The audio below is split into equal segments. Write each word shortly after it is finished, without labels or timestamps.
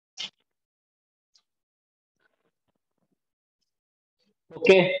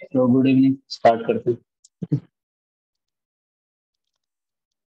Okay, तो good evening, start करते हैं।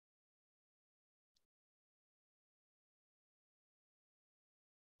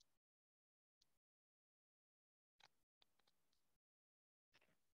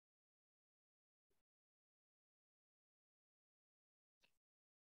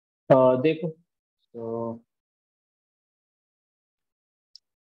 देखो,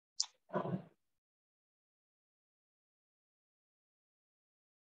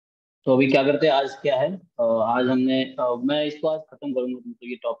 तो अभी क्या करते हैं, आज क्या है। आज हमने मैं इसको आज खत्म करूंगा, तो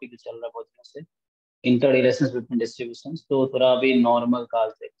ये टॉपिक चल रहा है बहुत दिनों से, इंटर रिलेशंस बिटवीन डिस्ट्रीब्यूशंस। तो थोड़ा अभी नॉर्मल का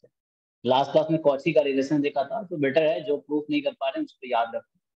देखते हैं। लास्ट क्लास में कॉची का रिलेशन देखा था, तो बेटर है जो प्रूफ नहीं कर पा रहे हैं उसको याद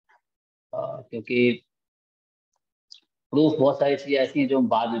रखें। क्योंकि प्रूफ बहुत सारी चीजें ऐसी हैं जो हम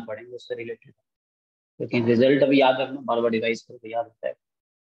बाद में पढ़ेंगे उससे रिलेटेड, लेकिन रिजल्ट अभी याद रखना, बार बार रिवाइज करके याद होता है।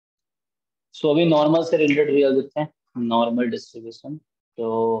 सो अभी नॉर्मल से रिलेटेड रिजल्ट देखते हैं, नॉर्मल डिस्ट्रीब्यूशन।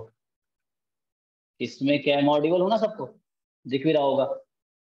 तो इसमें क्या है, मॉड्यूल हो ना सबको, दिख भी रहा होगा।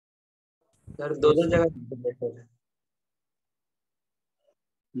 सर दो दो जगह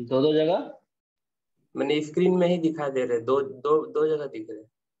दो दो जगह मैंने स्क्रीन में ही दिखाई दे रहे, दो जगह दिख रहे।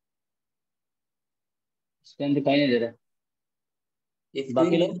 स्क्रीन दिखाई नहीं दे रहा बाकी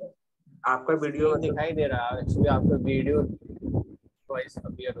स्क्रीन लोग। आपका वीडियो मतलब दिखाई दे रहा है। एक्चुअली आपका वीडियो ट्वाइस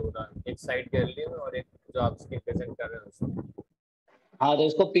अपीयर हो रहा है, एक साइड गैलरी में और एक जो आप स्क्रीन प्रेजेंट कर रहे हैं उसमें। हाँ, तो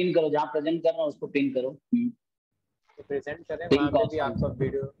उसको पिन करो, जहाँ प्रेजेंट कर रहा हूँ उसको पिन करो। तो प्रेजेंट करें पिन वहाँ का पे भी ऑप्शन, आपका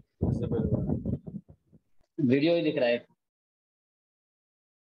वीडियो विजिबल हो रहा है। वीडियो ही दिख रहा है।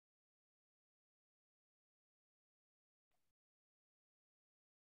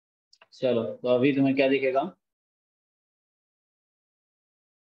 चलो, तो अभी तुम्हें क्या दिखेगा।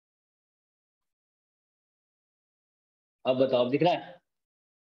 अब बताओ, अब दिख रहा है।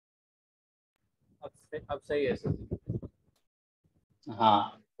 अब सही है सर।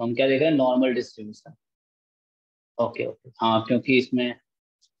 हाँ, तो हम क्या देख रहे हैं, नॉर्मल डिस्ट्रीब्यूशन। ओके ओके, हाँ, क्योंकि इसमें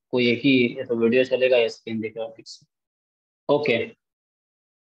कोई एक ही ये तो वीडियो चलेगा या स्क्रीन दिख रहा है ठीक से। ओके,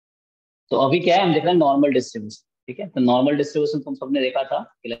 तो अभी क्या है, हम देख रहे हैं नॉर्मल डिस्ट्रीब्यूशन। ठीक है, तो नॉर्मल डिस्ट्रीब्यूशन तुम सबने देखा था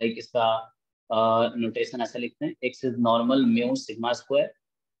कि लाइक इसका नोटेशन ऐसा लिखते हैं, x is normal mu sigma square,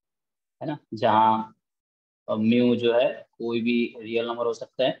 है ना, जहाँ म्यू जो है कोई भी रियल नंबर हो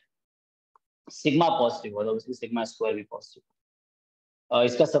सकता है, सिग्मा पॉजिटिव हो तो उसकी सिग्मा स्क्वायर भी पॉजिटिव।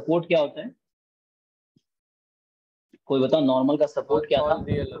 इसका सपोर्ट क्या होता है, कोई बताओ, नॉर्मल का सपोर्ट क्या था। All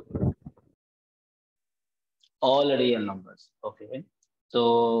real number. All real numbers, okay.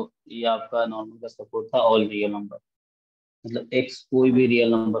 तो ये आपका नॉर्मल का सपोर्ट था, ऑल रियल नंबर, मतलब एक्स कोई भी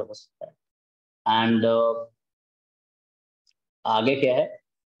रियल नंबर हो सकता है। एंड आगे क्या है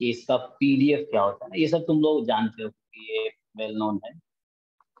कि इसका पीडीएफ क्या होता है ना, ये सब तुम लोग जानते हो कि ये वेल नोन है।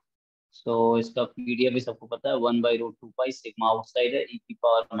 सो इसका पीडीएफ भी सबको पता है, 1/√2 पाई सिग्मा आउटसाइड है, ई की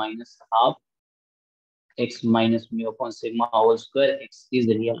power minus half x minus mu upon sigma whole square, x is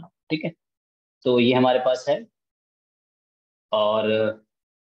real. ठीक है, तो ये हमारे पास है। और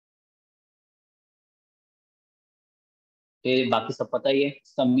फिर बाकी सब पता ही है,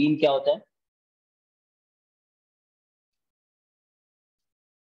 इसका मीन क्या होता है।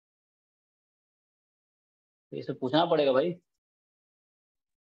 तो ये सब पूछना पड़ेगा भाई।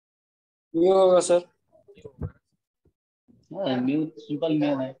 क्यों होगा सर? म्यू सिंपल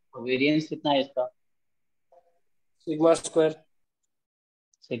म्यू है, तो वेरिएंस कितना है इसका, sigma square.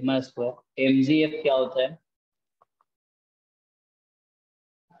 Sigma square. MGF क्या होता है,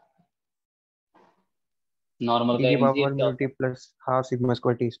 नॉर्मल e का की एमजीएफ पावर क्या म्यू होता टी है, plus half sigma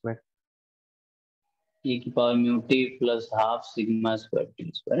square T square. ई की power mu T plus half sigma square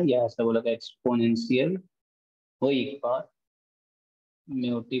T square, या ऐसा बोला था एक्सपोनेंशियल वो ई की power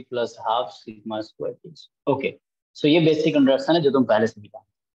mu T plus half sigma square T. Okay, सो ये बेसिक इंट्रोडक्शन है जो तुम पहले से भी जानते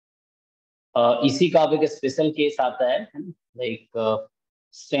हो। इसी का अब एक स्पेशल केस आता है, like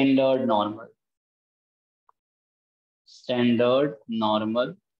standard normal. Standard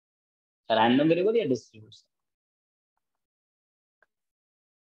normal random variable या डिस्ट्रीब्यूशन।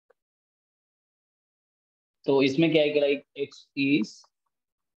 तो इसमें क्या है कि लाइक एक्स इज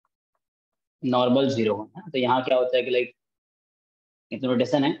नॉर्मल 0 है, तो यहाँ क्या होता है कि लाइक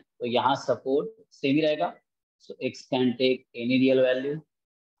नोटेशन है, तो यहाँ सपोर्ट सेम ही रहेगा। सो x can take any real value,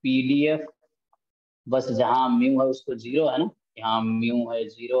 PDF बस जहाँ म्यू है उसको 0 है ना, यहाँ म्यू है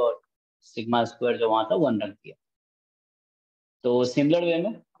 0 और सिग्मा स्क्वायर जो वहाँ था 1 रख दिया। तो सिमिलर वे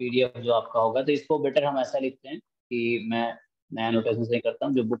में पीडीएफ जो आपका होगा, तो इसको बेटर हम ऐसा लिखते हैं कि मैं नया नोटेशन से करता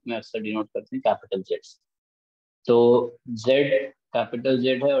हूँ जो बुक में अक्सर डिनोट करते हैं, कैपिटल जेड। तो जेड कैपिटल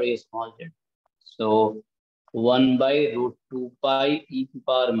जेड है और ये स्मॉल जेड। सो 1/√2 पाई ई की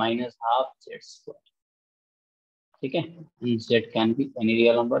power minus half Z square. ठीक है, Z can be any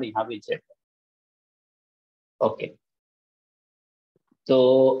real number, यहाँ भी जेड। ओके,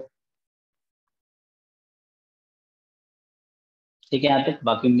 तो ठीक है यहाँ तक।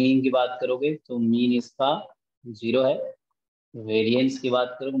 बाकी मीन की बात करोगे तो मीन इसका 0 है। वेरिएंस की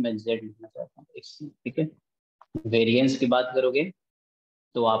बात करोगे, मैं जेड लिखना चाहता हूँ x, ठीक है। वेरिएंस की बात करोगे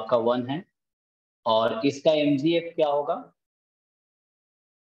तो आपका 1 है, और इसका mgf क्या होगा?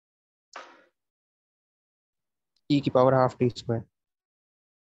 e की power half T square.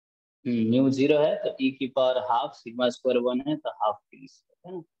 Mu 0 है तो e की पावर हाफ, सिग्मा स्क्वायर 1 है तो हाफ टी स्क्वायर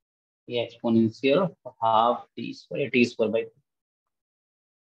है ना। ये exponential half T square, T square by,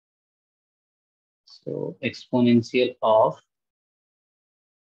 so exponential of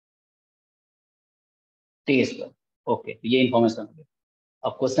T square. Okay, ये इंफॉर्मेशन हो गया।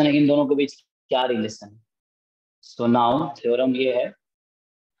 अब क्वेश्चन है इन दोनों के बीच क्या रिलेशन है। सो नाउ थ्योरम ये है,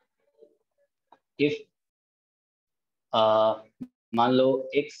 इफ मान लो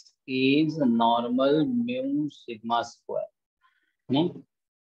x is normal mu sigma square,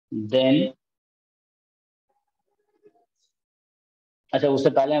 then अच्छा उससे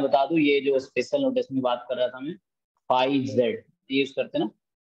पहले मैं बता दूं, ये जो स्पेशल नोटेशन की बात कर रहा था मैं, फाइव जेड यूज करते हैं ना,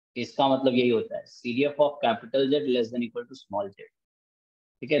 इसका मतलब यही होता है CDF of capital Z less than equal to small Z.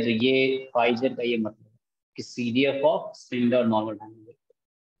 ठीक है, तो ये फाइव जेड का ये मतलब है कि CDF of standard normal dimension.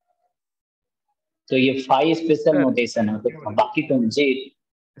 तो ये फाइव स्पेशल सर नोटेशन है, तो बाकी तो मुझे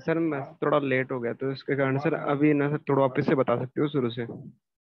सर मैं थोड़ा लेट हो गया तो इसके कारण सर अभी ना सर थोड़ा वापस से बता सकते हो शुरू से?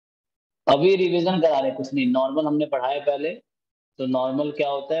 अभी रिवीजन करा रहे, कुछ नहीं, नॉर्मल हमने पढ़ाया पहले। तो नॉर्मल क्या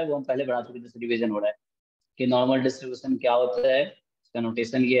होता है वो हम पहले पढ़ा चुके, जैसे रिवीजन हो रहा है कि नॉर्मल डिस्ट्रीब्यूशन क्या होता है। इसका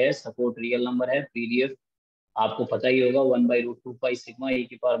नोटेशन ये है, सपोर्ट रियल नंबर है, पीडीएफ आपको पता ही होगा, 1/√2 पाई सिग्मा e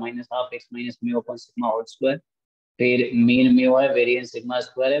की power minus half x minus mu upon sigma whole square. फिर मीन म्यू है, वेरिएंस सिग्मा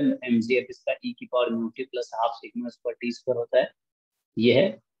स्क्वायर है, एमजीएफ इसका e की power mu T plus half sigma square T square होता है, ये है।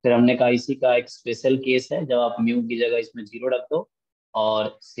 फिर हमने कहा इसी का एक स्पेशल केस है, जब आप म्यू की जगह इसमें 0 रख दो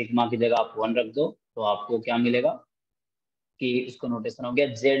और सिग्मा की जगह आप 1 रख दो, तो आपको क्या मिलेगा कि इसको नोटेशन हो गया,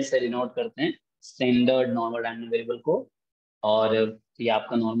 जेड से डिनोट करते हैं स्टैंडर्ड नॉर्मल रैंडम वेरिएबल को। और ये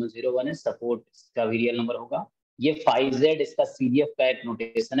आपका नॉर्मल 0 1 है, सपोर्ट इसका भी रियल नंबर होगा। ये 5z इसका सीडीएफ का एक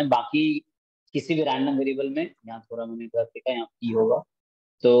नोटेशन है। बाकी किसी भी रैंडम वेरिएबल में, यहाँ थोड़ा मैंने गलत लिखा है, यहाँ p होगा,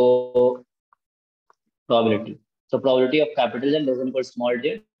 तो प्रोबेबिलिटी, तो probability of capital Z less than equal small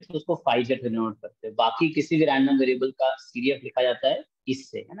Z, तो उसको 5z से डिनोट करते हैं। बाकी किसी भी रैंडम वेरिएबल का सीडीएफ लिखा जाता है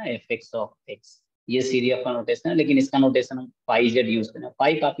इससे, है ना, fx ऑफ x, ये सीडीएफ का नोटेशन है। लेकिन इसका नोटेशन हम 5z यूज करें,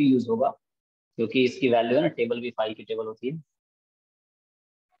 5 काफी यूज होगा क्योंकि इसकी वैल्यू है ना, टेबल भी 5 की टेबल होती है।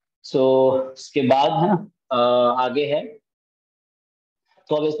 सो उसके बाद है ना, आगे है,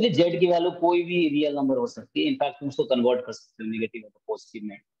 तो ऑब्वियसली जेड की वैल्यू कोई भी रियल नंबर हो सकती है, इनफैक्ट तुम उसको कन्वर्ट कर सकते हो नेगेटिव और पॉजिटिव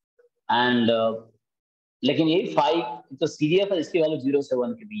में। एंड लेकिन यही 5 तो सीडीएफ है, इसकी वैल्यू 0 से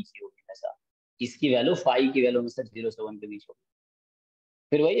 1 के बीच ही होगी हमेशा, इसकी वैल्यू 5 की वैल्यू हमेशा 0 से 1 के बीच होगी।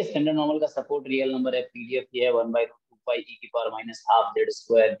 फिर वही स्टैंडर्ड नॉर्मल का सपोर्ट रियल नंबर है, पीडीएफ ये है 1/√2 पाई e की power minus half Z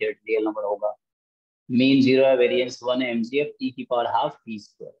square, Z real number होगा। मीन 0 है, वेरिएंस 1 है, एमजीएफ e की पावर हाफ टी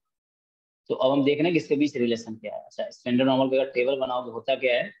स्क्वायर। तो अब हम देख रहे हैं कि इसके बीच रिलेशन क्या है। अच्छा, स्टैंडर्ड नॉर्मल का अगर टेबल बनाओगे होता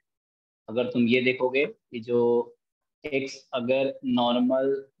क्या है, अगर तुम ये देखोगे कि जो x अगर नॉर्मल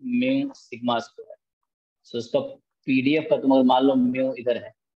म्यू सिग्मा स्क्वायर, तो उसका पीडीएफ का तुम अगर मान लो म्यू इधर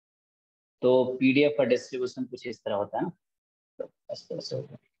है, तो पीडीएफ का डिस्ट्रीब्यूशन कुछ इस तरह होता है ना, तो इस तरह से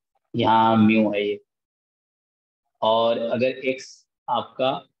होता है, यहाँ म्यू है ये। और अगर x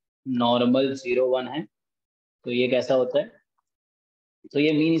आपका नॉर्मल 0 1 है तो ये कैसा होता है, तो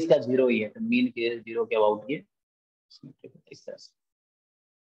ये मीन इसका 0 ही है, तो मीन के 0 के अबाउट ये इस तरह से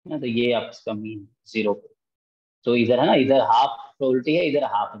ना, तो ये आपका मीन 0 पे। तो इधर है ना, इधर हाफ प्रोबेबिलिटी है, इधर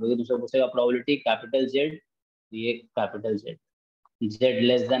हाफ है, क्योंकि तुमसे पूछेगा प्रोबेबिलिटी कैपिटल जेड, ये capital Z, Z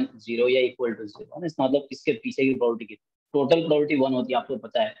less than 0 या इक्वल टू 0 है ना, इसका मतलब इसके पीछे की प्रोबेबिलिटी की टोटल प्रोबेबिलिटी 1 होती है, आपको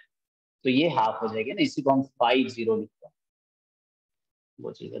पता है, तो ये हाफ हो जाएगी ना, इसी को हम 5-0 लिखते हैं,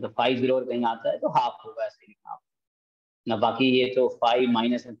 वो चीज है। तो 5-0 और कहीं आता है तो हाफ होगा, ऐसे लिखना आप ना। बाकी ये तो 5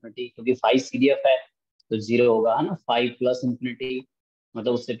 माइनस इंफिनिटी, क्योंकि 5 सीडीएफ है तो 0 होगा, है ना। 5 प्लस इंफिनिटी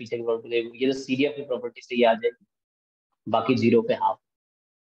मतलब उससे पीछे की प्रॉपर्टी, ये तो सीडीएफ की प्रॉपर्टी से ही आ जाएगी। बाकी 0 पे हाफ,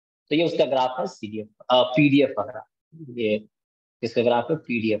 तो ये उसका ग्राफ है सीडीएफ, पीडीएफ का ग्राफ, ये किसका ग्राफ है,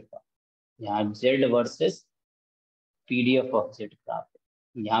 पीडीएफ का। यहाँ Z versus PDF of Z graph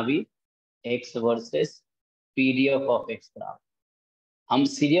है, यहाँ भी x versus PDF of x graph. हम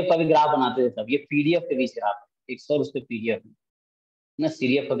सीडीएफ का भी ग्राफ बनाते थे तब, ये पीडीएफ के बीच ग्राफ है, एक्स और उस पर पीडीएफ ना।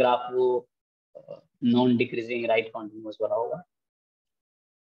 सीडीएफ का ग्राफ वो नॉन डिक्रीजिंग राइट कॉन्टिन्यूअस वाला होगा।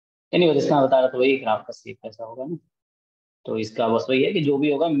 एनीवे, जिसका मैं बता रहा था वही ग्राफ का शेप कैसा होगा ना। तो इसका बस वही है कि जो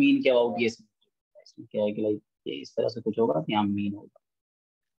भी होगा मीन के अबाउट ये इसमें क्या है कि लाइक ये इस तरह से कुछ होगा तो यहाँ मीन होगा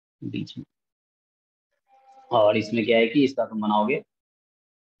बीच में, और इसमें क्या है कि इसका तुम बनाओगे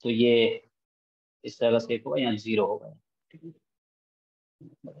तो ये इस तरह का शेप होगा, यहाँ 0 होगा, ठीक है,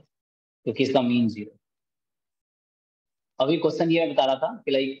 क्योंकि इसका मीन 0। अभी क्वेश्चन ये मैं बता रहा था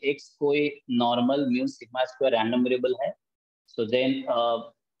कि लाइक एक्स कोई normal mu sigma square random variable है, सो देन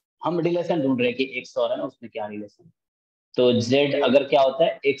हम रिलेशन ढूंढ रहे हैं कि एक्स और है ना उसमें क्या रिलेशन। तो जेड अगर क्या होता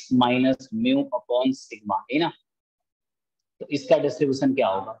है x minus mu upon sigma, है ना, तो इसका डिस्ट्रीब्यूशन क्या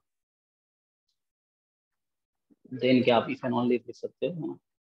होगा, देन क्या आप इफ एंड ओनली लिख सकते हो, है ना,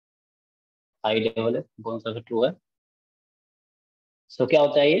 हाई लेवल है, बहुत सा ट्रू है। सो क्या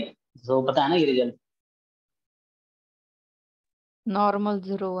होता है ये, तो पता है ना ये रिजल्ट, नॉर्मल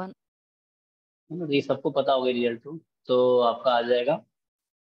 0 1। ये सबको पता होगा रिजल्ट, तो आपका आ जाएगा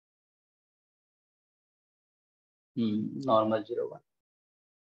नॉर्मल 0 1।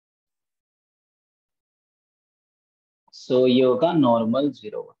 सो ये होगा नॉर्मल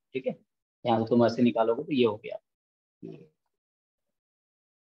 0 1, ठीक है। यहाँ से तुम ऐसे निकालोगे तो ये हो गया।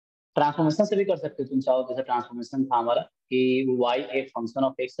 ट्रांसफॉर्मेशन से भी कर सकते हो तुम चाहो, जैसे ट्रांसफॉर्मेशन था हमारा कि y एक फंक्शन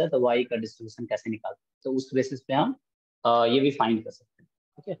ऑफ x है तो y का डिस्ट्रीब्यूशन कैसे निकालते हैं, तो उस बेसिस पे हम ये भी फाइंड कर सकते हैं,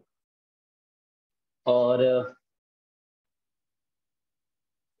 ठीक है। और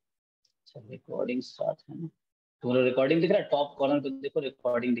रिकॉर्डिंग स्टार्ट है ना, तुम्हारा रिकॉर्डिंग दिख रहा है, टॉप कॉर्नर पे देखो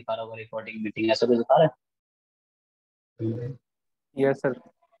रिकॉर्डिंग दिखा रहा होगा, रिकॉर्डिंग मीटिंग ऐसा कुछ दिखा रहा है। Yes sir.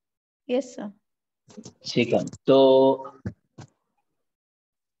 Yes sir. ठीक है, तो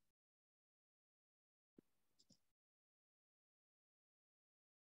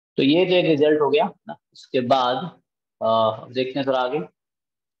ये जो एक रिजल्ट हो गया ना, उसके बाद देखते हैं थोड़ा आगे।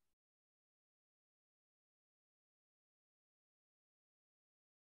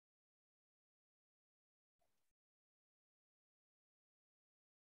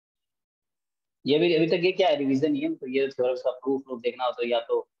 ये भी अभी तक ये क्या है, रिवीजन ही है, तो ये थोड़ा सा प्रूफ देखना हो तो या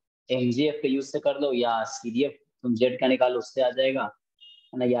तो एमजीएफ के यूज से कर लो, या सीडीएफ तुम जेड का निकालो उससे आ जाएगा,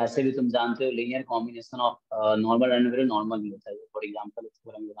 है ना, या ऐसे भी तुम जानते हो linear combination of normal and very normal भी होता है। फॉर एग्जांपल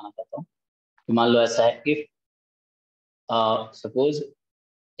इसको मैं बताना चाहता हूँ कि मान लो ऐसा है, if suppose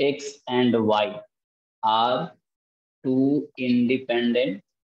x and Y are to independent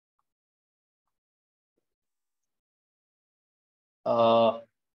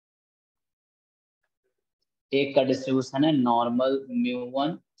एक का डिस्ट्रीब्यूशन है normal mu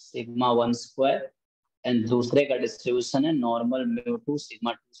 1 sigma 1 square and दूसरे का डिस्ट्रीब्यूशन है normal mu 2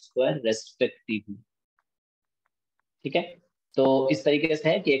 sigma 2 square respectively, ठीक है। तो इस तरीके से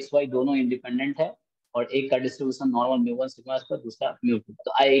है कि एक्स वाई दोनों इंडिपेंडेंट है और एक का distribution normal mu 1 sigma square, दूसरा म्यू 2,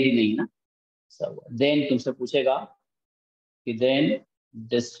 तो आईआईडी नहीं है ना सब। देन तुमसे पूछेगा कि then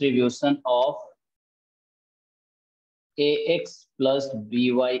distribution of A x plus B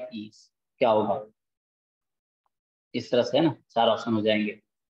Y is क्या होगा, इस तरह से है ना, 4 ऑप्शन हो जाएंगे।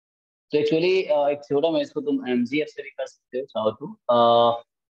 तो एक्चुअली एक थ्योरम है, इसको तुम एमजीएफ से भी कर सकते हो चाहो तो।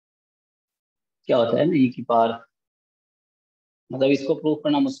 क्या होता है ना ई की पावर, मतलब इसको प्रूव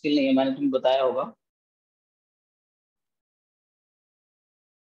करना मुश्किल नहीं है, मैंने तुम्हें बताया होगा।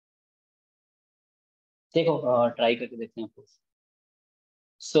 देखो ट्राई करके देखते हैं आपको।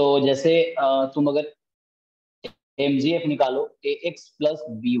 सो जैसे तुम अगर एमजीएफ निकालो ए एक्स प्लस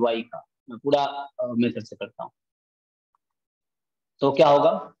बी वाई का, मैं पूरा मेथड से करता हूँ, तो क्या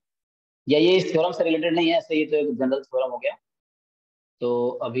होगा, या ये इस थ्योरम से रिलेटेड नहीं है, ऐसे ये तो एक जनरल थ्योरम हो गया। तो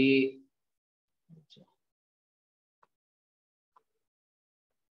अभी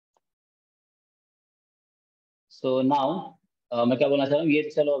सो नाउ मैं क्या बोलना चाह रहा हूँ, ये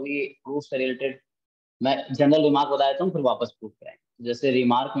चलो अभी प्रूफ से रिलेटेड मैं जनरल रिमार्क बता देता हूँ, फिर वापस प्रूफ कराएंगे। जैसे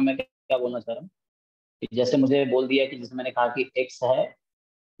रिमार्क में मैं क्या बोलना चाह रहा हूँ कि जैसे मुझे बोल दिया कि जैसे मैंने कहा कि एक्स है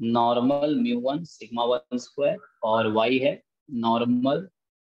नॉर्मल म्यू 1 सिग्मा 1 स्क्वायर और वाई है नॉर्मल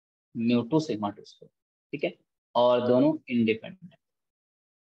म्यू 2 सिग्मा 2 स्क्वायर, ठीक है, और दोनों इंडिपेंडेंट।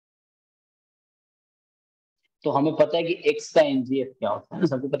 तो हमें पता है कि x का एमजीएफ क्या होता है ना,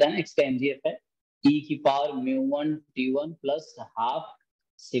 सबको पता है ना, x का एमजीएफ है e की power mu 1 t1 plus half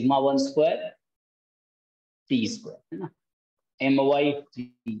sigma 1 square t square, है ना,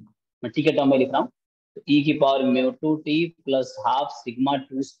 my3 मैं ठीक है टर्म में लिख रहा हूँ। तो e की power mu 2 t plus half sigma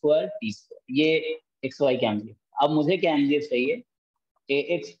 2 square t square, ये एक्स वाई का एमजीएफ। अब मुझे क्या एमजीएफ चाहिए, ए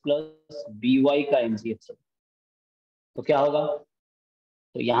एक्स प्लस बी वाई का एमजीएफ चाहिए। तो क्या होगा,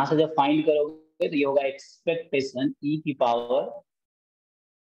 तो यहां से जब फाइंड करोगे तो ये होगा एक्सपेक्टेशन ई की पावर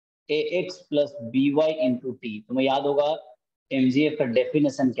ए x plus B Y into T. तुम्हें याद होगा एमजीएफ का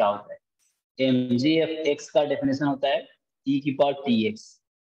डेफिनेशन क्या होता है, एमजीएफ एक्स का डेफिनेशन होता है ई की पावर टी एक्स।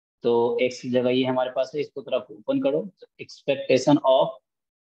 तो एक्स की जगह ये हमारे पास है, इसको थोड़ा ओपन करो, एक्सपेक्टेशन ऑफ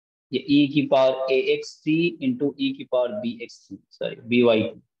ये ई की पावर ए एक्स टी इंटू ई की power B x T, sorry B Y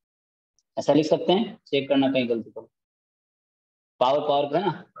T, ऐसा लिख सकते हैं। चेक करना कहीं गलती करो, पावर पावर का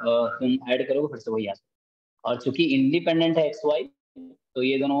ना तुम ऐड करोगे फिर से वही आ जाएगा। और चूंकि इंडिपेंडेंट है एक्स वाई, तो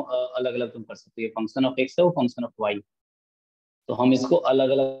ये दोनों अलग अलग तुम कर सकते हो। ये फंक्शन ऑफ एक्स है, वो फंक्शन ऑफ वाई, तो हम इसको अलग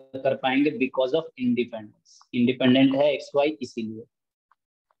अलग कर पाएंगे बिकॉज ऑफ इंडिपेंडेंस। इंडिपेंडेंट है एक्स वाई इसीलिए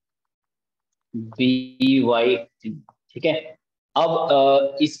बी वाई टी, ठीक है।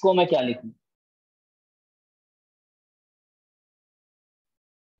 अब इसको मैं क्या लिखूं,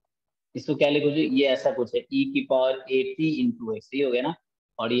 इसको क्या लिखूं जी, ये ऐसा कुछ है ई की power A T into x, ये हो गया ना।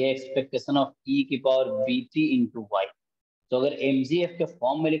 और ये एक्सपेक्टेशन ऑफ ई की power B T into Y. तो अगर एमजीएफ के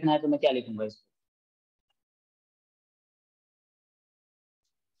फॉर्म में लिखना है तो मैं क्या लिखूंगा इसको,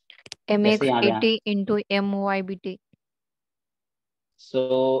 जैसे यहाँ mx at into mybt। So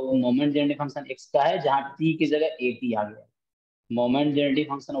moment generative function x का है जहाँ टी की जगह ए टी आ गया, मोमेंट जेनरेटिव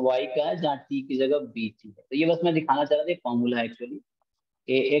फंक्शन वाई का है जहाँ टी की जगह बी टी है। तो ये बस मैं दिखाना चाह रहा था, फॉर्मूला है एक्चुअली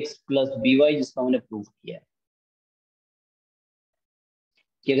ए एक्स प्लस बी वाई, जिसका मैंने प्रूव किया है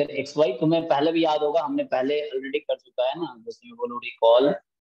कि अगर एक्स वाई तुम्हें पहले भी याद होगा, हमने पहले ऑलरेडी कर चुका है ना। जैसे मैं बोलूँ रिकॉल,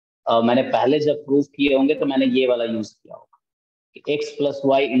 मैंने पहले जब प्रूफ किए होंगे तो मैंने ये वाला यूज किया होगा कि एक्स प्लस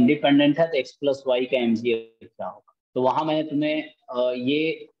वाई इंडिपेंडेंट है, तो एक्स प्लस वाई का एमजीएफ क्या होगा। तो वहां मैंने तुम्हें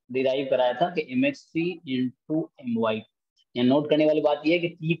ये डिराइव कराया था कि M x T into M Y. यहाँ नोट करने वाली बात ये है कि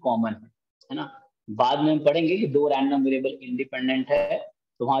टी कॉमन है ना। बाद में हम पढ़ेंगे कि दो रैंडम वेरिएबल इंडिपेंडेंट है,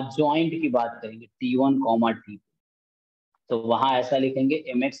 तो वहां ज्वाइंट की बात करेंगे टी वन कॉमा टी, तो वहां ऐसा लिखेंगे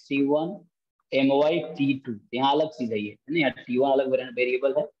M x T one M Y T to. यहाँ अलग चीज है ये, है ना, यहाँ टी वन अलग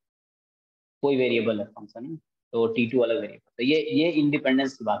वेरिएबल है, कोई वेरिएबल है फंक्शन है, तो टी टू अलग वेरिएबल। तो ये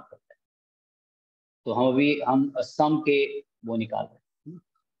इंडिपेंडेंस की बात करते हैं। तो हम सम के वो निकाल रहे हैं,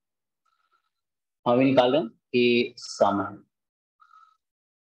 हम अभी निकाल रहे हैं कि सम है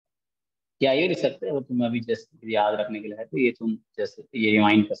क्या, ये लिख सकते हैं। तुम अभी जस्ट याद रखने के लिए है तो ये तुम जैसे ये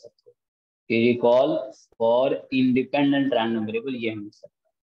रिमाइंड कर सकते हो कि recall for independent random variable, ये हम लिख सकते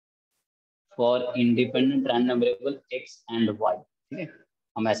हैं for independent random variable x and Y, ठीक है।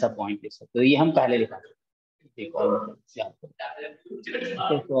 हम ऐसा पॉइंट लिख सकते हो, ये हम पहले लिखा थे रिकॉल याद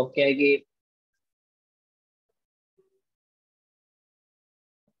करो। तो अब क्या है कि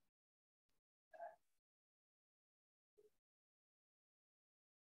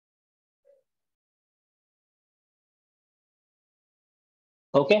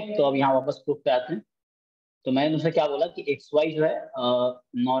ओके, तो अब यहाँ वापस प्रूफ पे आते हैं। तो मैंने तुमसे क्या बोला कि एक्स वाई जो है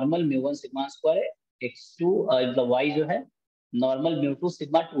normal mu one sigma square है, एक्स टू मतलब वाई जो है normal mu two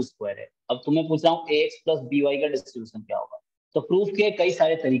sigma two square है। अब तुम्हें पूछ रहा हूँ ए एक्स प्लस बी वाई का डिस्ट्रीब्यूशन क्या होगा। तो प्रूफ के कई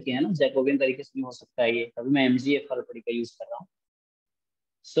सारे तरीके हैं ना, जैकोबियन तरीके से भी हो सकता है ये, अभी मैं एमजीएफ वाला तरीका यूज कर रहा हूँ।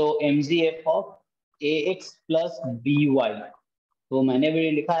 सो MGF of A x plus B Y, तो मैंने भी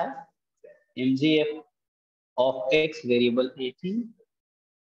लिखा है MGF of x variable A T,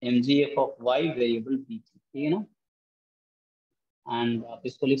 MGF of Y variable B T, ठीक है ना। एंड आप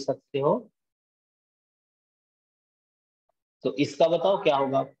इसको लिख सकते हो। तो इसका बताओ क्या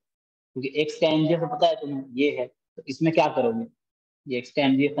होगा, क्योंकि एक्स का एमजीएफ पता है तुम्हें ये है, तो इसमें क्या करोगे, ये एक्स का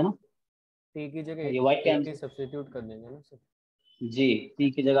एमजीएफ है ना, टी की और ये जगह वाई का ए टी एमजीएफ। सब्स्टिट्यूट कर देंगे ना सर। जी,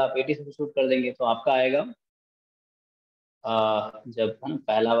 टी की जगह आप एटी सब्स्टिट्यूट कर देंगे तो आपका आएगा जब है ना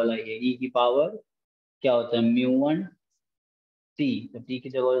पहला वाला ये ई की पावर क्या होता है म्यू वन टी, तो टी की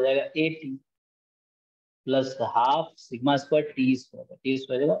जगह हो जाएगा A T plus half sigma square T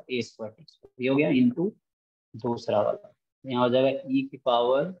square जगह ए स्क्वायर टी स्क्वायर, ये हो गया इनटू दूसरा वाला। यहाँ हो जाएगा ई की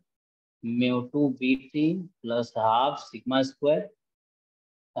power mu to be T plus half sigma square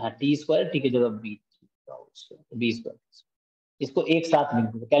T square, T की जगह बी बी स्क्वायर। इसको एक साथ लिख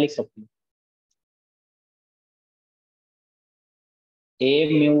दो क्या लिख सकते हैं, ए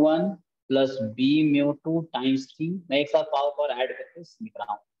mu one plus B mu two times T, मैं एक साथ पावर पावर ऐड करके लिख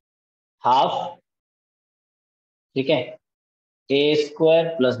रहा हूँ हाफ, ठीक है, ए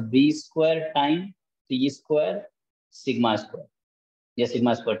square plus B square time T square sigma square, या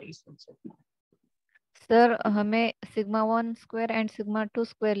sigma square T square. Sir हमें sigma one square and sigma two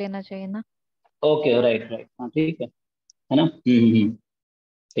square लेना चाहिए ना। ओके राइट राइट, हाँ ठीक है ना।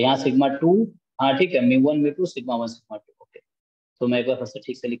 तो यहाँ सिग्मा टू, हाँ ठीक है, mu one mu two sigma one sigma two, okay. तो मैं एक बार फिर से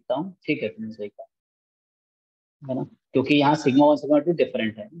ठीक से लिखता हूँ, ठीक है तुमने सही कहा, है ना, क्योंकि यहाँ sigma one sigma two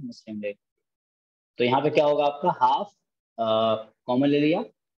different है मुस्लिम लेग। तो यहाँ पे क्या होगा आपका हाफ कॉमन ले लिया,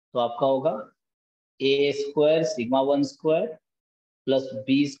 तो आपका होगा ए square sigma one square plus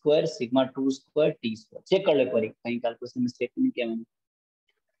B square sigma two square T square. Check कर लो एक बार कहीं कैलकुलेशन मिस्टेक नहीं किया मैंने।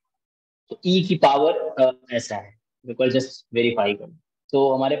 तो ई की पावर ऐसा है, बिल्कुल जस्ट वेरीफाई कर लो।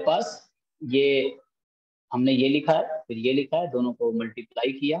 तो हमारे पास ये हमने ये लिखा है फिर ये लिखा है, दोनों को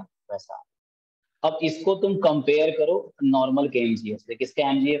मल्टीप्लाई किया वैसा। अब इसको तुम कंपेयर करो नॉर्मल के एमजीएफ से। किसका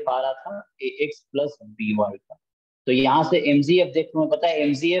एमजीएफ आ रहा था? ए एक्स प्लस बी वाई का। तो यहाँ से एमजीएफ देख, तुम्हें पता है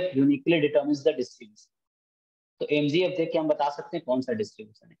MGF uniquely determines the distribution. तो एमजीएफ देख के हम बता सकते हैं कौन सा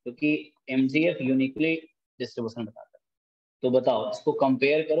डिस्ट्रीब्यूशन है, क्योंकि एमजीएफ यूनिकली डिस्ट्रीब्यूशन बताता है। तो बताओ, इसको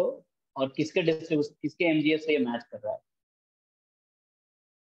कंपेयर करो और किसके डिस्ट्रीब्यूशन, किसके एमजीएफ से ये मैच कर रहा है।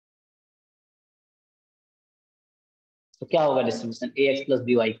 तो क्या होगा डिस्ट्रीब्यूशन ए एक्स प्लस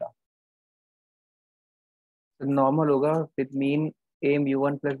बी वाई का? नॉर्मल होगा with mean a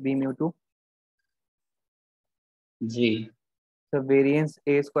mu1 plus b mu2। जी तो variance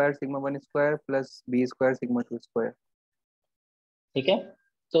a square sigma 1 square plus b square sigma 2 square. ठीक है।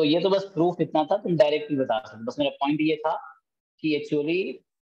 तो ये तो बस प्रूफ इतना था, तुम डायरेक्टली बता सकते। बस मेरा पॉइंट ये था कि एक्चुअली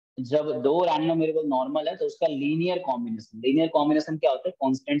जब दो रैंडम वेरिएबल नॉर्मल है तो उसका लीनियर कॉम्बिनेशन क्या होता है?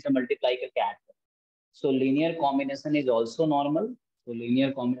 कांस्टेंट से मल्टीप्लाई करके ऐड करते हैं। सो linear combination is also normal. तो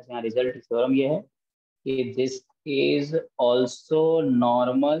लीनियर कॉम्बिनेशन रिजल्ट थ्योरम ये है कि दिस इज आल्सो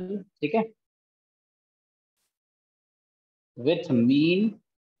नॉर्मल। ठीक है, विथ मीन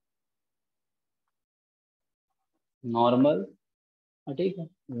नॉर्मल। ठीक है,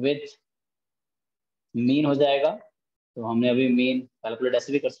 विथ मीन हो जाएगा। तो हमने अभी मीन कैलकुलेट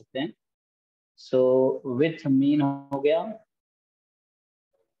ऐसे भी कर सकते हैं। सो विथ मीन हो गया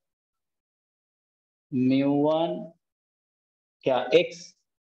म्यू1 क्या एक्स,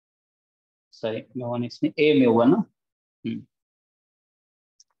 सॉरी म्यू1 एक्स नहीं, ए म्यू1 ना।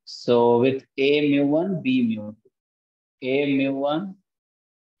 So with A म्यू1 B म्यू2, A म्यू1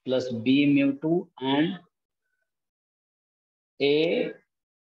 plus B म्यू2 and A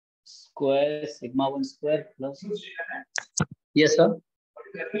square sigma 1 square plus. Yes sir,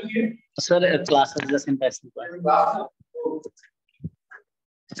 sir classes just in class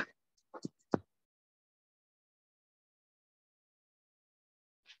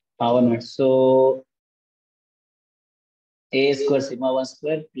power not. So a square sigma 1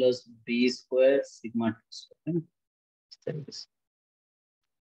 square plus b square sigma 2 square है ना, इस तरीके से।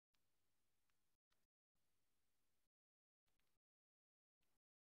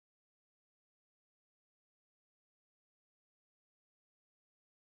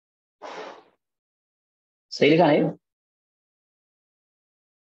 सही लिखा है?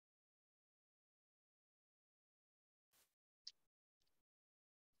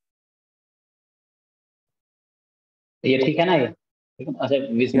 ये ठीक है ना? ये ठीक है। अच्छा,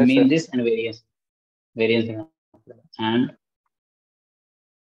 which yes mean sir. This and variance, variance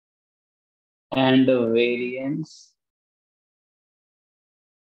and variance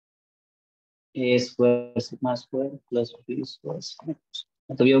A square sigma square plus B square.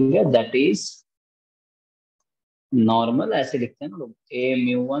 मतलब ये हो गया दैट इज नॉर्मल। ऐसे लिखते हैं ना लोग, ए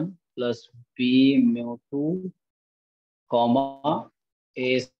म्यू1 प्लस बी म्यू2 कॉमा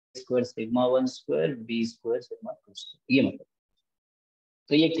ए square sigma 1 square B square sigma 2 square. ये मतलब,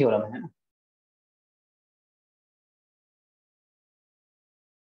 तो ये थ्योरम है ना।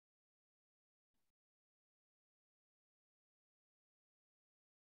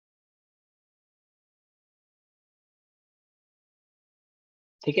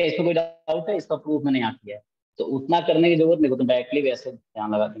 ठीक है, इसमें कोई डाउट है? इसका प्रूफ मैंने यहाँ किया है, तो उतना करने की जरूरत नहीं को, तुम डायरेक्टली भी ऐसे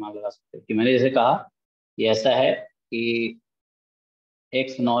दिमाग लगा सकते हो कि मैंने जैसे कहा कि ऐसा है कि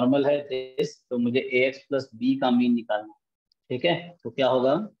एक्स नॉर्मल है दिस, तो मुझे ए एक्स प्लस बी का मीन निकालना है। ठीक है, तो क्या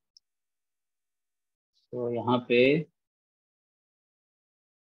होगा? तो यहाँ पे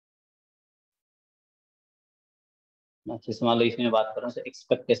अच्छे से मान लो, इसमें बात कर रहा हूँ,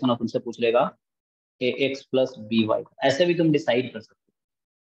 एक्सपेक्टेशन ऑफ उनसे पूछ लेगा ए एक्स प्लस बी वाई, ऐसे भी तुम डिसाइड कर सकते हो।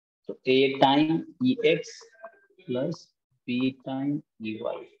 तो ए टाइम ई x plus B time E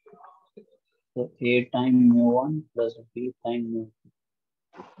Y, तो ए time mu one plus B time mu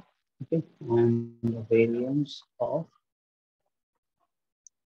two, and variance of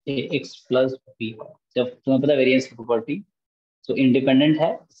A x plus B Y. जब तुम्हें पता है वेरिएंस की प्रॉपर्टी, तो इंडिपेंडेंट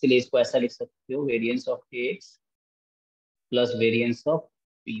है, इसलिए इसको ऐसा लिख सकते हो, variance of A x plus variance of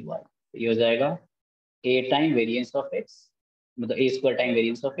B Y. ये हो जाएगा ए टाइम वेरिएंस ऑफ एक्स, मतलब ए square time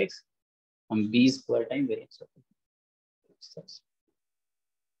variance of x, हम B square time variance of x.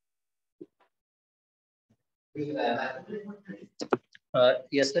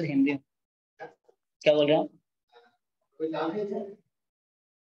 Yes sir, Hindi क्या बोल रहे हैं आप?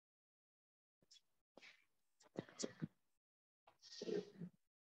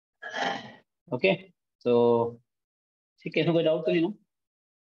 ओके, तो ठीक है, इसमें कोई डाउट तो नहीं ना?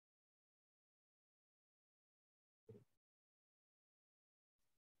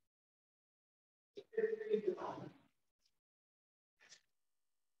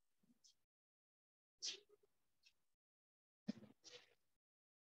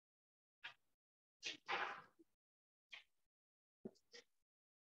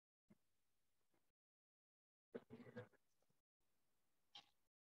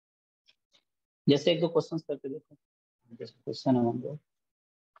 जैसे एक दो क्वेश्चन करके देखो। जैसे क्वेश्चन है मान लो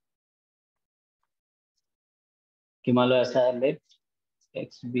कि मान लो ऐसा है, लेट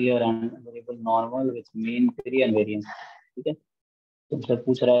एक्स बी और variable normal with mean very and variance. ठीक है, तुमसे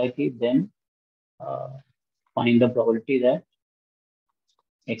पूछ रहा है कि then find the probability that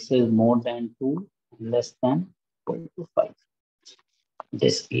x is more than 2 less than equal to 5।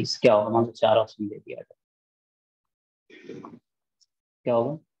 This is क्या होगा? मान लो 4 ऑप्शन दे दिया था, क्या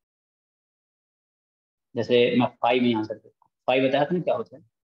होगा? जैसे मैं 5 में आंसर देता हूँ, 5 बताया था ना क्या होता है,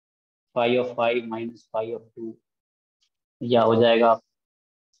 5 ऑफ 5 माइनस 5 ऑफ 2, या हो जाएगा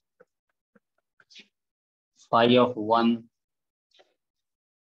 5 of 1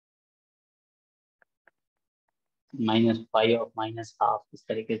 minus 5 of minus half, इस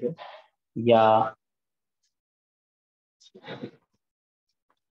तरीके से। या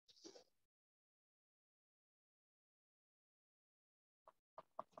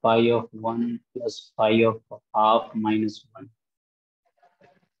 5 of 1 plus 5 of half minus 1,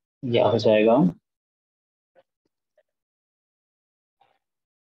 या हो जाएगा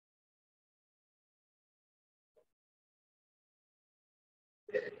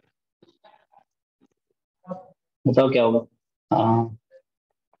बताओ क्या होगा?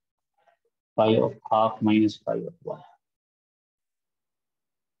 5 ऑफ हाफ माइनस 5 ऑफ 1,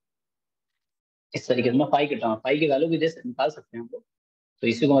 इस तरीके से मैं 5 के 5 की वैल्यू भी दे निकाल सकते हैं हम लोग। तो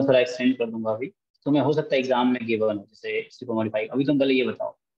इसी को मैं थोड़ा एक्सटेंड कर दूंगा अभी। तो मैं हो सकता है एग्जाम में गिवन हो, जैसे इसी को मॉडिफाई। अभी तुम पहले ये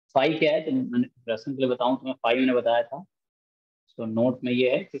बताओ 5 क्या है, तो मैंने प्रश्न के लिए बताऊं तो मैं 5 मैंने बताया था। तो नोट में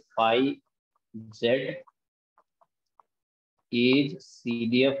ये है कि 5z is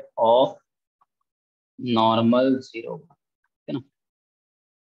CDF of normal 0, है ना?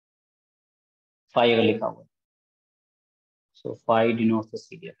 5 अगर लिखा हुआ, सो 5 डिनोट्स द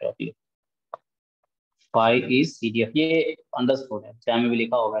CDF रफली। 5 इज CDF, ये अंडरस्टूड है, चाहे में भी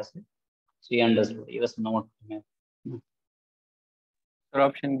लिखा होगा ऐसे, तो ये अंडरस्टूड है, ये बस नोट में। Sir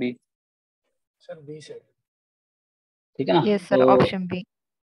option B. Sir B से। ठीक है ना? यस सर, तो ऑप्शन बी।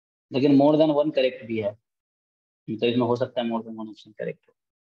 लेकिन मोर देन 1 करेक्ट भी है, तो इसमें हो सकता है मोर देन 1 ऑप्शन करेक्ट हो।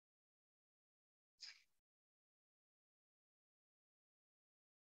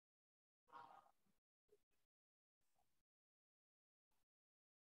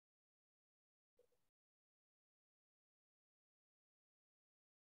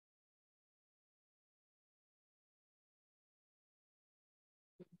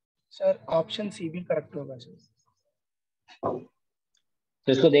 सर ऑप्शन सी भी करेक्ट होगा सर।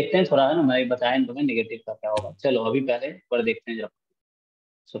 तो इसको देखते हैं थोड़ा, है ना, मैं बताया इन तुम्हें नेगेटिव का क्या होगा। चलो अभी पहले पर देखते हैं जरा।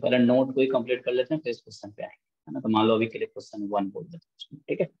 सो पहले नोट को ही कंप्लीट कर लेते हैं, फिर इस क्वेश्चन पे आएंगे, है ना। तो मान लो अभी के लिए क्वेश्चन 1 बोल देते हैं उसमें,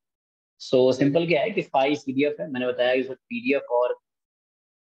 ठीक है। सो सिंपल क्या है कि 5 CDF है, मैंने बताया कि PDF और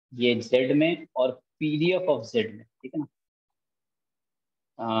ये Z में और PDF ऑफ Z में, ठीक है ना।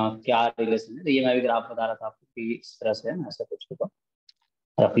 क्या रिलेशन है, तो ये मैं भी ग्राफ बता रहा था आपको कि इस तरह से है ना, ऐसा कुछ होगा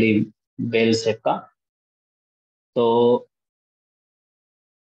रफली बेल शेप का। तो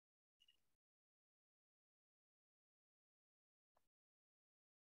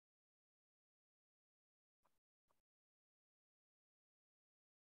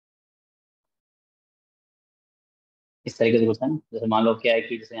इस तरीके से कुछ है ना। जैसे मान लो क्या है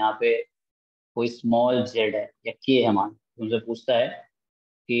कि जैसे यहाँ पे कोई स्मॉल z है या k है, मान तुमसे पूछता है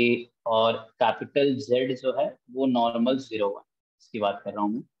कि, और कैपिटल Z जो है वो नॉर्मल 0 1, इसकी बात कर रहा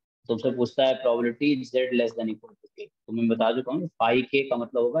हूँ मैं। तुमसे पूछता है probability Z less than equal to k, तो मैं बता चुका हूँ 5k का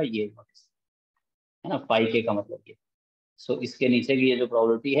मतलब होगा ये, है ना, 5k का मतलब ये। सो इसके नीचे की ये जो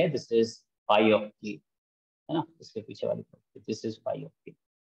प्रोबेबिलिटी है, दिस इज 5 ऑफ k, है ना, इसके पीछे वाली probability, this is 5 of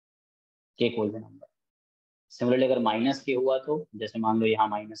k कोई भी नंबर। सिमिलरली अगर माइनस k हुआ तो, जैसे मान लो यहाँ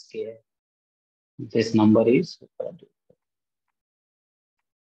माइनस k है, this number is,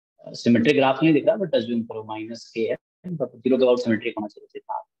 symmetric graph नहीं दिख रहा बट अज्यूम करो माइनस k है, बट 0 के बाद सिमेट्रिक होना चाहिए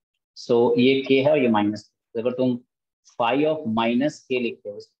था। सो ये k है और ये माइनस, अगर तुम 5 ऑफ माइनस k लिखते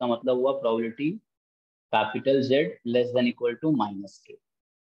हो, इसका मतलब हुआ probability capital Z less than equal to minus k।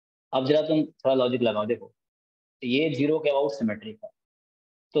 अब जरा तुम थोड़ा लॉजिक लगाओ, देखो ये 0 के अबाउट सिमेट्रिक है,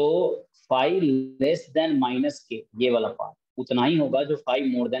 तो 5 लेस देन माइनस k, ये वाला पार्ट उतना ही होगा जो 5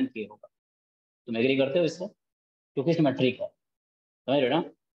 मोर देन k होगा। तुम एग्री करते हो इससे? क्योंकि सिमेट्रिक है, समझ रहे हो ना,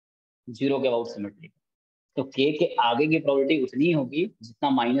 0 के अबाउट सिमेट्रिक। तो k के आगे की प्रोबेबिलिटी उतनी ही होगी जितना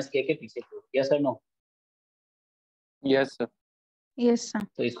माइनस k के पीछे की होगी। यस और no? Yes sir. Yes sir.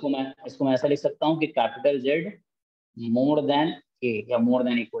 तो इसको मैं ऐसा लिख सकता हूँ कि capital Z more than k या more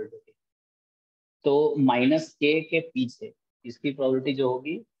than equal to k। तो माइनस k के पीछे इसकी प्रोबेबिलिटी जो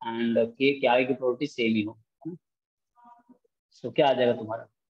होगी एंड k के आगे की प्रोबेबिलिटी सेम ही होगी। सो क्या आ जाएगा तुम्हारा?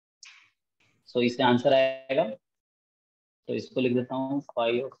 सो इससे आंसर आएगा तो इसको लिख देता हूँ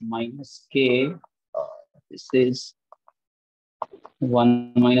फाइव ऑफ माइनस के, this is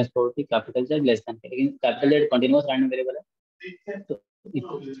 1 minus 40 capital Z less than के, लेकिन capital Z continuous random variable है तो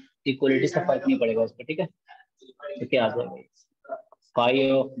इक्वलिटी से फर्क नहीं पड़ेगा उस पर, ठीक है। तो क्या आ जाएगा,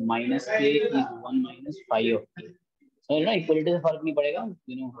 फाइव ऑफ माइनस के इज 1 माइनस फाइव ऑफ के, समझ ना, इक्वलिटी से फर्क नहीं पड़ेगा,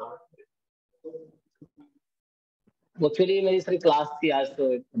 यू नो। वो एक्चुअली मेरी सारी क्लास थी आज,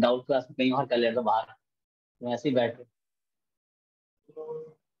 तो डाउट क्लास में कहीं और कर लिया था बाहर, तो ऐसे ही बैठ गए।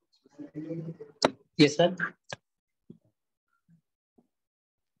 ये सर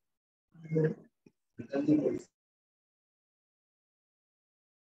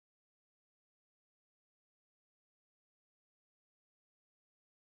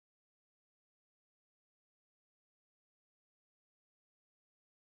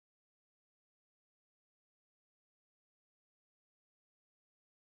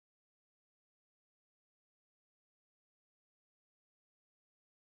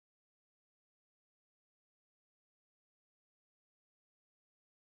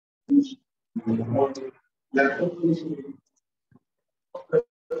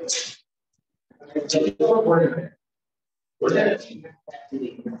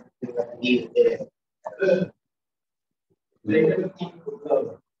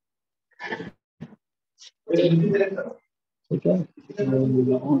ठीक है,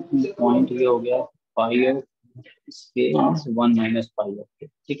 पॉइंट ये हो गया फाइव के 1 माइनस फाइव ऑफ के,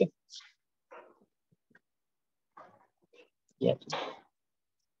 ठीक है।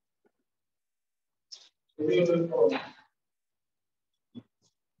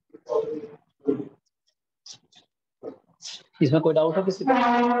 इसमें कोई डाउट है किसी को?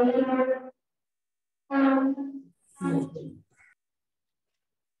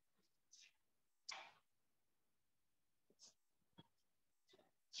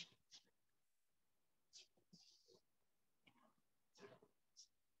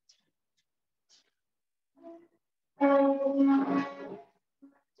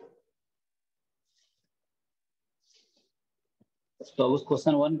 तो उस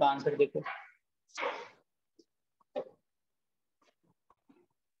क्वेश्चन 1 का आंसर देखो,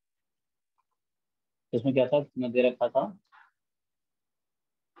 इसमें क्या था, मैं दे रखा था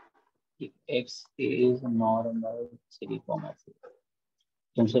कि x इज नॉर्मल 3,3,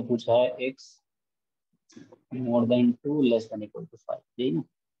 तुमसे पूछा है x more than 2 less than equal to 5, यही ना।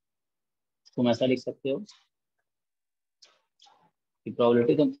 तुम ऐसा लिख सकते हो कि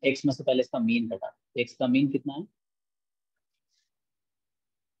प्रोबेबिलिटी, तुम x में से पहले इसका मीन घटा, x का मीन कितना है,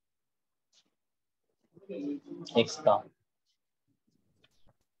 x का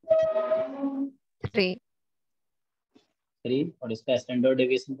 3, 3, और इसका स्टैंडर्ड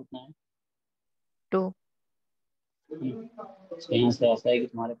डेविएशन कितना है 2, 2। तो यहाँ से ऐसा है कि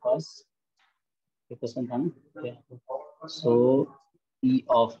तुम्हारे पास ये क्वेश्चन था ना, सो e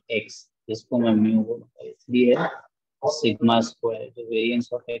ऑफ x, जिसको मैं म्यू बोलूंगा, इसलिए सिग्मा स्क्वायर जो वेरिएंस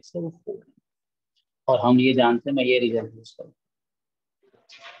ऑफ x है वो 4 है, और हम ये जानते हैं, मैं ये रिजल्ट यूज करूँ,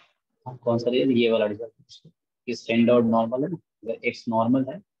 कौन सा रिजल्ट, ये वाला रिजल्ट यूज करूँ, कि स्टैंडर्ड नॉर्मल है ना, अगर x नॉर्मल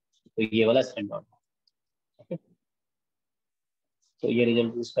है तो ये वाला स्टैंडर्ड, ओके। तो ये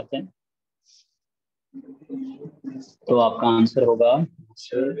रिजल्ट यूज करते हैं, तो आपका आंसर होगा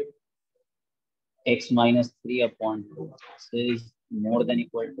x minus 3/2 more than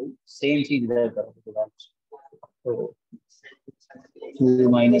equal to, same चीज इधर करो, तो 2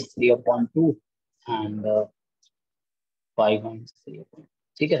 माइनस 3/2 एंड 5 माइनस 3,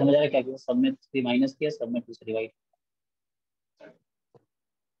 ठीक है। समझ आ रहा है क्या किया, सब में 3 माइनस किया, सब में 2 से डिवाइड,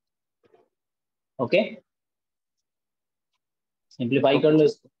 ओके। सिंप्लीफाई कर लो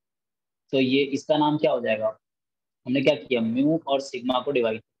इसको, तो ये इसका नाम क्या हो जाएगा, हमने क्या किया, म्यू और सिग्मा को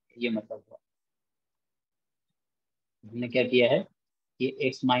डिवाइड, ये मतलब हुआ, हमने क्या किया है कि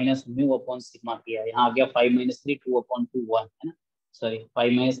x minus mu upon sigma किया है, यहाँ आ गया 5 माइनस 3 2/2 1 है ना, सॉरी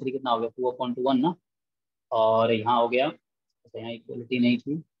 5 माइनस 3 कितना हो गया 2/2 1 ना, और यहाँ हो गया, तो यहाँ इक्वलिटी नहीं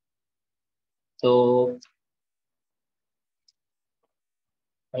थी, तो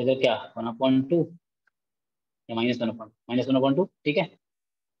इधर क्या 1/2 या -1/2, ठीक है।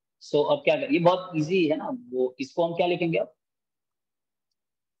 सो अब क्या करें, ये बहुत इजी है ना, वो इसको हम क्या लिखेंगे अब,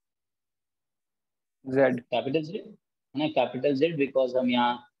 Z कैपिटल जेड है ना, कैपिटल जेड, बिकॉज हम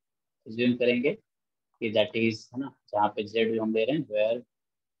यहाँ अज्यूम करेंगे कि दैट इज है ना, जहाँ पे जेड हम ले रहे हैं, वेयर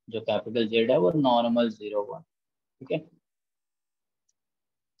जो कैपिटल जेड है वो नॉर्मल 0 1, ठीक है।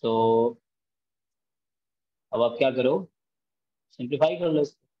 तो अब आप क्या करो, सिंप्लीफाई कर लो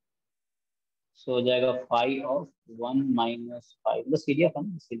इसको, सो हो जाएगा 5 ऑफ 1 माइनस 5, बस सीरियस है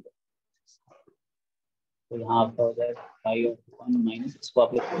ना, इसीलिए तो यहाँ आपका हो जाएगा 5/1 माइनस, इसको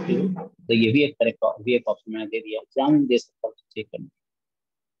आप लोग करते हो तो ये भी एक करेक्ट, भी एक ऑप्शन मैंने दे दिया, एग्जाम में दे सकता हूँ चेक करने,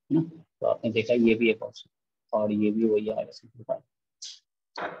 है ना। तो आपने देखा ये भी एक ऑप्शन, और ये भी वही आएगा सिंपलीफाई।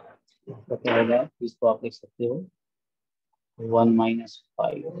 तो क्या होगा, इसको आप लिख सकते हो 1 माइनस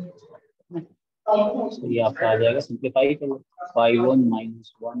 5, तो ये आपका आ जाएगा, सिंपलीफाई करो 5/1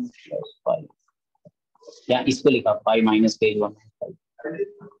 माइनस 1 प्लस 5, या इसको लिखा 5 माइनस 1 5,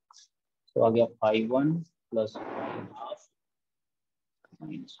 तो आ गया 5/1 प्लस 1/2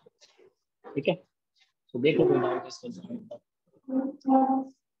 माइनस, ठीक है। तो देखो कोई डाउट इसका।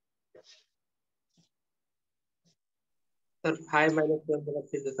 सर 5 माइनस 1 वाला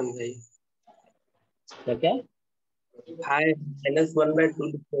फिर से समझाइए। क्या 5 माइनस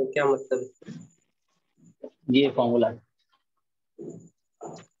 1/2 क्या मतलब है? ये फॉर्मूला है,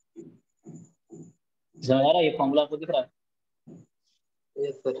 समझ आ रहा है, ये फॉर्मूला आपको दिख रहा है?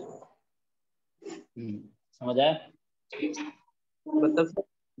 Yes sir. समझ आया? मतलब सर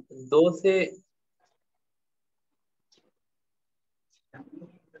 2 से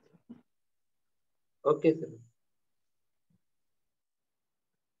ओके सर।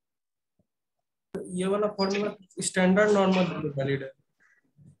 ये वाला फॉर्मूला स्टैंडर्ड नॉर्मल वैलिड है।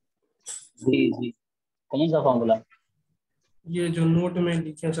 जी जी, कौन सा फॉर्मूला? ये जो नोट में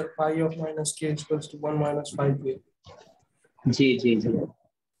लिखे हैं सर, पाई ऑफ माइनस के इक्वल्स टू 1 माइनस 5 जी जी जी,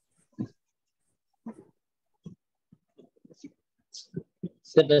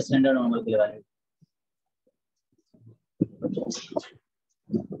 सिर्फ स्टैंडर्ड नॉर्मल के लिए।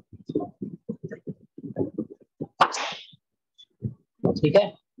 ठीक है,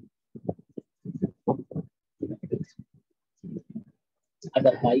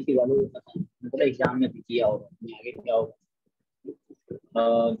 अगर पाई की वैल्यू मतलब एग्जाम में भी किया होगा, आगे क्या होगा,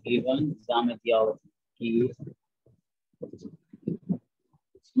 गिवन एग्जाम में दिया होगा कि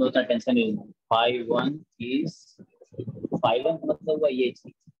उतना टेंशन नहीं लेना, 5/1 इज 5/1 मतलब हुआ ये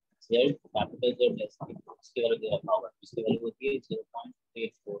चीज जेड कैपिटल जेड लेस इसकी वैल्यू दे रखा होगा, इसकी वैल्यू होती है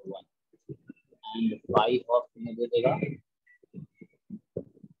 0.841 एंड 5 ऑफ में दे देगा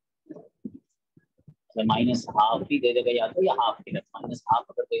माइनस हाफ ही दे देगा, या तो या हाफ देगा, माइनस हाफ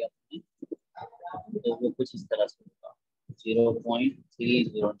अगर देगा तो वो कुछ इस तरह से होगा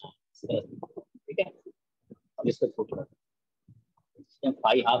 0.309, ठीक है। अब इसको छोड़ दो,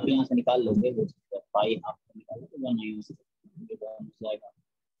 5 हाफ यहाँ से निकाल लोगे, वो 5 हाफ से निकालो तो 1 माइनस हो जाएगा,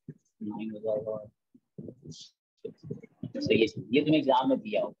 9 हो जाएगा। तो ये तुम्हें एग्जाम में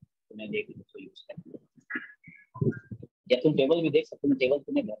दिया होगा, तुम्हें देख लो तो यूज करना, या तुम टेबल भी देख सकते हो, टेबल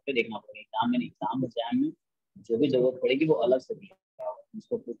तुम्हें घर पे देखना पड़ेगा, एग्जाम में नहीं। एग्जाम में जैम में जो भी जरूरत पड़ेगी वो अलग से दिया होगा,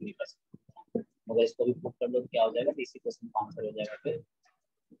 उसको प्रूफ नहीं कर सकते, मगर इसको भी प्रूफ कर लो तो क्या हो जाएगा, इसी क्वेश्चन का आंसर हो जाएगा। फिर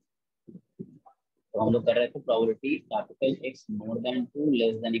तो हम लोग कर रहे थे probability capital x more than 2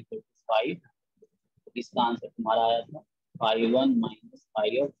 less than equal to 5, तो इसका आंसर तुम्हारा आया था 5/1 minus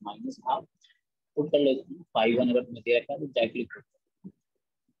 5 of minus half, put कर लो 5/1 अगर तुम्हें दे रखा है तो डायरेक्टली पुट कर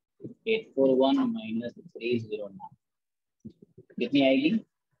 841 माइनस 309 कितनी आएगी,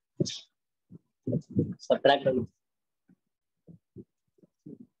 सब्ट्रैक्ट कर लो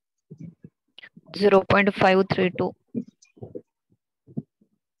 0.532।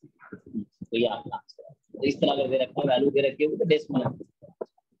 तो ये आपका आंसर है। तो इस तरह अगर दे रखा है, वैल्यू दे रखी है तो डेसिमल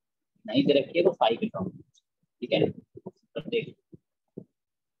नहीं दे रखी है तो 5 लिखा, ठीक है। तो देखिए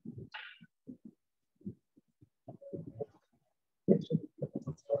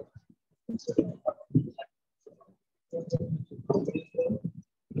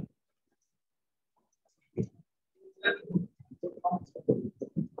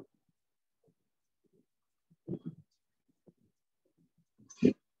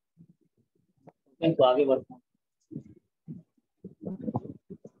तो आगे बढ़ता हूँ।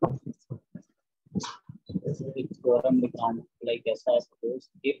 थ्योरम दिखाऊं लाइक ऐसा, suppose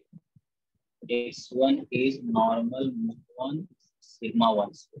if x1 is normal mu1 sigma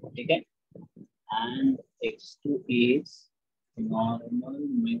 1, ठीक है, and x2 is normal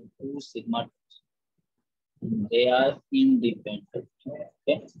mu2 sigma 2, they are independent,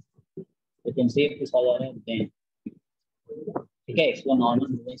 okay। तो तुमसे पूछा जा रहा है देन, ठीक है, x1 normal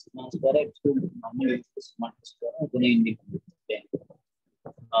mu1 sigma square है, x2 normal mu2 sigma square है, दोनों independent then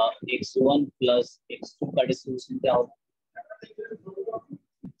x1 plus x2 का डिस्ट्रीब्यूशन क्या होगा,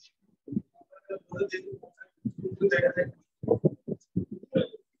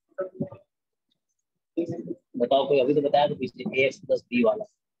 बताओ कोई, अभी तो बताया तो पीछे ax प्लस b वाला,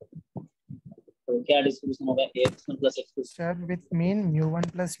 तो क्या डिस्ट्रीब्यूशन होगा ax1 plus x2? Sir, with mean mu1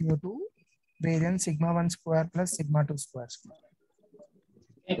 plus mu2, variance sigma 1 square plus sigma 2 square.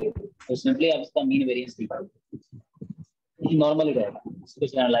 तो सिंपली आप इसका मीन वेरिएंस निकाल दो, नॉर्मल ही रहेगा, इसको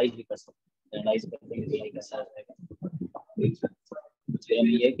एनालाइज भी कर सकते जनरलाइज करते हैं लाइक ऐसा रहेगा। थ्योरम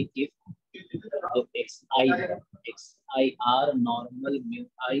ये है कि इफ जो XI नॉर्मल म्यू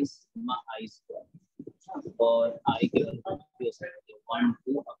आई सिग्मा आई स्क्वायर और आई के वैल्यू हो सकते हैं 1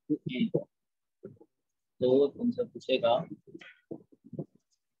 2 अप टू n, तो तुमसे पूछेगा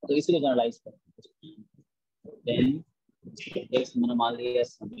तो इसी को जनरलाइज करें। देन x मैंने मान लिया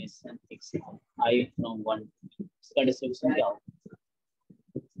समेशन xi फ्रॉम 1, इसका डिस्ट्रीब्यूशन क्या होगा?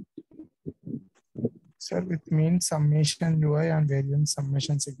 Sir, it means summation ui and variance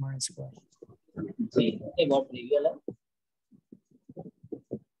summation sigma I square. जी ये बहुत ट्रिवियल है।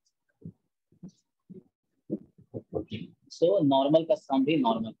 सो नॉर्मल का सम भी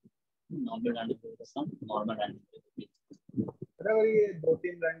नॉर्मल रैंडम का सम नॉर्मल रैंडम। अगर ये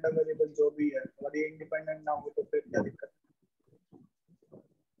 2-3 रैंडम वेरिएबल जो भी है अगर ये इंडिपेंडेंट ना हो तो फिर क्या दिक्कत है?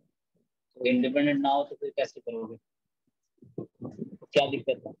 तो इंडिपेंडेंट ना हो तो फिर कैसे करोगे? क्या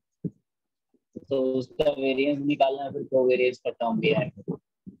दिक्कत है? तो उसका वेरिएंस निकालना है, फिर कोवेरिएंस का टर्म भी है।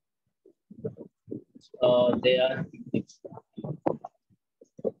 दे आर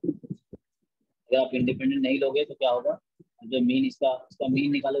अगर आप इंडिपेंडेंट नहीं लोगे तो क्या होगा? जो मीन इसका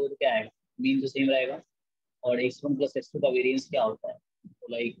मीन निकालोगे तो क्या आएगा? मीन तो सेम रहेगा। और x1 प्लस x2 का वेरिएंस क्या होता है? तो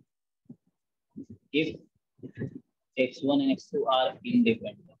like if x1 and x2 are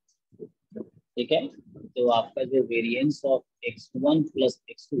independent, ठीक है, तो आपका जो variance of x1 plus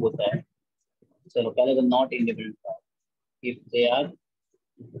x2 होता है, चलो पहले तो नॉट इंडिपेंडेंट था, इफ दे आर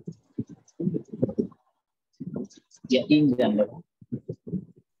या इन जनरल।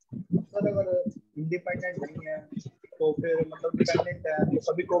 सर अगर इंडिपेंडेंट नहीं है तो फिर मतलब डिपेंडेंट है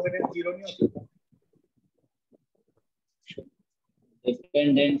तो कभी कोवेरिएंस 0 नहीं हो सकता?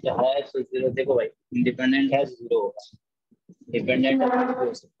 डिपेंडेंट है तो 0, देखो भाई इंडिपेंडेंट है 0 होगा, डिपेंडेंट है तो 0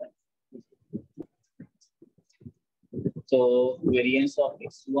 हो सकता है। तो variance of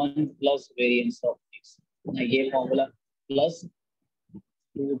x1 plus variance of x, ये formula plus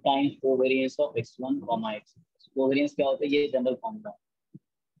 2 times covariance of x1, x। Covariance क्या होता है? ये जनरल फॉर्मूला।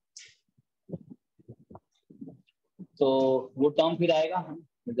 तो वो टर्म फिर आएगा,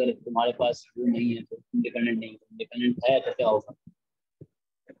 अगर तुम्हारे पास वो नहीं है तो इंडिपेंडेंट नहीं है, इंडिपेंडेंट है तो क्या होगा?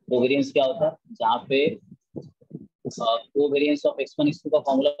 कोवेरिएंस क्या होता है? जहाँ पे कोवेरिएंस ऑफ x1 x2 का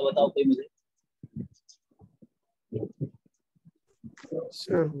फॉर्मूला बताओ कोई मुझे।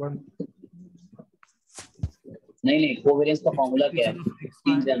 Sir, one. नहीं कोवेरिएंस का फॉर्मूला क्या है?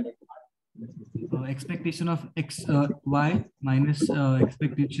 In general expectation of x y minus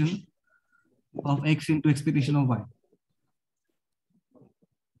expectation of x into expectation of y.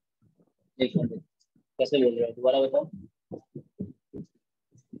 कैसे बोल रहे हो? दोबारा बताओ।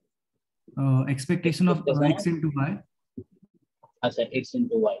 Expectation of x into y. अच्छा x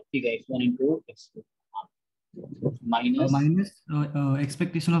into y, ठीक है, x1 into x2 minus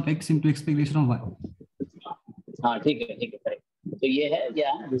expectation of x into expectation of y. हाँ ठीक है करेक्ट। तो ये है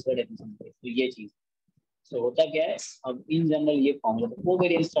क्या दूसरा डेफिनेशन पे, तो ये चीज तो होता क्या है? अब इन जनरल ये फॉर्मूला तो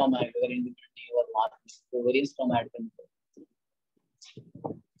कोवेरिएंस टर्म ऐड, अगर इंडिपेंडेंट नहीं हुआ तो वहां कोवेरिएंस टर्म ऐड करना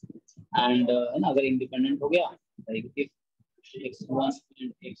एंड है ना। अगर इंडिपेंडेंट हो गया like if x1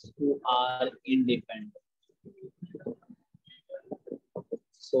 and x2 are independent,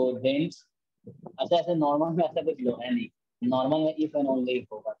 so then अच्छा ऐसे नॉर्मल में ऐसा कुछ लो है नहीं, नॉर्मल में इफ एंड ओनली इफ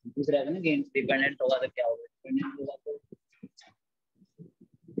होगा। दूसरा है ना कि डिपेंडेंट होगा तो क्या होगा? डिपेंडेंट होगा तो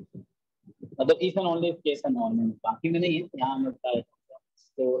मतलब if and only if case है नॉर्मल में, बाकी में नहीं है। यहाँ मैं बता देता हूँ।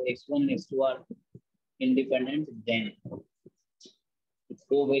 तो x1 x2 are independent, then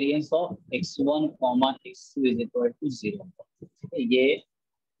covariance of x1, x2 is equal to 0। ये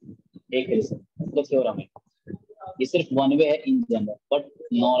एक मतलब थ्योरम है, ये सिर्फ वन वे है इन जनरल, बट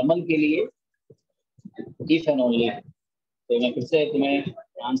नॉर्मल के लिए इफ एंड ओनली। तो मैं फिर से तुम्हें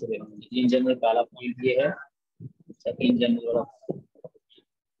ध्यान से देखूंगा। इन जनरल पहला पॉइंट ये है, इन जनरल वाला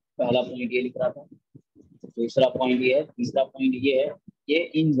पहला पॉइंट ये लिख रहा था, दूसरा पॉइंट ये है, तीसरा पॉइंट ये है। ये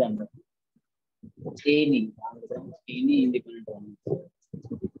in general any independent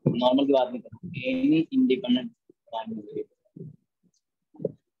normal की बात नहीं कर रहा, any independent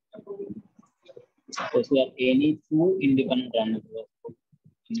any two independent random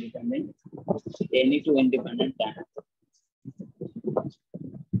any two independent random,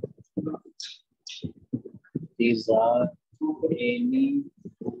 these are any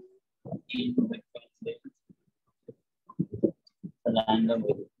independent random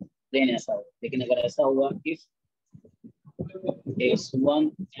then ऐसा हो। लेकिन अगर ऐसा हुआ if x1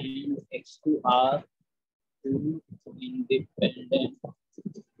 and x2 are two independent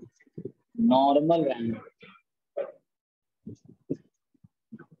normal random,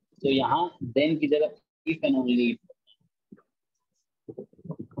 तो यहाँ देन की जगह if and only if.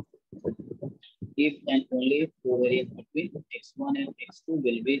 if and only if covariance between x1 and x2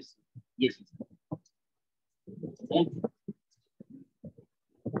 will be, ये चीज है।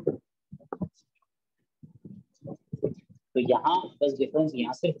 तो यहाँ बस डिफरेंस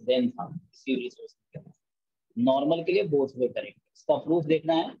यहाँ सिर्फ देन था किसी रिसोर्स के, नॉर्मल के लिए बोथ वे करेंगे। इसका प्रूफ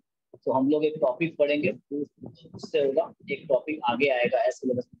देखना है तो हम लोग एक टॉपिक पढ़ेंगे, प्रूफ उससे होगा। एक टॉपिक आगे आएगा ऐसे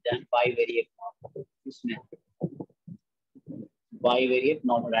सिलेबस में, बाई वेरिएट, उसमें by variate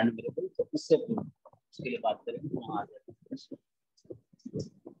normal random variable, तो उससे उसके लिए बात करेंगे, वहाँ आ जाएगा।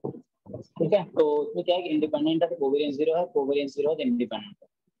 ठीक है, तो उसमें क्या है कि इंडिपेंडेंट है तो कोवेरिएंस 0 है, कोवेरिएंस 0 है तो इंडिपेंडेंट है।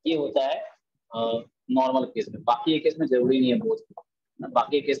 ये होता है नॉर्मल केस में। बाकी केस में जरूरी नहीं है बोथ,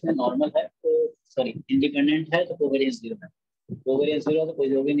 बाकी केस में नॉर्मल है तो सॉरी इंडिपेंडेंट है तो कोवेरिएंस 0 है, कोवेरिएंस 0 है तो कोई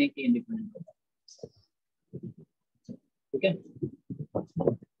जरूरी नहीं कि इंडिपेंडेंट होगा। ठीक है,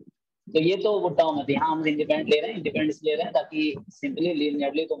 तो ये तो वो टर्म है। यहाँ हम इंडिपेंडेंट ले रहे हैं, इंडिपेंडेंस ले रहे हैं ताकि सिंपली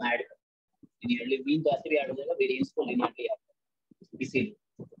लीनियरली तुम ऐड करो, लीनियरली मीन तो ऐसे भी ऐड हो जाएगा, वेरिएंस को लीनियरली ऐड करो, इसीलिए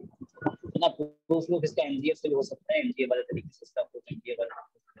ना प्रूफ इसका एमजीएफ से भी हो सकता है, एमजीएफ वाले तरीके से इसका प्रूफ एमजीएफ वाला,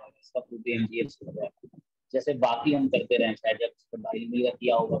 इसका प्रूफ भी एमजीएफ से हो जाएगा, जैसे बाकी हम करते रहे, शायद जब बाइनरी का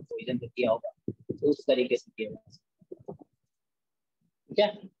किया होगा, कोइजन का किया होगा, तो उस तरीके से किया जाएगा। ठीक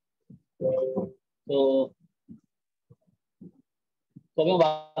है, तो अभी हम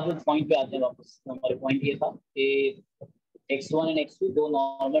पॉइंट पे आते हैं वापस। हमारे पॉइंट ये था कि x1 और x2 दो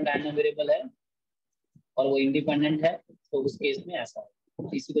नॉर्मल रैंडम वेरिएबल है और वो इंडिपेंडेंट है, तो उस केस में ऐसा है।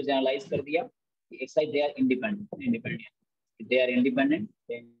 इसी को जनरलाइज कर दिया कि xi they are independent, they are independent,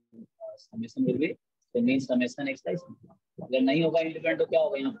 then summation will be, तो मींस समेशन xi। अगर नहीं होगा इंडिपेंडेंट तो क्या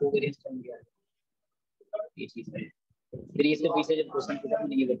होगा, यहाँ कोवेरिएंस कर दिया, ये चीज है। फिर इसके पीछे जब क्वेश्चन पूछा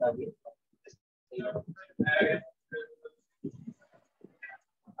मैंने ये बता दिया।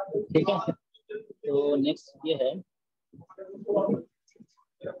 ठीक है, तो नेक्स्ट ये है,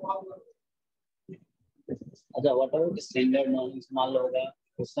 अच्छा व्हाट आर स्टैंडर्ड नॉर्म्स। मान लो होगा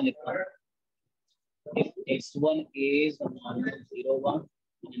क्वेश्चन लिखा है, if x1 is normal 0 1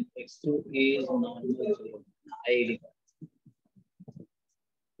 and x2 is normal 0 I लिखा,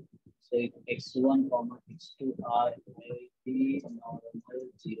 so if x1 comma x2 are the normal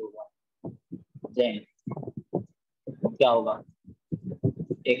 0 1, then क्या होगा,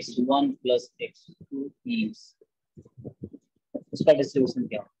 x1 plus x2 is, उसका डिस्ट्रीब्यूशन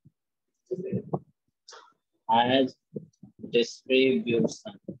क्या as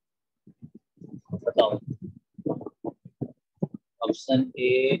distribution, बताओ। Option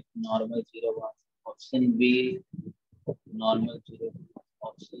a normal 0 1, option B normal 0 2,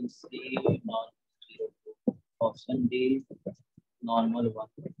 option C normal 0 2, option D normal 1,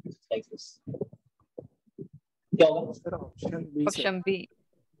 like this. क्या होगा sir option B. Option B.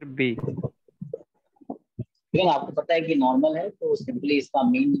 B. लेकिन आपको पता है कि नॉर्मल है तो सिंपली इसका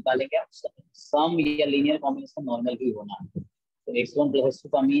मीन निकालेंगे आप, सम या लीनियर कॉम्बिनेशन नॉर्मल ही होना है। तो x1 प्लस x2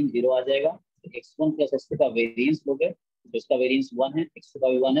 का मीन 0 आ जाएगा, तो x1 प्लस x2 का वेरिएंस लोगे तो इसका वेरिएंस 1 है, x2 का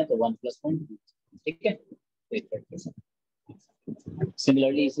भी 1 है तो 1 प्लस 1। ठीक है, तो इस तरीके से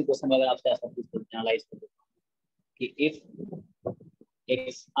सिमिलरली इसी क्वेश्चन में अगर आपसे ऐसा कुछ एनालाइज कर देता हूं कि इफ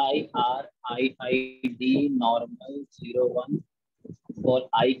XIR-IID नॉर्मल 0 1 और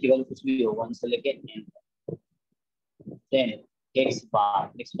i केवल कुछ भी हो 1 से लेके n, देन x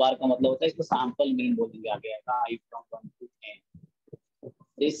बार का मतलब होता है इसको सैंपल मीन बोलेंगे, आगे आएगा i from 1 to n,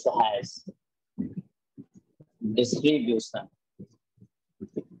 this has distribution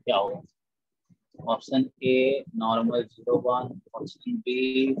क्या होगा, option a normal 0 1, option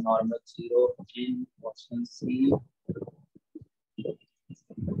B normal 0 n, option C.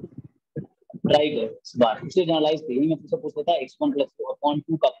 Try करो इस बार, इसे जनरलाइज करिए। मैं तुमसे पूछ लेता x1 प्लस 2 अपॉन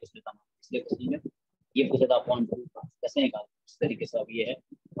 2 का पूछ लेता हूं, इसलिए क्वेश्चन में ये पूछा था अपॉन 2 का कैसे निकाल, इस तरीके से। अब ये है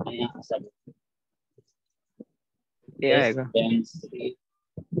यहाँ सब ये आएगा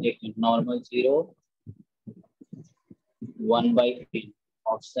एक normal 0 1 by 3,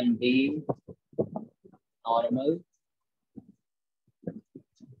 option D normal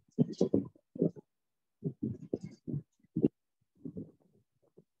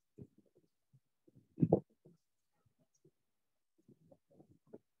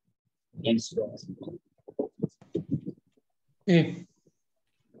A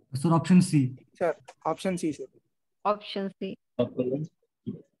sir option C. Sir option C sir. Option C.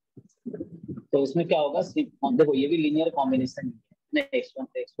 तो इसमें क्या होगा, देखो ये भी लीनियर कॉम्बिनेशन है, x1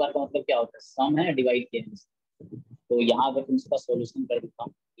 से x बार का मतलब क्या होता है, सम है डिवाइड किया है। तो यहाँ अगर तुम इसका सॉल्यूशन कर देता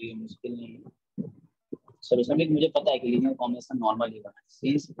हूँ तो ये मुश्किल नहीं है, सॉल्यूशन भी मुझे पता है कि लीनियर कॉम्बिनेशन नॉर्मल ही बना है,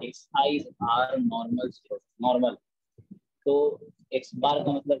 since XI are normal 0 normal, तो x बार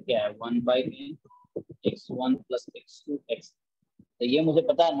का मतलब क्या है 1 by n x1 plus x2 x, तो ये मुझे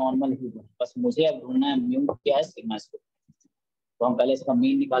पता है नॉर्मल ही है, बस मुझे अब ढूंढना है म्यू क्या है सिग्मा स्क्वायर। तो हम पहले इसका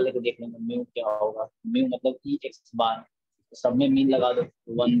मीन निकाल लेके देख लेंगे म्यू क्या होगा। म्यू मतलब ई एक्स बार, तो सब में मीन लगा दो,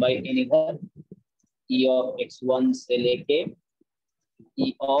 1/n इधर, ई ऑफ x1 से लेके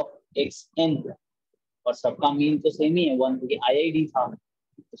ई ऑफ xn, और सबका मीन तो सेम ही है 1, क्योंकि IID था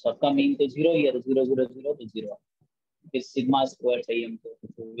तो सबका मीन तो 0 ही है, तो 0 0 0 तो 0। फिर सिग्मा स्क्वायर चाहिए हमको,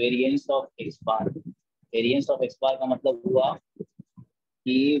 तो variance of x bar, variance of x बार का मतलब हुआ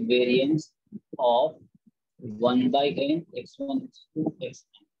कि variance of 1/n x1 x2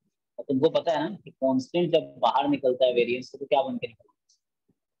 xn। और तुमको पता है ना कि कांस्टेंट जब बाहर निकलता है वेरिएंस से तो क्या बन के निकलता है,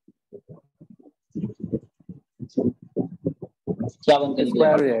 क्या बन के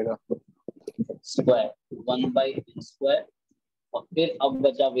स्क्वायर हो निकलेगा? जाएगा, स्क्वायर 1/n स्क्वायर। और फिर अब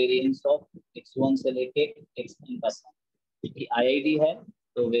बचा वेरिएंस ऑफ x1 से लेके xn का सम, क्योंकि IID है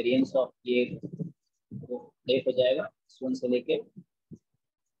तो वेरिएंस ऑफ ये एक हो जाएगा x1 से लेके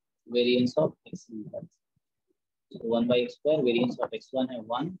वेरिएंस ऑफ xn का, तो 1/x square, variance of x1 है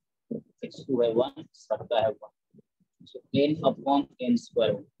 1, x2 है 1, सबका है 1, so n/n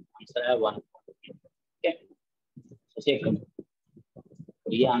स्क्वायर, आंसर है 1। ठीक है, तो चेक करो,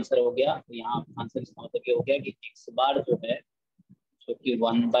 तो ये आंसर हो गया। तो यहाँ आंसर इसका मतलब ये हो गया कि x बार जो है जो कि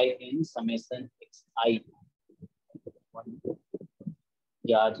 1/n समेशन xi,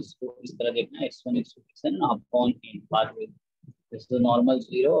 या जिसको इस तरह देखना है x1 x2 xn upon n बार में, दिस इज नॉर्मल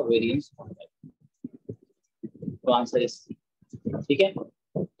 0 और वेरिएंस 1/n, तो आंसर इज सी। ठीक है,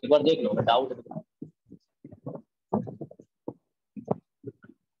 एक बार देख लो, डाउट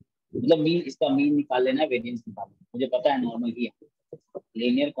मतलब मीन, इसका मीन निकाल लेना है, वेरिएंस निकालना, मुझे पता है नॉर्मल ही है,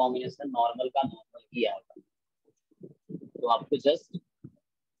 लीनियर कॉम्बिनेशन नॉर्मल का नॉर्मल ही आएगा, तो आपको जस्ट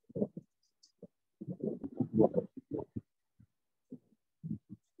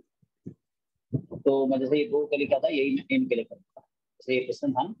तो मैं जैसे ये 2 के लिए क्या था, यही मैं n के लिए करूँगा। जैसे ये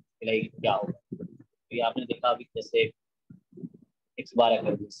क्वेश्चन था लाइक क्या होगा, तो ये आपने देखा अभी जैसे x बार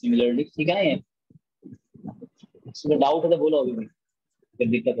कर दिया सिमिलरली, ठीक है। ये इसमें डाउट है तो बोलो अभी भी, फिर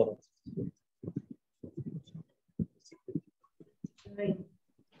दिक्कत हो।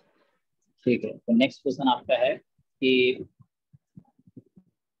 ठीक है, तो नेक्स्ट क्वेश्चन आपका है कि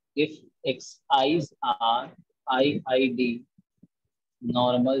if xi's are IID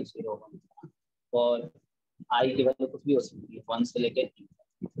normal 0 1 और i की वैल्यू कुछ भी हो सकती है 1 से लेके,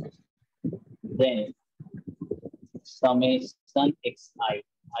 then summation xi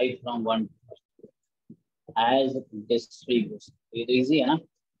I from 1 as distribution, ये तो इजी है ना,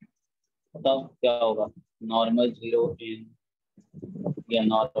 बताओ क्या होगा, नॉर्मल 0 n या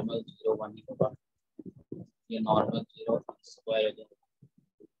नॉर्मल 0 1 ही होगा, या नॉर्मल 0 स्क्वायर हो जाएगा,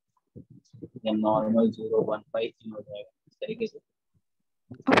 या नॉर्मल 0 1/n हो जाएगा, इस तरीके से।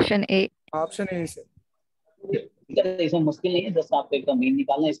 Option A. ऑप्शन ए से इसमें मुश्किल नहीं है, जस्ट आपको एक मीन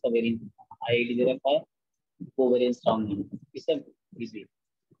निकालना है, इसका वेरिएंस IID दे रखा है, वो वेरिएंस राउंड नहीं है, इससे इजी।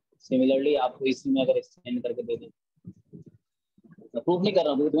 सिमिलरली आपको इसी में अगर एक्सटेंड करके दे दें, मैं प्रूफ नहीं कर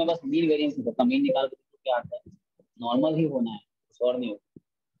रहा हूँ, तुम्हें बस मीन वेरिएंस निकाल, मीन निकाल के क्या आता है, नॉर्मल ही होना है, कुछ और नहीं होगा,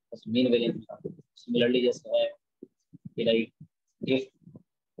 बस मीन वेरिएंस निकाल। सिमिलरली जैसे है कि like if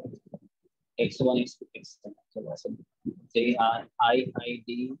x1 x2 xn, चलो ऐसे they are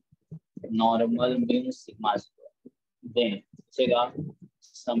IID normal mu sigma square, then बचेगा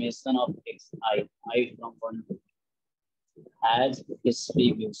summation of xi I from 1 to as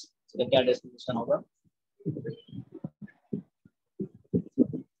distribution, तो क्या डिस्ट्रीब्यूशन होगा,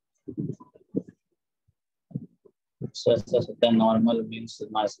 normal mu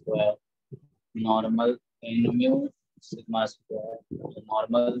sigma square, normal n mu sigma square,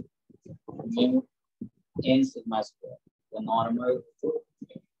 normal mu n sigma square, normal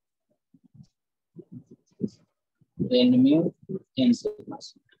n mu n sigma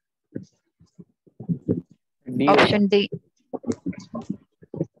square. Option D.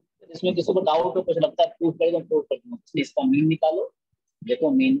 इसमें किसी को doubt हो, कुछ लगता है प्रूफ करेगा, प्रूफ कर दूंगा, इसका मीन निकालो, देखो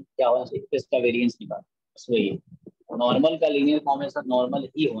मीन क्या होना चाहिए, इसका वेरिएंस निकालो, बस वही है, नॉर्मल का लीनियर कॉम्बिनेशन नॉर्मल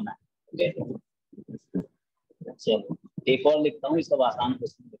ही होना है। ओके, चलो एक और लिखता हूँ, सब आसान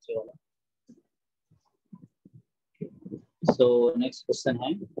क्वेश्चन बच्चे वाला। सो नेक्स्ट क्वेश्चन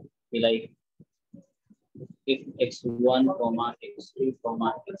है कि like if x1, x2,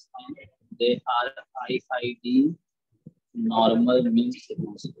 xn they are IID normal mean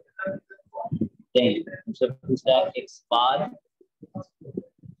sigma square, then हमसे पूछता है x bar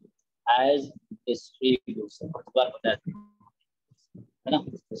as distribution, इस बार बता है ना,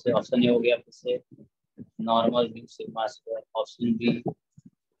 जैसे ऑप्शन ए हो गया फिर से normal mu sigma square, option B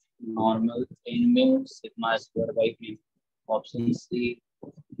normal n mu sigma square by n, option C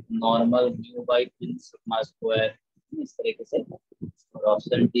normal mu by n sigma square, इस तरीके से और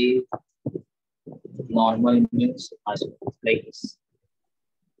option D normal means like this.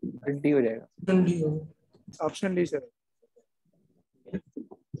 D हो जाएगा। ऑप्शन डी होगा। Option D sir.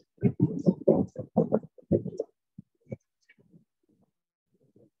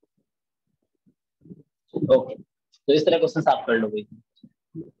 ओके, तो इस तरह क्वेश्चन आप कर लोगे।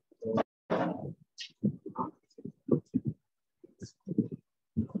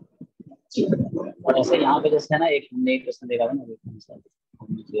 और ऐसे यहाँ पे जैसे है ना, एक हमने एक क्वेश्चन देखा था ना,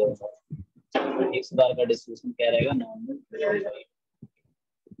 एक्स बार का डिस्ट्रीब्यूशन क्या रहेगा, नॉर्मल।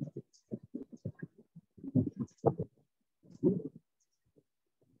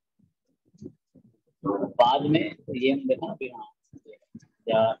 बाद में ये हम देखा ना अभी, हाँ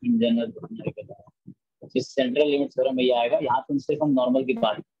या इन जनरल इस सेंट्रल लिमिट थ्योरम में ये आएगा। यहाँ पे सिर्फ हम नॉर्मल की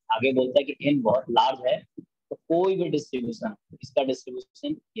बात, आगे बोलता है कि n बहुत लार्ज है तो कोई भी डिस्ट्रीब्यूशन, इसका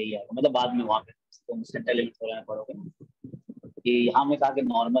डिस्ट्रीब्यूशन यही आएगा, मतलब बाद में वहाँ पे तो सेंट्रल लिमिट थ्योरम में पढ़ोगे कि यहाँ में कहा कि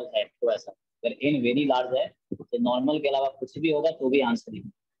नॉर्मल है, तो ऐसा अगर n वेरी लार्ज है तो नॉर्मल के अलावा कुछ भी होगा तो भी answer he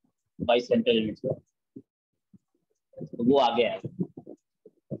by central limit theorem, तो वो आगे आएगा।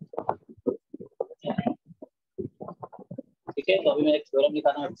 ठीक है, तो अभी मैं एक थ्योरम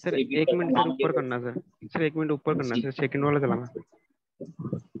लिखा था सर। एक मिनट सर ऊपर करना सर 1 मिनट ऊपर करना सर, सेकंड वाला चलाना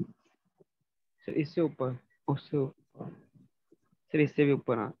सर, इससे ऊपर, उससे सर, इससे भी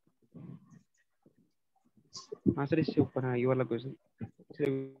ऊपर। हाँ हाँ सर, इससे ऊपर। हाँ ये वाला क्वेश्चन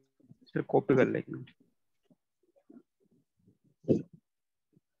सर कॉपी कर ले 1 मिनट।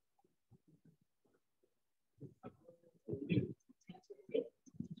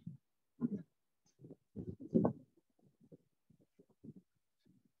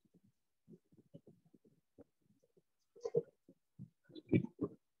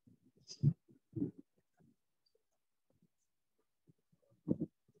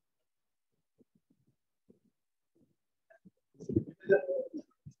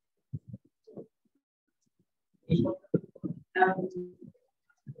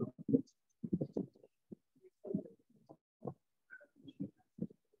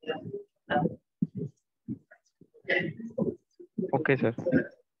 Okay sir.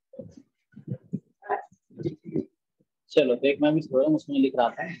 चलो, तो एक मैं भी थ्योरम उसमें लिख रहा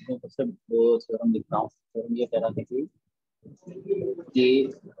था, मैं सबसे वो थ्योरम लिख रहा हूँ। थ्योरम ये कह रहा था कि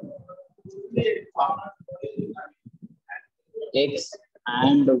x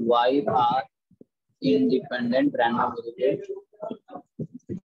and y are independent random variables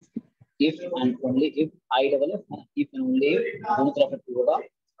if and only if I double f, if and only if दोनों तरफ ट्रू होगा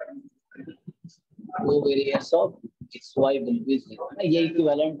covariance of xy will be 0, है ना, ये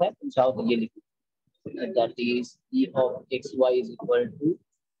इक्विवेलेंट है, तुम चाहो तो ये लिखो, that is e of xy is equal to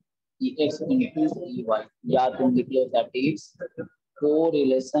ex into ey, या तुम लिख लो that is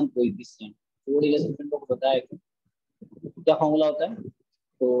correlation coefficient. Correlation तुमको पता है क्या फॉर्मूला होता है,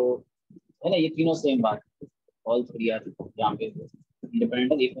 तो है ना, ये तीनों सेम बात, ऑल थ्री आर यहाँ पे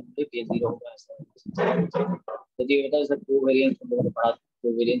इंडिपेंडेंट इफ एंड इफ ये 0 होगा ऐसा। तो ये होता है सर कोवेरिएंस, हम लोगों ने पढ़ा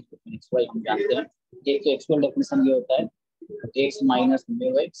कोवेरिएंस एक्स वाई हम जानते हैं। एक तो एक्चुअल डेफिनेशन ये होता है x minus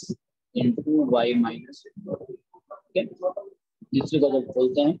mu x into Y minus, ठीक है। दूसरी को जब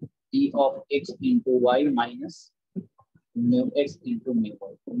बोलते हैं e of x into Y minus mu x into mu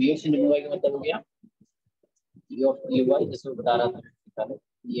Y, mu x into mu Y का मतलब हो गया e ऑफ ए वाई, जैसे बता रहा था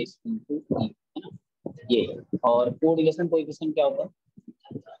e x इंटू e, है ना ये। और कोरिलेशन कोएफिशिएंट क्या होता है,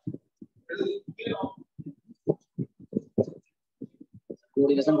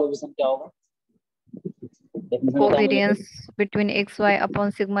 कोरिलेशन कोएफिशिएंट क्या होगा, Covariance between xy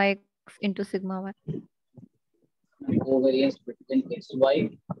upon sigma x into sigma y. Covariance between xy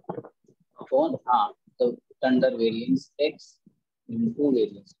upon, हाँ तो under variance x into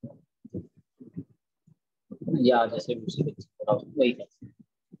variance, या जैसे वही है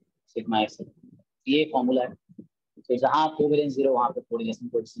सिग्मा एक्स, ये फॉर्मूला है। तो जहाँ कोवेरिएंस 0 वहाँ पे कोरिलेशन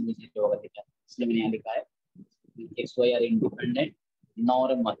कोएफिशिएंट भी 0 होगा, ठीक है। इसलिए मैंने यहाँ लिखा है x Y are independent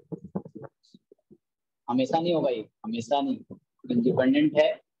normal, हमेशा नहीं होगा, ये हमेशा नहीं, इंडिपेंडेंट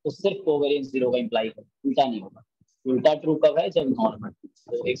है तो सिर्फ कोवेरिएंस 0 का इंप्लाई कर, उल्टा नहीं होगा। उल्टा ट्रू कब है, जब नॉर्मल।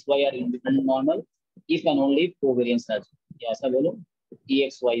 तो x Y are independent normal if and only covariance है, ऐसा बोलो ई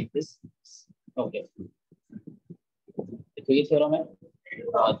एक्स वाई दिस, ओके। तो ये थ्योरम है।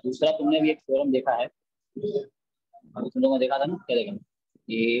 और दूसरा तुमने भी एक थ्योरम देखा है, अभी तुम लोगों ने देखा था ना, क्या देखा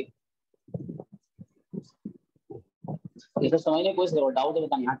ये तो समझने कोई डाउट है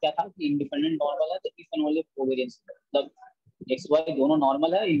बताना। यहाँ क्या था कि इंडिपेंडेंट नॉर्मल है तो इफ एंड ओनली कोवेरिएंस, मतलब एक्स वाई दोनों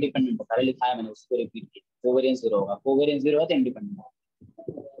नॉर्मल है, इंडिपेंडेंट है, पहले लिखा है मैंने, उसको रिपीट किया। कोवेरिएंस 0 होगा, कोवेरिएंस 0 है तो इंडिपेंडेंट है।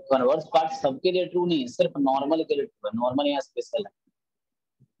 कन्वर्स पार्ट सबके लिए ट्रू नहीं है, सिर्फ नॉर्मल के लिए ट्रू है, नॉर्मल यहाँ स्पेशल है।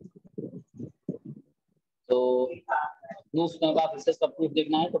 तो प्रूफ में अगर फिर से सब प्रूफ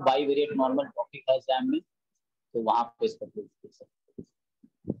देखना है तो बाई वेरिएट नॉर्मल टॉपिक है एग्जाम में, तो वहां पे इसका प्रूफ देख सकते हैं।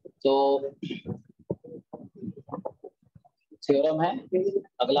 तो थ्योरम है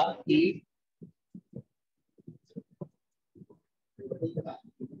अगला कि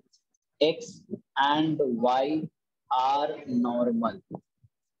x and y are normal,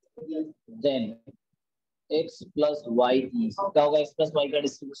 then x plus y is, क्या होगा x plus y का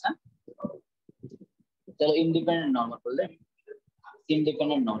डिस्ट्रीब्यूशन? चलो इंडिपेंडेंट नॉर्मल बोल दे,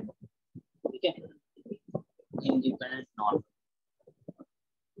 इंडिपेंडेंट नॉर्मल, ठीक है, इंडिपेंडेंट नॉर्मल।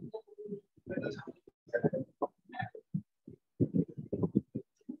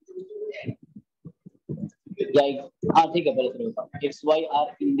 हाँ ठीक है, पहले बताओ x Y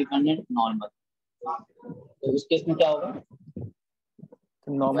are independent normal, तो उस केस में क्या होगा?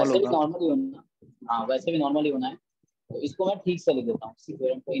 नॉर्मल वैसे भी होगा। नॉर्मल ही होना, हाँ वैसे भी नॉर्मल ही होना है, तो इसको मैं ठीक से लिख देता हूँ इसी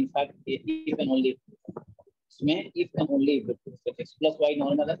थ्योरम को। इनफैक्ट इफ एंड ओनली, इसमें if and only x plus Y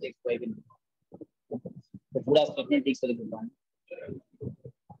normal है तो एक्स वाई भी नॉर्मल, तो पूरा स्टेटमेंट ठीक से लिख देता हूँ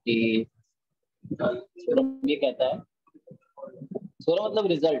कि थ्योरम ये कहता है, थ्योरम मतलब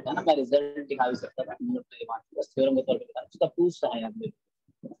रिजल्ट है ना, मैं रिजल्ट दिखा भी सकता था नोट में, बस थ्योरम के तौर पे दिखा, उसका प्रूफ है यहाँ पे।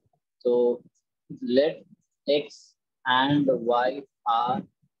 तो late x and y are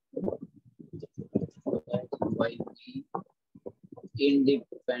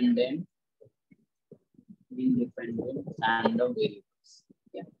independent random variables,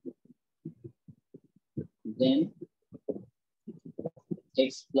 yeah. Then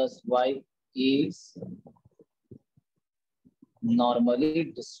x plus y is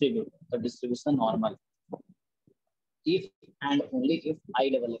normally distributed, the distribution normal if and only if I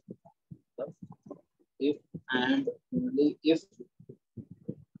double f, if and only if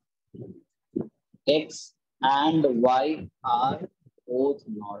x and y are both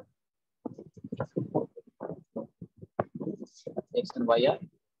normal, x and y are,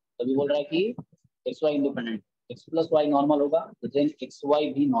 तभी बोल रहा है कि x y independent, x plus y normal होगा तो then x y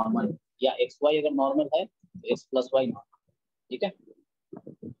भी normal है, या x y अगर नॉर्मल है तो x प्लस y नॉर्मल, ठीक है।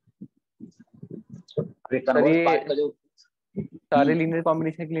 सर ये पार्ट का जो सारे लीनियर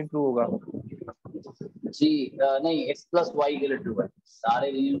कॉम्बिनेशन के लिए ट्रू होगा? जी नहीं, x प्लस वाई के लिए ट्रू है,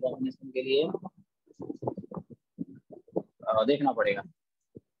 सारे लीनियर कॉम्बिनेशन के लिए देखना पड़ेगा।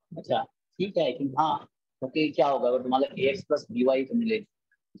 अच्छा ठीक है, लेकिन हाँ क्योंकि क्या होगा अगर तुम्हारा ax प्लस बी वाई तो मिले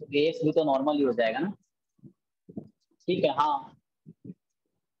तो ax भी तो नॉर्मल ही हो जाएगा ना, ठीक है। हाँ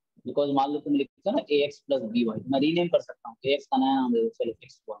बिकॉज मान लो तुम लिखते हो ना ax प्लस बी वाई, मैं रीनेम कर सकता हूँ, ax का नया नाम दे दो चलो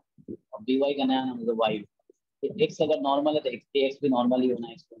x1 और बी वाई का नया नाम दे दो y, तो x अगर नॉर्मल है तो ax भी नॉर्मल ही होना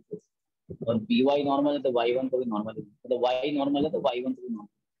है x1, और बी वाई नॉर्मल है तो y1 को भी नॉर्मल ही, मतलब y नॉर्मल है तो y1 को भी नॉर्मल,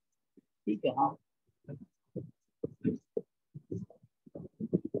 ठीक है। हाँ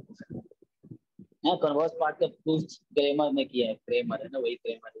कन्वर्स पार्ट का प्रूफ क्रेमर ने किया है, क्रेमर है ना, वही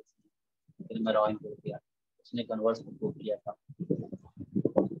क्रेमर ऑन किया, उसने कन्वर्स को प्रूव किया था,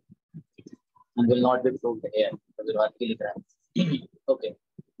 and will not be proved here, तो विरोध की लिख रहा है। ओके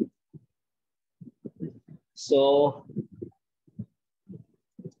सो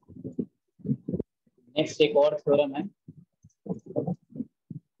नेक्स्ट एक और थ्योरम है,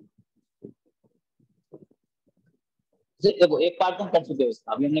 देखो एक पार्ट हम कर चुके हैं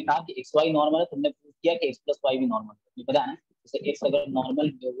उसका, अभी हमने कहा कि एक्स वाई नॉर्मल है, तुमने प्रूव किया कि एक्स प्लस वाई भी नॉर्मल है, पता है ना, जैसे एक्स अगर normal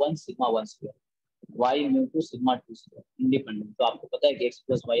म्यू1 sigma 1 square, Y म्यू2 sigma 2 square independent, तो आपको पता है कि एक्स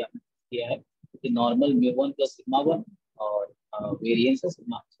प्लस वाई आपने किया है कि नॉर्मल म्यू1 प्लस सिग्मा 1 और वेरिएंस है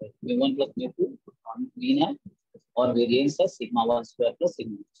सिग्मा म्यू1 प्लस म्यू2 मीन है, और वेरिएंस है सिग्मा 1 स्क्वायर प्लस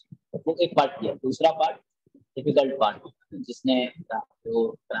सिग्मा 2, वो एक पार्ट किया। दूसरा पार्ट डिफिकल्ट पार्ट, जिसने जो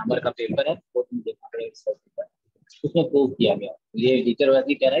ग्रामर का पेपर है वो तुम देखना पड़ेगा, उसमें प्रूव किया गया, ये टीचर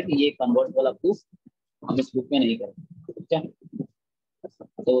वैसे कह रहा है कि ये कन्वर्ट वाला प्रूफ हम इस बुक में नहीं करेंगे, ठीक है,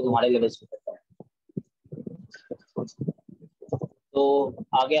 तो वो तुम्हारे लेवल से करता है। तो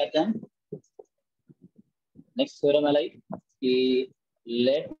आगे आते हैं नेक्स्ट थ्योरम है लाइक कि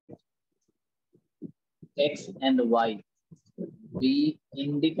late x and y be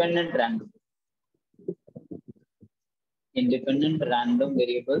independent random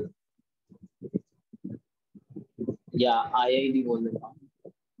variable, या IID बोल देता हूँ,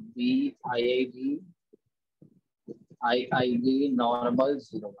 IID नॉर्मल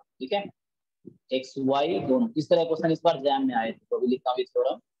 0, ठीक है, एक्स वाई दोनों। इस तरह क्वेश्चन इस बार जैम में आए थे, तो अभी लिखा हुआ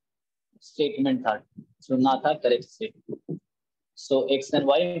थोड़ा स्टेटमेंट था, सुनना था correct statement. So x and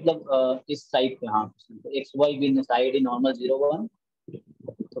Y मतलब इस साइड पे, हाँ एक्स वाई बिन IID नॉर्मल 0 1,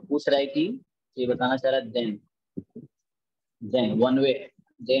 तो पूछ रहा है कि ये बताना चाह रहा है देन वन वे,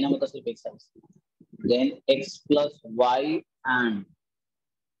 देन मतलब सिर्फ एक side, then x plus y and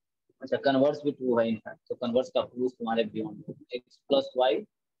अच्छा कन्वर्स भी ट्रू है इनफैक्ट, तो कन्वर्स का प्रूफ तुम्हारे beyond x plus Y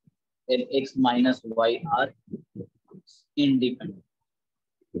and x minus Y are independent.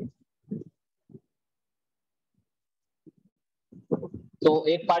 तो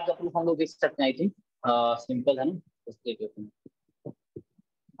एक पार्ट का प्रूफ हम लोग देख सकते हैं, आई थिंक सिंपल है ना उसके लिए तुम्हें।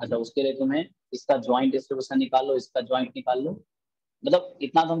 अच्छा उसके लिए तुम्हें इसका ज्वाइंट डिस्ट्रीब्यूशन निकाल लो, इसका ज्वाइंट निकाल लो, मतलब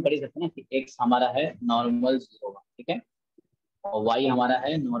इतना तो हम कर ही सकते हैं ना कि x हमारा है नॉर्मल 0, ठीक है, और y हमारा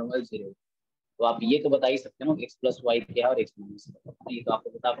है नॉर्मल 0। तो आप ये तो बता ही सकते हो ना x प्लस वाई क्या है और x माइनस, ये तो आपको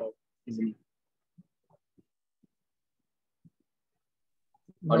बता पाओ इजीली।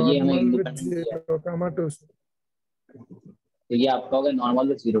 और ये हमें इंडिपेंडेंट दिया है, तो ये आपका होगा नॉर्मल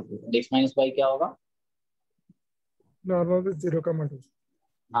विद 0 और x माइनस वाई क्या होगा, नॉर्मल विद 0,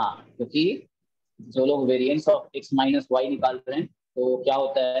 हाँ क्योंकि जो लोग variance of x minus Y निकाल रहे हैं तो क्या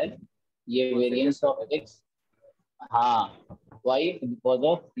होता है, ये वेरिएंस ऑफ x, हाँ y बिकॉज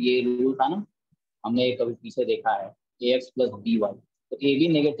ऑफ ये रूल था ना, हमने ये कभी पीछे देखा है ax प्लस बी वाई, तो a भी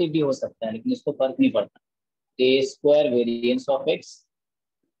नेगेटिव भी हो सकता है लेकिन इसको फर्क नहीं पड़ता, a square variance of x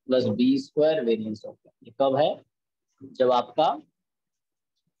plus B square variance of x, ये कब है, जब आपका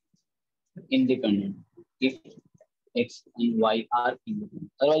independent, if x and y are independent,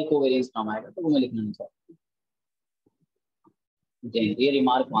 otherwise covariance काम आएगा तो वो मैं लिखना नहीं चाहता। ये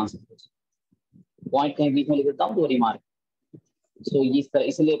रिमार्क मान सकते हो, पॉइंट कहीं बीच में लिख देता हूँ तो रिमार्क, सो इस तरह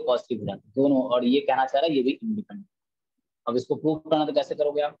इसलिए पॉजिटिव हो जाता है दोनों, और ये कहना चाह रहा है ये भी इंडिपेंडेंट। अब इसको प्रूव करना तो कैसे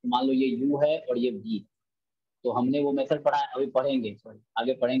करोगे आप, मान लो ये u है और ये v, तो हमने वो मेथड पढ़ा है, अभी पढ़ेंगे सॉरी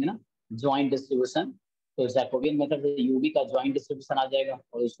आगे पढ़ेंगे ना ज्वाइंट डिस्ट्रीब्यूशन, तो जैकोबियन मेथड से u v का ज्वाइंट डिस्ट्रीब्यूशन आ जाएगा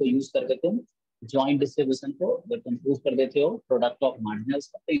और उसको यूज करके तुम ज्वाइंट डिस्ट्रीब्यूशन को जब तुम प्रूव कर देते हो प्रोडक्ट ऑफ मार्जिनल्स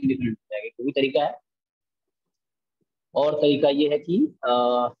का तो इंडिपेंडेंट हो जाएगा, तो भी तरीका है। और तरीका ये है कि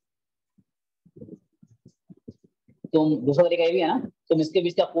तुम दूसरा तरीका ये भी है ना, तुम इसके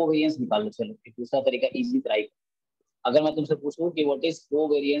बीच का कोवेरिएंस निकाल लो, चलो एक दूसरा तरीका इजी ट्राई। अगर मैं तुमसे पूछूं कि what is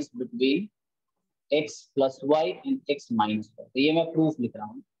covariance between x plus Y and x minus Y, तो ये मैं प्रूफ लिख रहा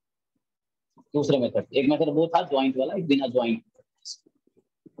हूँ दूसरे मेथड, एक मेथड वो था ज्वाइंट वाला, एक बिना ज्वाइंट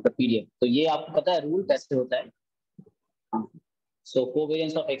पीडीएफ, तो ये आपको पता है रूल कैसे होता है, हाँ सो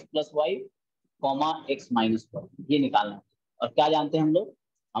covariance of x plus Y comma x minus Y ये निकालना है। और क्या जानते हैं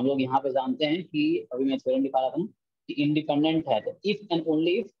हम लोग यहाँ पे जानते हैं कि अभी मैं थ्योरम दिखा रहा था ना कि इंडिपेंडेंट है, तो if and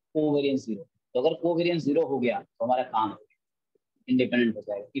only if covariance 0, तो अगर कोवेरिएंस 0 हो गया तो हमारा काम हो गया, इंडिपेंडेंट हो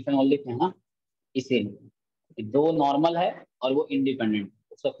जाएगा, इफ एंड ओनली है ना, इसीलिए दो नॉर्मल है और वो इंडिपेंडेंट,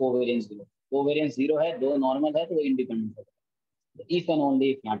 उसका कोवेरिएंस 0, कोवेरिएंस 0 है, दो नॉर्मल है तो वो इंडिपेंडेंट है, तो इफ एंड ओनली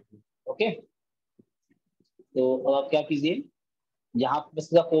इफ यहाँ ट्रू। ओके तो अब आप क्या कीजिए, यहाँ पे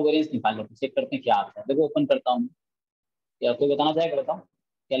इसका कोवेरिएंस निकाल लो, चेक करते हैं क्या आता है, देखो ओपन करता हूँ, या कोई बताना चाहेगा, बताओ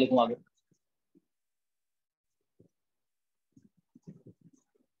क्या लिखूँ आगे,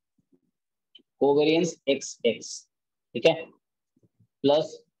 कोवेरिएंस एक्स एक्स, ठीक है,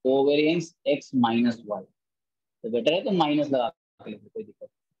 plus covariance x minus Y, तो बेटर है तो माइनस लगा के लिखो, कोई दिक्कत,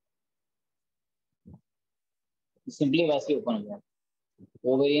 सिंपली वैसे ओपन हो जाएगा,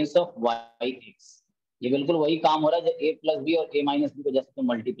 कोवेरिएंस ऑफ वाई एक्स, ये बिल्कुल वही काम हो रहा है जब a प्लस बी और a माइनस बी को जैसे तुम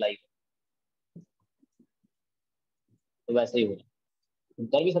मल्टीप्लाई करो, तो वैसे ही हो रहा है, तुम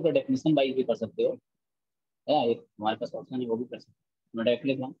कर भी सकते हो, डेफिनेशन वाइज भी कर सकते हो, है एक हमारे पास ऑप्शन है वो भी कर सकते हो, मैं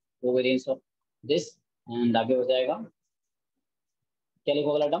डायरेक्टली लिखूँ कोवेरिएंस ऑफ दिस एंड आगे हो जाएगा, क्या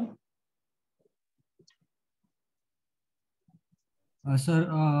लिखो अगला term, sir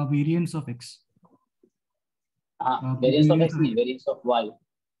variance of x, हाँ वेरिएंस ऑफ एक्स नहीं, variance of Y,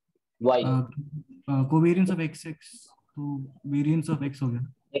 Y covariance of x x, तो वेरिएंस ऑफ एक्स हो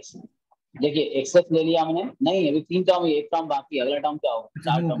गया एक्स, देखिए एक्स एक्स ले लिया हमने, नहीं अभी 3 टर्म, एक टर्म बाकी है, अगला टर्म क्या होगा,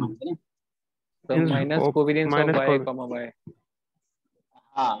 4 टर्म आएंगे ना, तो minus covariance of Y comma Y,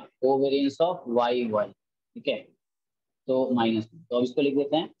 हाँ कोवेरिएंस ऑफ वाई वाई, ठीक है, तो माइनस, तो अब इसको लिख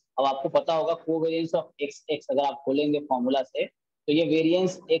देते हैं। अब आपको पता होगा कोवेरिएंस ऑफ एक्स एक्स अगर आप खोलेंगे फॉर्मूला से तो ये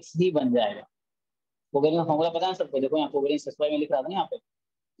वेरिएंस एक्स ही बन जाएगा, कोवेरिएंस फॉर्मूला पता है सबको, देखो यहाँ कोवेरिएंस एक्स वाई में लिख रहा था ना यहाँ पे,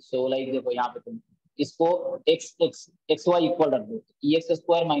 सो लाइक देखो यहाँ पे तुम इसको x x x Y equal रख दो, ई एक्स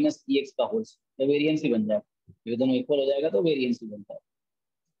स्क्वायर माइनस ई एक्स का होल, तो वेरिएंस ही बन जाएगा, ये दोनों इक्वल हो जाएगा तो वेरिएंस ही बनता है,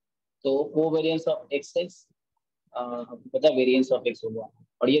 तो कोवेरिएंस ऑफ एक्स एक्स पता है वेरिएंस ऑफ एक्स हो गया,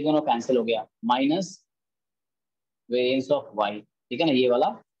 और ये दोनों कैंसिल हो गया, माइनस वेरिएंस ऑफ वाई, ठीक है ना, ये वाला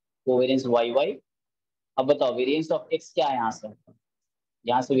कोवेरिएंस वाई वाई। अब बताओ वेरिएंस ऑफ एक्स क्या है,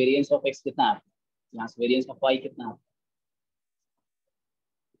 यहाँ से वेरिएंस ऑफ एक्स कितना है, यहाँ से वेरिएंस ऑफ वाई कितना है,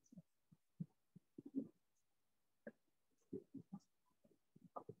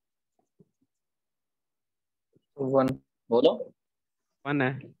 वन, बोलो 1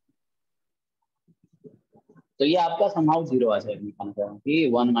 है, तो ये आपका समहाउ जीरो आ जाएगा, निकालना चाह रहा हूँ कि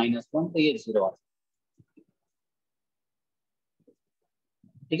 1 माइनस 1, तो ये जीरो आ जाएगा।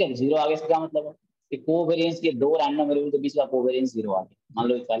 ठीक है, जीरो आगे से क्या मतलब है कि कोवेरिएंस के दो रैंडम वेरिएबल के बीच का कोवेरिएंस जीरो आ गया। मान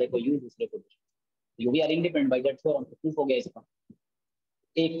लो पहले को यू दूसरे को यू भी are independent by that theorem, proof हो गया इसका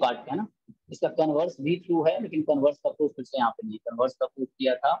एक पार्ट है ना। इसका कन्वर्स भी ट्रू है, लेकिन कन्वर्स का प्रूफ फिर से यहाँ पे नहीं, कन्वर्स का प्रूफ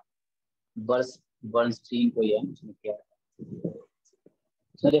किया था बर्नस्टीन को, ये उसने किया था,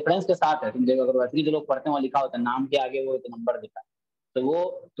 उसने रेफरेंस के साथ है। तुम देखो अगर वैसे जो लोग पढ़ते हैं वहाँ लिखा होता है नाम के आगे वो एक नंबर दिखा है, तो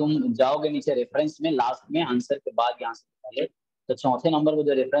वो तुम जाओगे नीचे रेफरेंस में लास्ट में आंसर के बाद यहाँ से पहले, तो चौथे नंबर को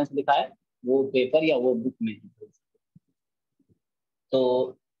जो रेफरेंस लिखा है वो पेपर या वो बुक में है।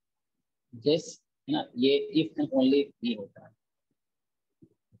 तो दिस है ना, ये इफ एंड ओनली ये होता है।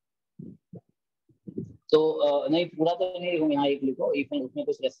 तो नहीं पूरा तो नहीं लिखूंगा, यहाँ एक लिखो इफ एंड, उसमें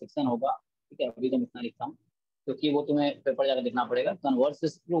कुछ रेस्ट्रिक्शन होगा। ठीक है, अभी तो मैं इतना लिखता हूँ क्योंकि वो तुम्हें पेपर जाकर देखना पड़ेगा। Converse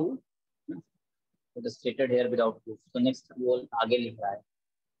is true, it is stated here without proof। तो नेक्स्ट वो आगे लिख रहा है,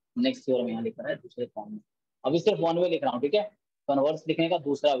 नेक्स्ट थ्योरम यहाँ लिख रहा है दूसरे फॉर्म में। अभी सिर्फ वन वे लिख रहा हूँ, ठीक है। कन्वर्स लिखने का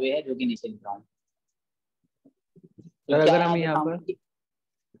दूसरा वे है जो कि नीचे लिख रहा हूँ। तो सर क्या अगर हम यहाँ पर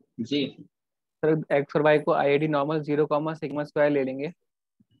जी सर एक्स और वाई को IIT normal 0 comma sigma square ले लेंगे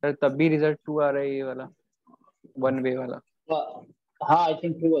सर, तब भी रिजल्ट ट्रू आ रहा है ये वाला वन वे वाला। हाँ आई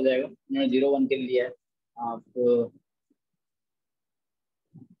थिंक ट्रू हो जाएगा, मैंने 0 1 के लिए है आप।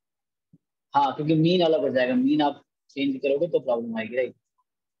 हाँ क्योंकि मीन अलग हो जाएगा, मीन आप चेंज करोगे तो प्रॉब्लम आएगी, राइट।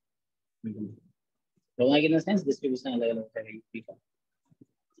 प्रॉब्लम आएगी इन द सेंस डिस्ट्रीब्यूशन अलग अलग हो जाएगा, ठीक है।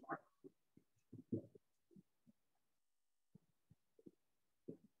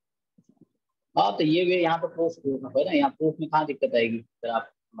 हाँ तो ये वे यहाँ पर प्रूफ है ना, यहाँ प्रूफ में कहाँ दिक्कत आएगी। फिर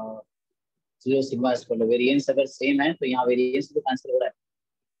आप जीरो सिग्मा स्क्वायर वेरिएंस अगर सेम है तो यहाँ वेरिएंस तो कैंसिल हो रहा है।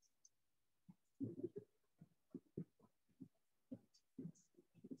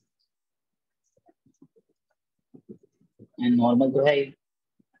 एंड नॉर्मल तो है ही,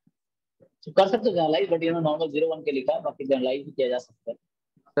 तो कर सकते हो जनरलाइज, बट ये नॉर्मल 0 1 के लिखा है, बाकी जनरलाइज भी किया जा सकता है।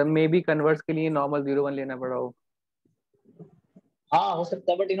 सर मे बी कन्वर्स के लिए नॉर्मल 0 1 लेना पड़ा हो। हाँ हो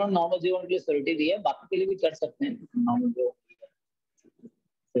सकता है, बट इन्होंने नॉर्मल 0 1 के लिए सिक्योरिटी दी है, बाकी के लिए भी कर सकते हैं नॉर्मल 0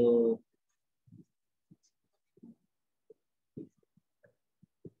 तो।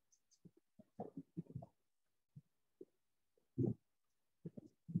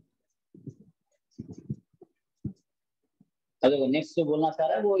 अगर नेक्स्ट जो बोलना चाह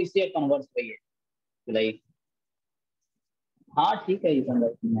रहा है वो इसी कन्वर्स पे ही है, लाइक हाँ ठीक है, ये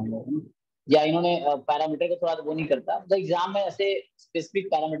कन्वर्स या इन्होंने पैरामीटर को थोड़ा तो वो नहीं करता, तो एग्जाम में ऐसे स्पेसिफिक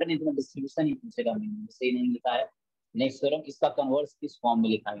पैरामीटर नहीं, तुम्हें डिस्ट्रीब्यूशन ही पूछेगा। मैंने जैसे इन्होंने लिखा है नेक्स्ट थ्योरम, इसका कन्वर्स किस फॉर्म में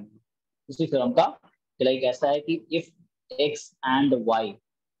लिखा है उसी थ्योरम का, लाइक ऐसा है कि if x and why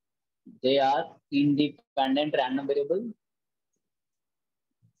they are independent random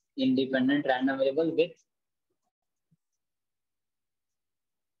variable with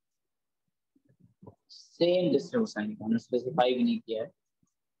same distribution, हमने स्पेसिफाई भी नहीं किया है,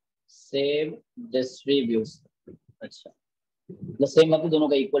 सेम डिस्ट्रीब्यूशन। अच्छा मतलब सेम मतलब दोनों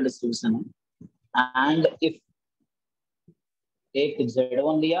का इक्वल डिस्ट्रीब्यूशन है। एंड इफ एक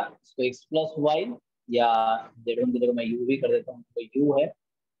z1 लिया इसको x प्लस वाई, या z1 की जगह मैं u भी कर देता हूँ, तो u है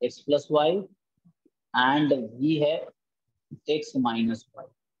x plus Y and v है x minus Y,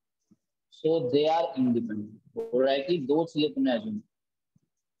 so they are independent. बोल रहा है कि दो चीजें तुमने अज्यूम,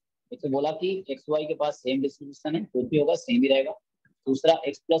 एक तो बोला कि एक्स वाई के पास सेम डिस्ट्रीब्यूशन है, कुछ भी होगा सेम ही रहेगा। दूसरा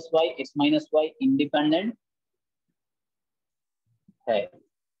x plus Y x minus Y independent है।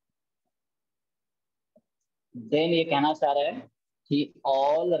 देन ये कहना चाह रहा है कि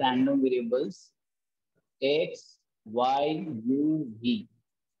all random variables x why you we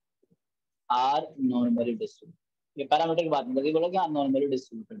are normally distributed. ये पैरामीटर की बात नहीं करती, बोलो कि नॉर्मली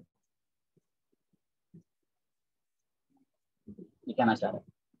डिस्ट्रीब्यूटेड, ये कहना चाह रहा है।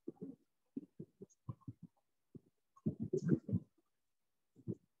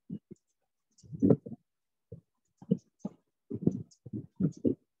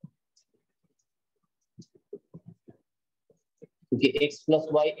 क्योंकि x plus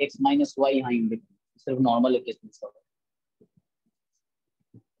Y x minus Y यहाँ इंडिपेंडेंट, सिर्फ नॉर्मल एक केस में होगा।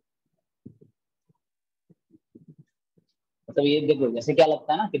 मतलब ये देखो जैसे क्या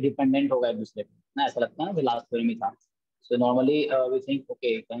लगता है ना कि डिपेंडेंट होगा एक दूसरे पे ना, ऐसा लगता है ना कि लास्ट थ्योरी में था। So normally we think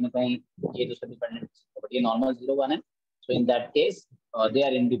okay कहीं ना कहीं ये दूसरा डिपेंडेंट, बट ये नॉर्मल 0 1 है, सो in that case they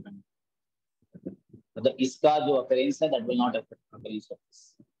are independent. मतलब इसका जो अकरेंस है that will not affect occurrence of this.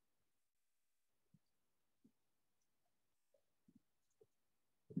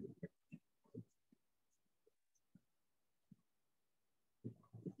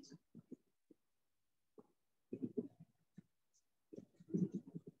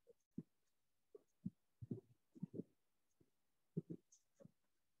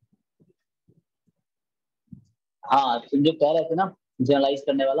 हाँ, तुम जो कह रहे थे ना जनरलाइज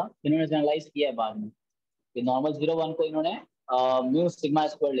करने वाला, इन्होंने जनरलाइज किया है बाद में कि नॉर्मल 0 1 को इन्होंने म्यू सिग्मा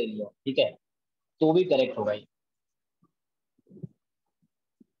स्क्वायर ले लिया, ठीक है, तो भी करेक्ट होगा ये,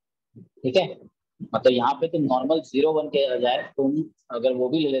 ठीक है। मतलब यहाँ पे तुम नॉर्मल 0 1 के बजाय तुम अगर वो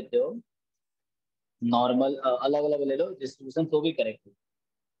भी ले लेते हो नॉर्मल अलग अलग ले लो डिस्ट्रीब्यूशन, तो भी करेक्ट हो,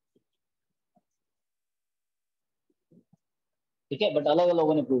 ठीक है। बट अलग अलग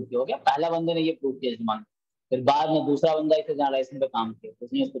लोगों ने प्रूव किया, हो गया पहला बंदे ने ये प्रूव किया इस्तेमाल, फिर बाद में दूसरा बंदा इसे जनरलाइजेशन पे काम किया,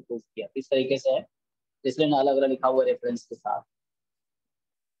 उसने उसको प्रूव किया, इस तरीके से है, इसलिए अलग अलग लिखा हुआ रेफरेंस के साथ।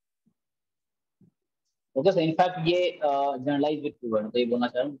 ओके, सो इनफैक्ट ये जनरलाइज विद ट्रू है, तो ये बोलना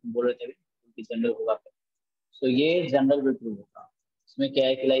चाह रहा हूँ, बोल रहे थे अभी कि जनरल होगा, सो ये जनरल विद ट्रू होगा। इसमें क्या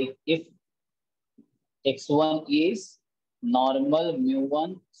है कि like if x1 is normal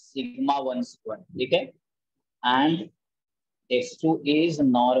mu1 sigma 1 square, ठीक है, and x2 is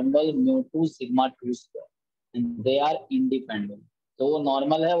normal mu2 sigma 2 square and they are independent, तो वो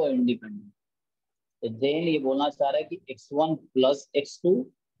नॉर्मल है, वो इंडिपेंडेंट, तो देन ये बोलना चाह रहा है कि x1 प्लस x2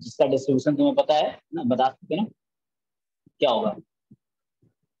 जिसका डिस्ट्रीब्यूशन तुम्हें पता है ना, बता सकते ना क्या होगा?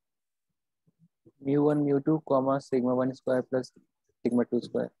 mu1 mu2 comma sigma 1 square plus sigma 2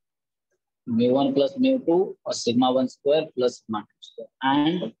 square, mu1 plus mu2 और sigma 1 square plus sigma 2 square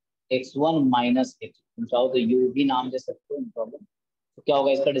and x1 minus x, तुम चाहो तो u भी नाम दे सकते हो, नो प्रॉब्लम। तो क्या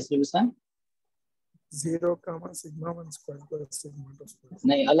होगा इसका distribution? 0 comma sigma 1 square plus sigma 2 square.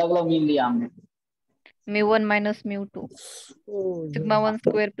 नहीं, अलग अलग मीन लिया हमने। mu1 minus mu2 Oh, sigma yeah. 1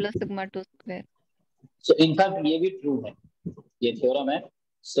 square plus sigma 2 square. So in fact ये भी ट्रू है, ये थ्योरम है,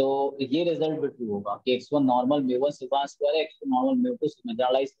 सो ये रिजल्ट भी ट्रू होगा कि x1 normal mu1 sigma square है, x2 normal mu2 sigma,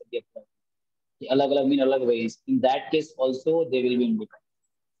 generalise कर दिया था कि अलग अलग मीन अलग variance, in that case also they will be independent,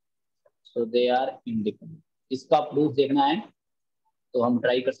 so they are independent. इसका प्रूफ देखना है तो हम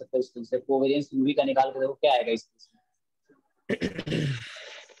ट्राई कर सकते हैं उसके से, कोवेरिएंस यूवी का निकाल के देखो क्या आएगा इस केस में।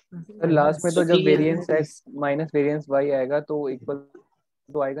 सर लास्ट में तो जब ठीक है, variance x minus variance y आएगा तो इक्वल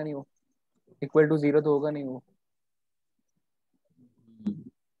तो आएगा नहीं, वो इक्वल टू 0 तो होगा नहीं वो।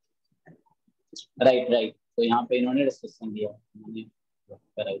 राइट राइट, तो यहाँ पे इन्होंने रिस्ट्रिक्शन दिया,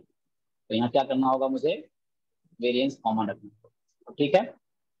 राइट, तो यहाँ क्या करना होगा, मुझे वेरिएंस कॉमन रखना होगा, ठीक है,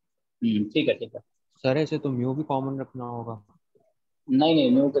 ठीक है ठीक है। सर ऐसे तो म्यू भी कॉमन रखना होगा। नहीं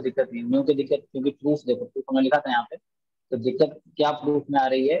नहीं, म्यू की दिक्कत नहीं, म्यू की दिक्कत क्योंकि प्रूफ देखो, प्रूफ हमने लिखा था यहाँ पे, तो दिक्कत क्या प्रूफ में आ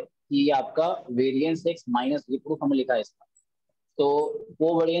रही है कि ये आपका वेरिएंस एक्स माइनस, ये प्रूफ हमने लिखा है इसका, तो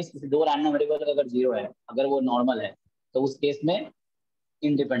वो वेरिएंस किसी दो रैंडम वेरिएबल अगर 0 है, अगर वो नॉर्मल है, तो उस केस में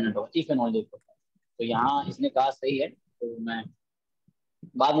इंडिपेंडेंट होगा, इफ एंड ओनली इफ होता है। तो यहाँ इसने कहा सही है, तो मैं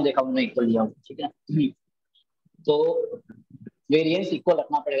बाद में देखा उन्होंने इक्वल लिया, ठीक है ना। तो वेरिएंस इक्वल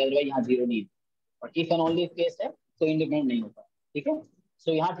रखना पड़ेगा, अदरवाइज यहाँ 0 नहीं है, और if and only if case है तो इंडिपेंडेंट नहीं होता, ठीक है।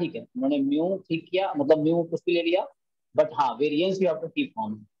 सो यहाँ ठीक है, उन्होंने म्यू ठीक किया, मतलब म्यू कुछ भी ले लिया, बट हाँ variance you have to keep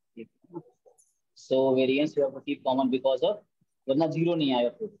common, so variance you have to keep common because of, वरना 0 नहीं आएगा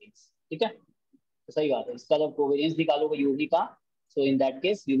कोवेरिएंस, ठीक है। तो सही बात है, इसका जब कोवेरिएंस निकालोगे यूवी का, सो in that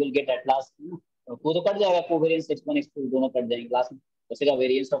case you will get at last, वो तो कट जाएगा, कोवेरिएंस x1 x2 दोनों कट जाएंगे लास्ट में, बचेगा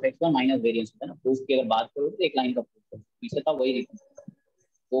variance of x1 minus variance होता है ना, प्रूफ की अगर बात करो तो एक लाइन का प्रूफ पीछे था वही लिखा,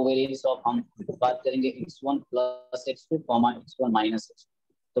 कोवेरिएंस ऑफ हम बात करेंगे x1 plus x2 comma x1 minus x2,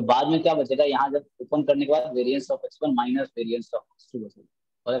 तो बाद में क्या बचेगा, यहाँ जब ओपन करने के बाद variance of x1 minus variance of x2 बचेगा,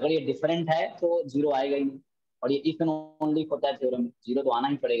 और अगर ये डिफरेंट है तो 0 आएगा ही नहीं, और ये इफ एंड ओनली होता है थ्योरम में, 0 तो आना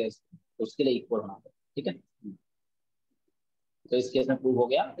ही पड़ेगा इसमें, तो उसके लिए इक्वल होना पड़ेगा, ठीक है। तो इस केस में प्रूव हो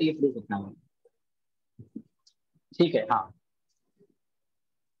गया, तो ये प्रूफ इतना हो, ठीक है। हाँ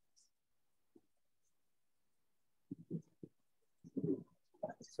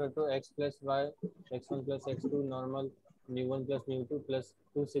सर तो x plus Y x1 plus x2 normal mu1 plus mu2 plus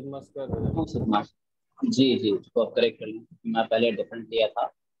 2 sigma square हो जाएगा। 2 सिग्मा, जी जी, उसको आप करेक्ट कर लें, मैं पहले डिफरेंट लिया था,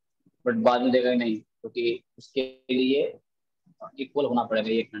 बट बाद में देखा नहीं, क्योंकि उसके लिए इक्वल होना पड़ेगा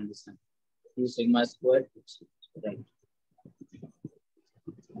ये कंडीशन, 2 सिग्मा स्क्वायर, राइट,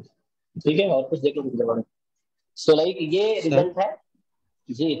 ठीक है। और कुछ देख लो, कुछ गड़बड़, सो लाइक ये रिजल्ट है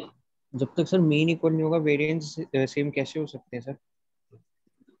जी। जब तक सर मीन इक्वल नहीं होगा वेरिएंस सेम कैसे हो सकते हैं सर?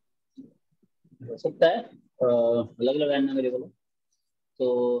 हो सकता है अलग अलग रैंडम वेरिएबल,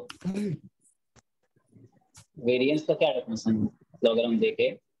 तो वेरिएंस का क्या डेफिनेशन है, तो अगर हम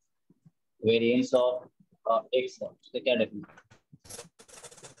देखें वेरिएंस ऑफ एक्स है, उसका क्या डेफिनेशन,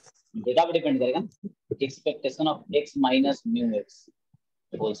 डेटा पे डिपेंड करेगा, expectation of x minus mu x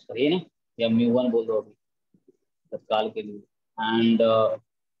whole square, ये ना, या म्यू1 बोल दो अभी तत्काल के लिए, and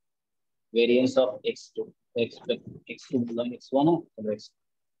variance of x2, expect x2 मतलब x1 है, तो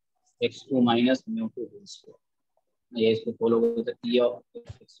x2 माइनस म्यू2 होल स्क्वायर, ये इसको फॉलो करोगे तो e of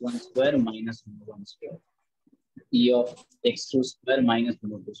x1 square minus म्यू1 square, E of x2 square minus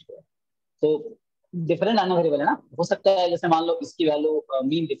x2 square. तो डिफरेंट आना वेरिएबल है ना, हो सकता है जैसे मान लो इसकी वैल्यू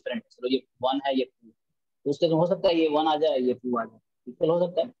मीन डिफरेंट है, चलो ये 1 है ये 2, तो उसके हो सकता है ये 1 आ जाए ये 2 आ जाए, इक्वल हो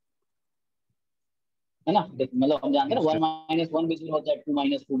सकता है ना। मतलब हम जानते हैं ना 1 माइनस 1 भी 0 होता है, 2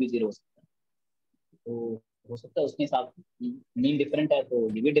 माइनस 2 भी 0 हो सकता है, तो हो सकता है उसके हिसाब मीन डिफरेंट है तो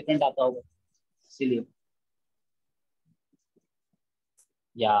ये भी डिफरेंट आता होगा इसीलिए,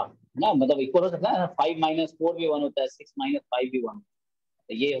 या ना मतलब इक्वल हो सकता है। 5 माइनस 4 भी 1 होता है, 6 माइनस 5 भी 1,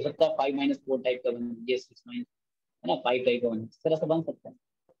 तो ये हो सकता है 5 माइनस 4 टाइप का बन, ये 6 माइनस है ना 5 टाइप का बन, इस तरह से बन सकता है,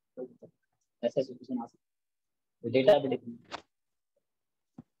 तो ऐसा सिचुएशन आ सकता है, तो डेटा भी लिखना।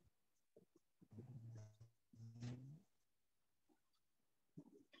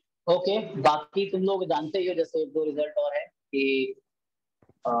 ओके बाकी तुम लोग जानते ही हो, जैसे एक दो रिजल्ट और है कि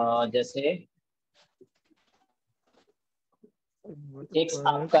जैसे एक्स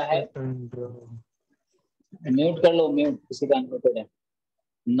आपका है, म्यूट कर लो, म्यूट किसी का अनम्यूटेड है।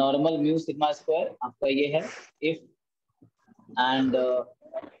 नॉर्मल म्यू सिग्मा स्क्वायर आपका ये है इफ एंड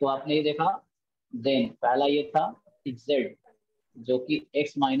तो आपने ये देखा, देन पहला ये था z जो कि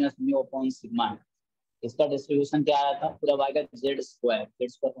x minus mu upon sigma है, इसका डिस्ट्रीब्यूशन क्या आया था पूरा y का z स्क्वायर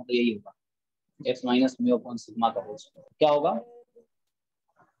मतलब यही होगा x minus mu upon sigma का होल स्क्वायर, क्या होगा।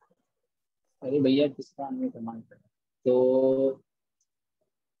 अरे भैया किसका अनम्यूट है, तो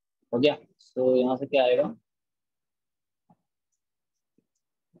हो गया, तो यहाँ से क्या आएगा,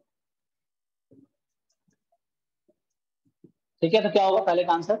 ठीक है, तो क्या होगा पहले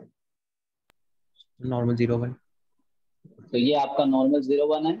का आंसर, नॉर्मल 0 1। तो ये आपका नॉर्मल 0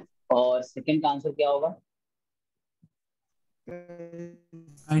 1 है, और सेकंड का आंसर क्या होगा,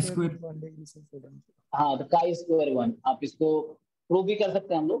 आई स्क्वायर। हाँ तो काई स्क्वायर 1, आप इसको प्रूव भी कर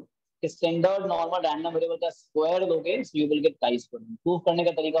सकते हैं हम लोग कि स्टैंडर्ड नॉर्मल रैंडम वेरिएबल का स्क्वायर दोगे you will get chi square. Prove करने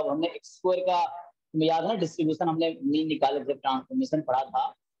का तरीका हमने एक्स स्क्वायर का, तुम्हें याद है ना डिस्ट्रीब्यूशन हमने मीन निकाले जब ट्रांसफॉर्मेशन पढ़ा था,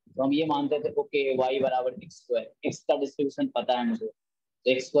 तो हम ये मानते थे ओके वाई बराबर एक्स स्क्वायर, एक्स का डिस्ट्रीब्यूशन पता है मुझे,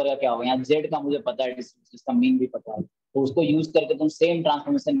 एक्स स्क्वायर का क्या होगा, यहाँ जेड का मुझे पता है डिस्ट्रीब्यूशन, इसका मीन भी पता है, तो उसको यूज करके तुम सेम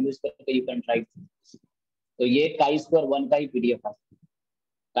ट्रांसफॉर्मेशन यूज करके यू कैन ट्राई। तो ये काई स्क्वायर 1 का ही पीडीएफ है,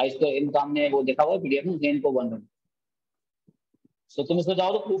 काई स्क्वायर इनका हमने वो देखा हुआ पीडीएफ में, जेन को 1 सो तुम इसको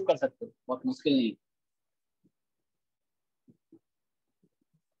जाओ तो प्रूफ कर सकते हो, बहुत मुश्किल नहीं।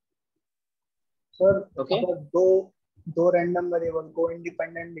 सर ओके अगर दो दो रैंडम वेरिएबल को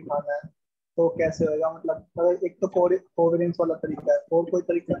इंडिपेंडेंट दिखाना है तो कैसे होगा, मतलब अगर एक तो कोवेरिएंस वाला तरीका है और कोई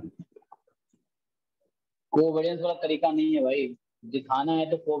तरीका नहीं। कोवेरिएंस वाला तरीका नहीं है भाई, दिखाना है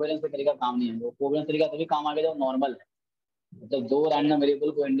तो कोवेरिएंस का तरीका काम नहीं है, वो कोवेरिएंस तरीका तभी काम आ गया जब नॉर्मल है, मतलब दो रैंडम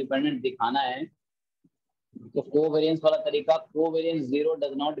वेरिएबल को इंडिपेंडेंट दिखाना है, तो कोवेरिएंस वाला तरीका, covariance 0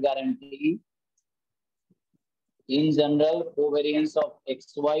 does not guarantee, in general covariance of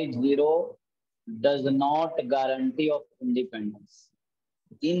xy 0 does not guarantee of independence.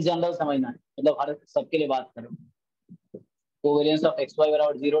 In general समझना है, मतलब हर सबके लिए बात करें, कोवेरिएंस ऑफ xy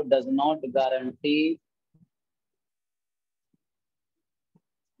बराबर 0 does not guarantee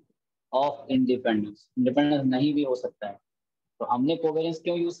of independence, independence नहीं भी हो सकता है। तो हमने कोवेरिएंस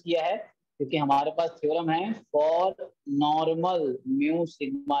क्यों यूज किया है, क्योंकि हमारे पास थ्योरम है for normal mu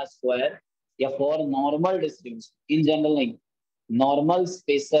sigma square या for normal distribution, in general नहीं, नॉर्मल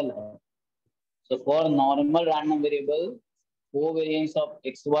स्पेशल है। So for normal random variable, covariance of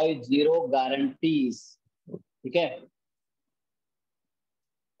xy 0 guarantees, ठीक है,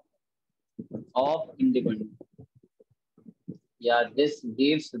 of independence, या this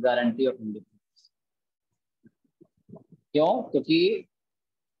gives guarantee of independence। क्यों, क्योंकि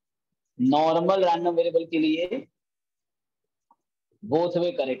नॉर्मल रैंडम वेरिएबल के लिए बोथ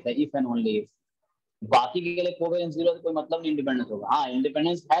वे करेक्ट है, इफ एंड ओनली इफ, बाकी के लिए कोवेरिएंस 0 तो कोई मतलब नहीं इंडिपेंडेंस होगा, हाँ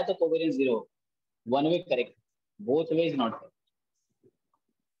इंडिपेंडेंस है तो covariance 0, one way correct, both way is not correct.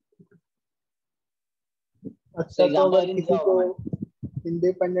 अच्छा तो अगर किसी को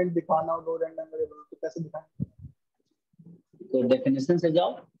इंडिपेंडेंट दिखाना हो दो रैंडम वेरिएबल तो कैसे दिखाएं, तो डेफिनेशन से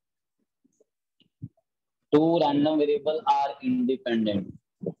जाओ, to random variable are independent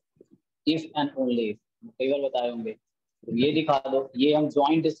if and only if, कई बार बताए होंगे, तो ये दिखा दो, ये हम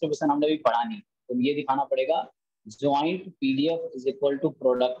ज्वाइंट डिस्ट्रीब्यूशन हमने भी पढ़ा नहीं, तो ये दिखाना पड़ेगा joint PDF is equal to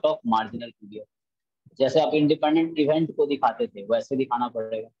product of marginal PDF, जैसे आप इंडिपेंडेंट इवेंट को दिखाते थे वैसे दिखाना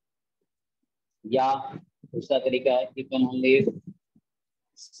पड़ेगा, या दूसरा तरीका है if and only if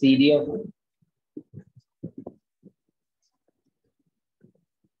CDF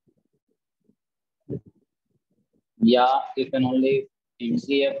या इफ एंड ओनली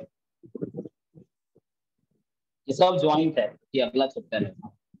एमसीएफ, ये सब ज्वाइंट है, ये अगला चैप्टर है,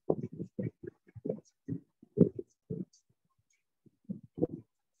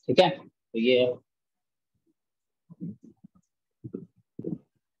 ठीक है, तो ये है।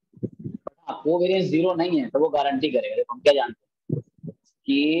 कोवेरियंस 0 नहीं है तो वो गारंटी करेगा। देखो हम क्या जानते हैं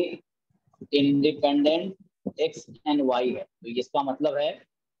कि इंडिपेंडेंट एक्स एंड वाई है, तो इसका मतलब है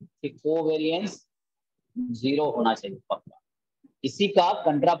कि कोवेरियंस 0 होना चाहिए पक्का। इसी का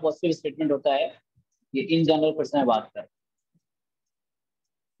कंट्रापोजिटिव स्टेटमेंट होता है, ये इन जनरल पर्सन में बात करें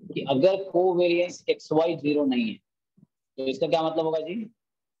कि अगर कोवेरियंस एक्स वाई 0 नहीं है तो इसका क्या मतलब होगा जी?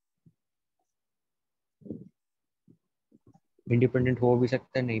 इंडिपेंडेंट हो भी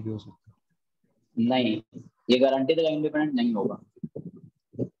सकता है, नहीं भी हो सकता। नहीं, ये गारंटी देगा इंडिपेंडेंट नहीं होगा।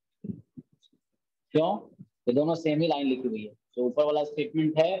 क्यों? ये दोनों सेम ही लाइन लिखी हुई है, जो ऊपर वाला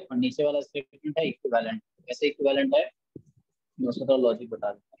स्टेटमेंट है और नीचे वाला स्टेटमेंट है इक्विवेलेंट। कैसे इक्विवेलेंट है मैं उसका थोड़ा लॉजिक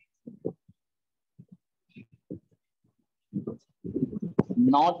बता देता हूँ।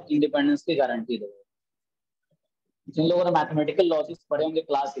 नॉट इंडिपेंडेंस की गारंटी देगा। जिन लोगों ने मैथमेटिकल लॉजिक पढ़े होंगे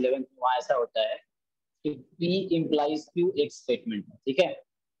क्लास 11 में, वहाँ ऐसा होता है कि P implies Q एक स्टेटमेंट है, ठीक है?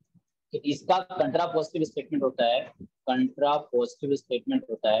 तो इसका कंट्रापोजिटिव स्टेटमेंट होता है, कंट्रापोजिटिव स्टेटमेंट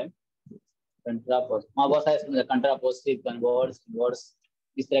होता है, बहुत सारे कंट्रापोजिटिव, कन्वर्स, इनवर्स,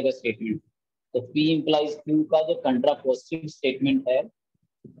 इस तरह का स्टेटमेंट। तो P implies Q का जो कंट्रापोजिटिव स्टेटमेंट है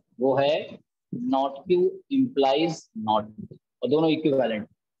वो है नॉट Q implies नॉट, और दोनों इक्विवेलेंट।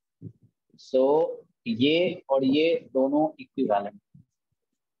 सो ये और ये दोनों इक्विवेलेंट,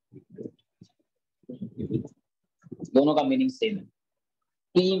 दोनों का मीनिंग सेम है।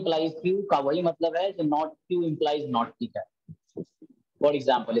 P implies Q का वही मतलब है जो not Q implies not P का है। फॉर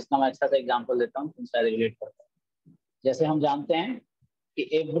एग्जाम्पल, इसका मैं अच्छा सा एग्जाम्पल देता हूँ, तुम शायद रिलेट करता है। जैसे हम जानते हैं कि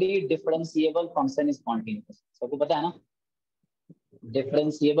every differentiable function is continuous, सबको पता है ना?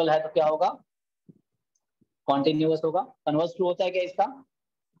 डिफरेंशिएबल है तो क्या होगा? कॉन्टिन्यूअस होगा। कन्वर्स ट्रू होता है क्या इसका?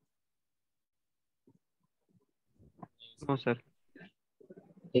 No sir.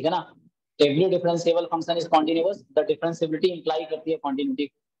 ठीक है ना? Every differentiable function is continuous, the differentiability imply करती है कॉन्टिन्यूटी।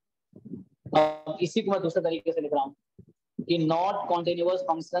 अब इसी को मैं दूसरे तरीके से लिख रहा हूँ कि not continuous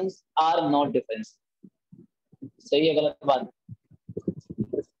functions are not difference. सही है गलत बात?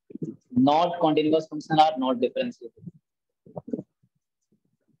 Not continuous function are not differentiable.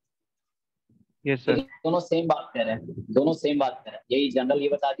 Yes sir. दोनों सेम बात कर रहे हैं, दोनों सेम बात कर रहे हैं। यही जनरल ये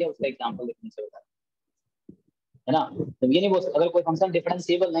बता दिया, उसका एग्जांपल लिखने से बता, है ना? तो ये नहीं बोल सकते अगर कोई फंक्शन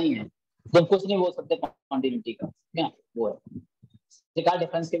डिफरेंशिएबल नहीं है तो कुछ नहीं बोल सकते कॉन्टिन्यूटी का, क्या वो है। कहा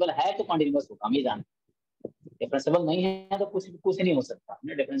डिफरेंशिएबल है तो कॉन्टिन्यूअस होगा, हम ये जानते हैं। डिफरेंशिएबल नहीं है तो कुछ नहीं हो सकता।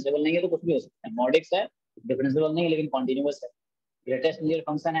 डिफरेंशिएबल नहीं है तो कुछ भी हो सकता है। मॉडिक्स है, डिफरेंशिएबल नहीं है लेकिन कॉन्टिन्यूअस है। ग्रेटेस्ट इंटीजर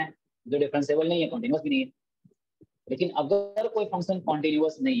फंक्शन है जो डिफरेंशिएबल नहीं है, कॉन्टिन्यूअस भी नहीं है। लेकिन अगर कोई फंक्शन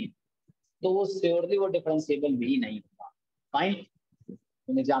कॉन्टिन्यूअस नहीं है तो वो श्योरली वो डिफरेंशिएबल भी नहीं होगा। फाइन,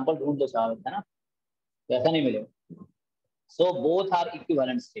 तुम एग्जांपल ढूंढ लो चाहो, है ना? तो ऐसा नहीं मिलेगा। So both are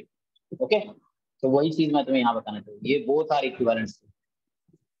equivalent state. Okay, तो वही चीज मैं तुम्हें यहाँ बताना चाहूँ, ये बोथ आर इक्विवेलेंट स्टेट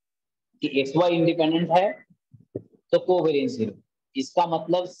कि एक्स वाई इंडिपेंडेंट है तो कोवेरियंस 0। इसका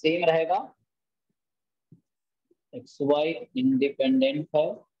मतलब सेम रहेगा, एक्स वाई इंडिपेंडेंट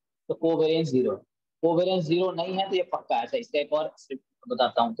है तो कोवेरियंस 0। कोवेरियंस 0 नहीं है तो ये पक्का है। इसका एक और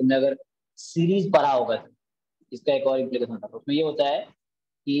बताता हूँ, तुमने अगर सीरीज पढ़ा होगा तो इसका एक और इम्प्लीकेशन होता है। उसमें ये होता है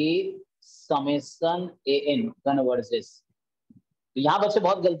कि समेशन ए एन कन्वर्जेस। तो यहाँ बच्चे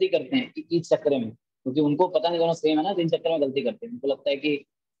बहुत गलती करते हैं कि इस चक्कर में, क्योंकि उनको पता नहीं दोनों सेम है ना, तो इन चक्कर में गलती करते हैं। उनको लगता है कि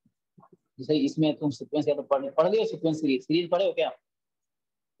जैसे इसमें तुम सीक्वेंस या तो पढ़ लियो, सीक्वेंस सीरीज पढ़े हो क्या?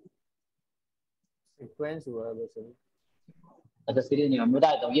 सीक्वेंस हुआ है बस अभी। अच्छा, सीरीज नहीं, मैं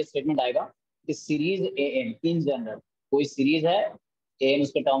बता देता हूँ। ये स्टेटमेंट आएगा कि series A N in general, कोई सीरीज है ए एन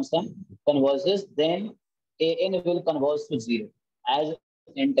उसके टर्म्स हैं, converges then A N will converge to 0 as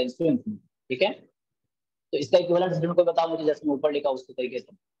n tends to infinity. ठीक है, तो इसका इक्विवेलेंट स्टेटमेंट कोई बताओ मुझे, जैसे मैं ऊपर लिखा उसी तरीके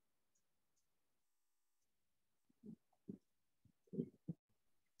से।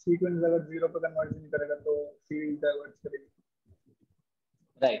 सीक्वेंस अगर 0 पे कन्वर्जन करेगा तो सीरीज डाइवर्ज करेगी।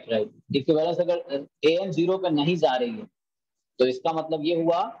 राइट। इक्विवेलेंस अगर ए एन 0 पे नहीं जा रही है तो इसका मतलब ये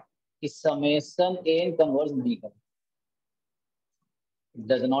हुआ कि समेशन ए एन कन्वर्ज नहीं कर,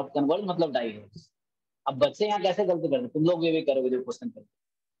 डज नॉट कन्वर्ज मतलब डाइवर्ज। अब बच्चे यहाँ कैसे गलती करते हैं, तुम लोग ये भी करोगे जो क्वेश्चन करते,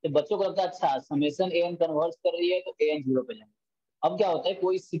 तो बच्चों को लगता है अच्छा समेशन ए एन कन्वर्ज कर रही है तो ए एन 0 पे जाएंगे। अब क्या होता है,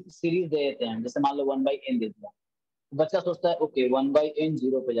 कोई सीरीज दे देते हैं, जैसे मान लो 1/n दे दिया, बच्चा सोचता है ओके 1/n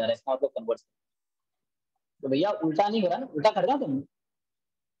 0 पे जा रहा है, इसका मतलब कन्वर्ट। तो भैया उल्टा नहीं हो रहा ना, उल्टा कर रहा तुम,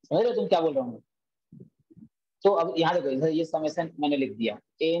 समझ रहे तुम क्या बोल रहा हूँ? तो अब यहाँ देखो, ये समेशन मैंने लिख दिया,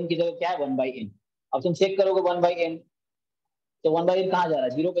 an की जगह क्या है 1/n। अब तुम चेक करोगे 1/n, तो 1/n कहाँ जा रहा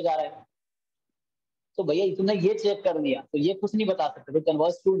है, 0 पे जा रहा है। तो भैया तुमने ये चेक कर लिया तो ये कुछ नहीं बता सकते, तो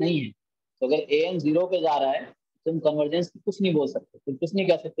कन्वर्स ट्रू नहीं है। तो अगर an 0 पे जा रहा है तुम कन्वर्जेंस कुछ नहीं बोल सकते, तुम कुछ नहीं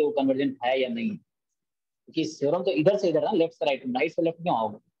कह सकते वो कन्वर्जेंट है या नहीं, क्योंकि थ्योरम तो इधर से इधर ना, लेफ्ट से राइट, राइट से लेफ्ट क्यों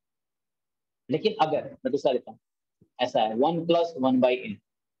आओगे? लेकिन अगर मैं दूसरा देता हूँ, ऐसा है 1 + 1/n,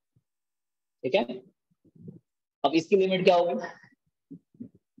 ठीक है। अब इसकी लिमिट क्या होगी,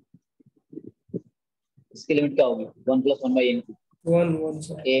 इसकी लिमिट क्या होगी 1 + 1/n की, 1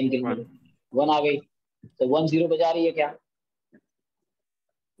 सर। an की लिमिट 1 आ गई, तो 1 0 पे जा रही है क्या,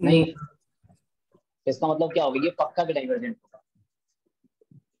 नहीं। तो इसका मतलब क्या होगा, ये पक्का भी डाइवर्जेंट होगा,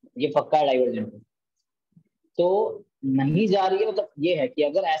 ये पक्का डाइवर्जेंट होगा। तो नहीं जा रही है मतलब ये है कि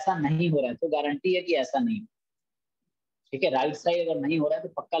अगर ऐसा नहीं हो रहा है तो गारंटी है कि ऐसा नहीं, ठीक है। राइट साइड अगर नहीं हो रहा है तो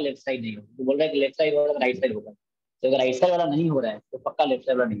पक्का लेफ्ट साइड नहीं होगा, तो बोल रहा है कि लेफ्ट साइड वाला राइट साइड होगा, तो अगर राइट साइड वाला नहीं हो रहा है तो पक्का लेफ्ट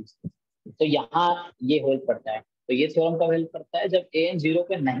साइड वाला नहीं होगा। तो यहाँ ये हेल्प करता है, तो ये थ्योरम कब हेल्प करता है, जब an 0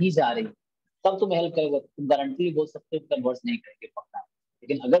 पे नहीं जा रही तब तुम हेल्प करेगा, तुम गारंटी बोल सकते हो कन्वर्स नहीं करेंगे पक्का,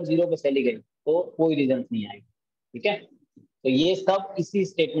 लेकिन अगर 0 पे चली गई तो कोई रिजल्ट नहीं आएगा, ठीक है। तो ये सब इसी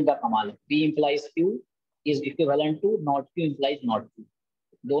स्टेटमेंट का कमाल है, P implies Q is equivalent to not Q implies not Q,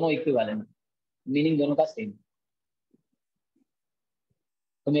 दोनों इक्विवेलेंट, मीनिंग दोनों का सेम।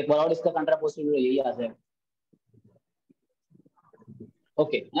 तुम एक बार और इसका कंट्रापोजिशन यही आ जाएगा,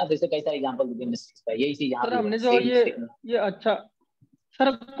 ओके ना। तो इससे कई सारे एग्जांपल दिए मिस्टेक्स का, यही चीज यहां सर पे हमने जो ये अच्छा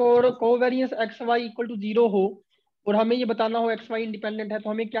sir covariance x Y equal to 0 हो और हमें ये बताना हो एक्स वाई इंडिपेंडेंट है, तो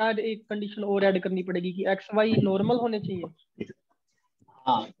हमें क्या एक कंडीशन और ऐड करनी पड़ेगी कि एक्स वाई नॉर्मल होने चाहिए।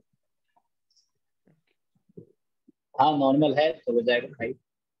 हाँ हाँ नॉर्मल है तो हो जाएगा भाई,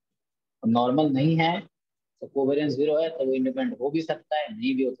 नॉर्मल नहीं है तो कोवेरियंस 0 है तो वो इंडिपेंडेंट हो भी सकता है,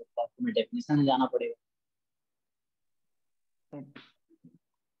 नहीं भी हो सकता, तुम्हें डेफिनेशन में जाना पड़ेगा।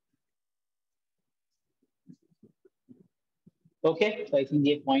 ओके तो आई थिंक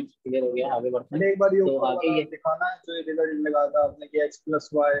ये पॉइंट क्लियर हो गया, आगे बढ़ते हैं। एक बार ये तो ऊपर आगे वाला ये दिखाना है जो ये रिजल्ट लगा था आपने कि x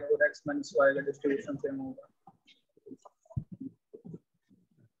 + y और x - y का डिस्ट्रीब्यूशन सेम होगा,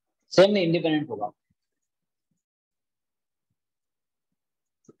 सेम में इंडिपेंडेंट होगा,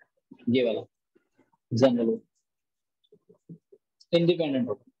 ये वाला जनरल इंडिपेंडेंट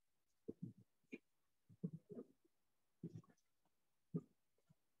होगा।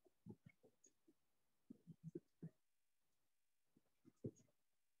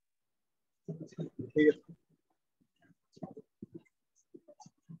 ठीक है।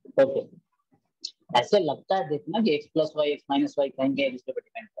 ओके ऐसे लगता है देखना कि x + y x - y कहेंगे एक दूसरे पर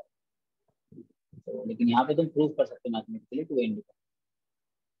डिपेंड कर, तो लेकिन यहाँ पे तुम प्रूव कर सकते हो मैथमेटिकली कि वो इंडिपेंडेंट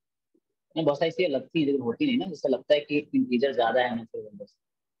नहीं। बहुत सारी चीजें लगती है लेकिन होती नहीं ना, जैसे लगता है कि इंटीजर ज्यादा है नेचुरल नंबर्स,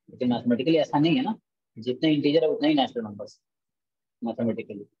 लेकिन मैथमेटिकली ऐसा नहीं है ना, जितने इंटीजर है उतना ही नेचुरल नंबर्स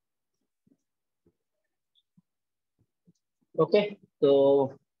मैथमेटिकली। ओके तो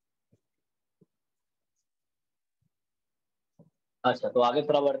अच्छा तो आगे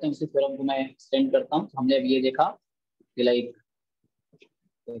थोड़ा बढ़ते हैं, उसी थ्योरम को मैं एक्सटेंड करता हूँ। हमने अभी ये देखा कि like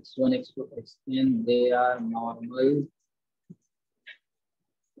x1 x2 xn they are normal,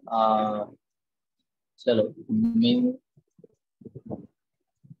 चलो म्यू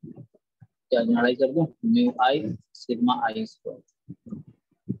क्या लड़ाई कर दूं, म्यू आई सिग्मा आई स्क्वायर,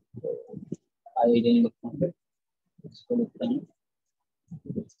 आई नहीं लिखता हूँ इसको लिखते हैं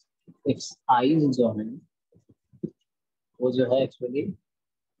एक्स आई जो है वो जो है एक्चुअली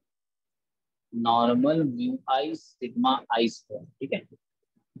नॉर्मल म्यू आई सिग्मा आई स्क्वायर, ठीक है,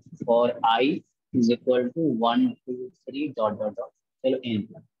 और I is equal to 1 2 3 dot dot dot चलो एन,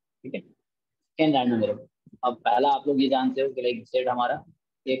 ठीक है, एन रैंडम वेरिएबल। अब पहला आप लोग ये जानते हो कि लाइक जेड हमारा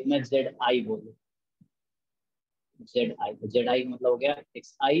एक में जेड आई बोलो, जेड आई, तो जेड आई मतलब हो गया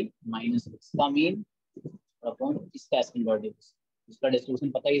एक्स आई माइनस एक्स का मीन अपॉन इसका एस्केंड वर्टिकल, इसका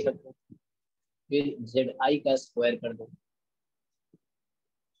डिस्ट्रीब्यूशन पता ही सबको, फिर जेड आई का स्क्वायर कर दो,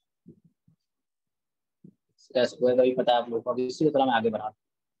 इसका स्क्वायर का भी पता है आप लोग को, अभी इसी तरह मैं आगे बढ़ा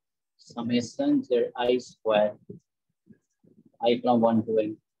summation Z I square I from 1 to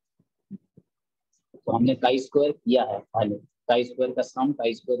n, तो हमने काई स्क्वायर किया है पहले, काई स्क्वायर का सम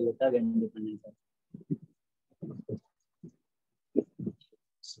काई स्क्वायर होता है इंडिपेंडेंट है,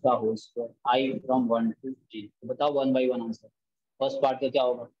 इसका whole square I from 1 to n। बताओ 1 by 1 आंसर, फर्स्ट पार्ट का क्या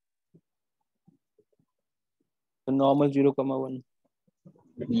होगा, तो नॉर्मल 0,1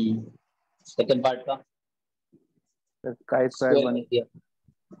 सेकंड पार्ट का का स्क्वायर स्क्वायर 1 कर दिया,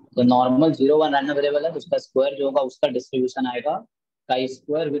 तो नॉर्मल 0 1 रैंडम वेरिएबल है तो उसका स्क्वायर जो होगा उसका डिस्ट्रीब्यूशन आएगा chi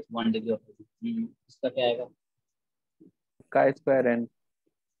square with 1 degree of freedom, इसका क्या आएगा का स्क्वायर n,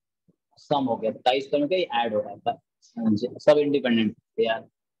 सम हो गया, तो काई स्क्वायर में क्या ऐड हो रहा है, सब इंडिपेंडेंट यार,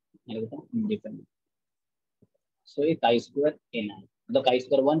 इंडिपेंडेंट, सो ये काई स्क्वायर n है, मतलब chi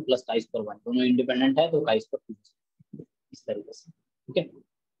square 1 plus chi square 1 दोनों इंडिपेंडेंट है तो काई स्क्वायर 2 इस तरीके से, ठीक है।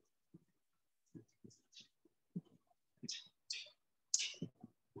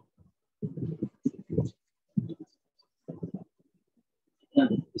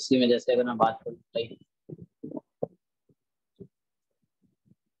 ना, इसी में जैसे अगर मैं बात करूँ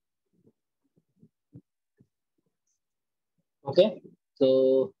ओके,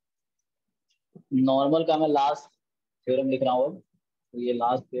 तो नॉर्मल का मैं लास्ट थ्योरम लिख रहा हूँ अब। तो ये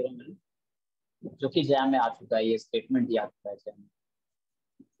लास्ट थ्योरम है जो कि जैम में आ चुका है, ये स्टेटमेंट ही आ चुका है जैम में।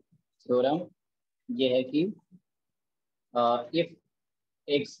 थ्योरम ये है कि if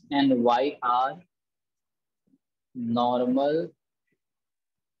x and y are normal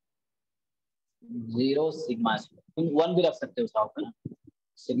 0 sigma square, तुम 1 भी रख सकते हो साथ में ना,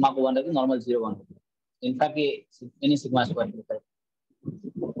 सिग्मा को 1 रखते, नॉर्मल 0 1 इनफैक्ट ये एनी सिग्मा स्क्वायर होता है।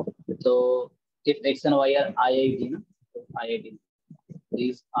 तो if x and y are IIT ना, तो IIT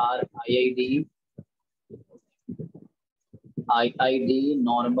these are IIT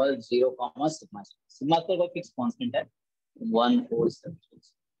normal 0 sigma square का फिक्स कांस्टेंट है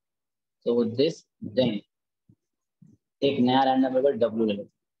 147। तो दिस देन एक नया रैंडम नंबर W ले लो,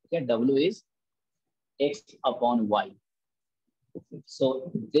 ठीक है, W is x upon y,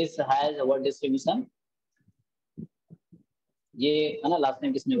 so this has what distribution, ये है ना, लास्ट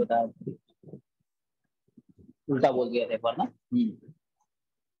टाइम किसने बताया, उल्टा बोल दिया था एक बार ना।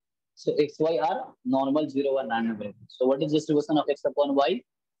 So x y are normal 0 1 random variable, so what is distribution of x upon y?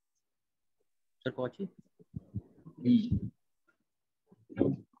 Sir Cauchy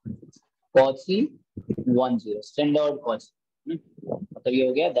Cauchy 1 0 standard Cauchy, मतलब ये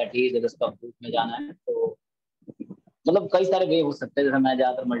हो गया दैट ही जब इसका प्रूफ में जाना है तो मतलब कई सारे वे हो सकते हैं, जैसे मैं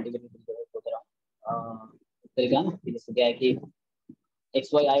ज्यादातर मल्टीपल सोच रहा हूँ तरीका ना, जैसे क्या है कि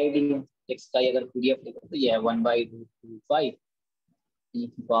x Y I D x का अगर पीडीएफ लिखो तो ये है 1/225 e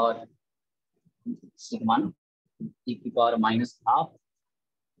की पावर सिग्मा e की power -12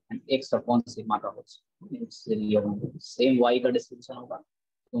 and x upon sigma का होगा, सेम y का डिस्ट्रीब्यूशन होगा,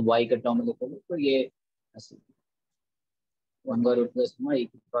 तो y का टर्म में लिखोगे तो ये 1/√2 सिग्मा e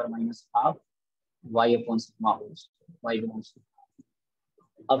की पावर -12 y अपॉन सिग्मा होगा, y बिलोंग्स टू।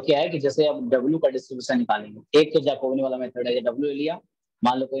 अब क्या है कि जैसे अब W का डिस्ट्रीब्यूशन निकालेंगे, एक तो जैकोबियन वाला मेथड है, W ले लिया,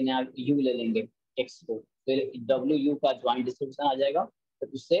 मान लो कोई नया U ले लेंगे x को, फिर WU का ज्वाइंट डिस्ट्रीब्यूशन आ जाएगा, तो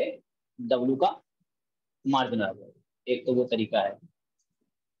उससे W का मार्जिन आ जाएगा। एक तो वो तरीका है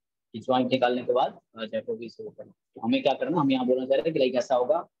कि ज्वाइंट निकालने के बाद जैकोबी से ऊपर, तो हमें क्या करना, हम यहाँ बोलना चाह रहे हैं कि लाइक ऐसा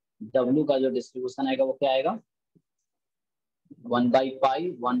होगा, W का जो डिस्ट्रीब्यूशन आएगा वो क्या आएगा 1/π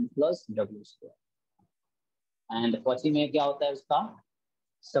 1 + W², एंड क्वॉची में क्या होता है उसका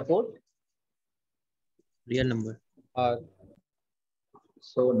support real number,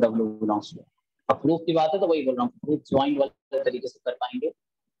 so W belongs to. अब प्रूफ की बात है तो वही बोल रहा हूँ, प्रूफ ज्वाइंट वाले तरीके से कर पाएंगे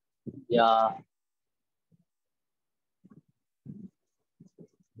या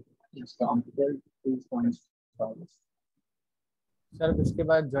सर उसके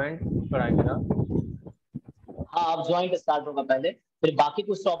बाद ज्वाइंट पढ़ाएंगे ना? हाँ, अब ज्वाइंट स्टार्ट होगा पहले, फिर बाकी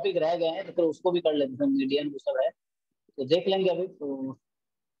कुछ टॉपिक रह गए हैं तो फिर उसको भी कर लेते हैं, मीडियन वो सब है तो देख लेंगे अभी तो,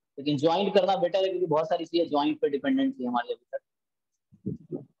 लेकिन ज्वाइंट करना बेटर है क्योंकि बहुत सारी चीजें ज्वाइंट पे डिपेंडेंट थी हमारी अभी तक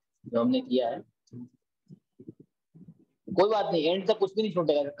जो हमने किया है। कोई बात नहीं, एंड तक कुछ भी नहीं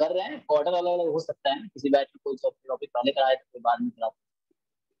छूटेगा, कर रहे हैं क्वार्टर अलग अलग हो सकता है, किसी बैच में कोई टॉपिक पहले कराए तो कोई बाद में कराओ,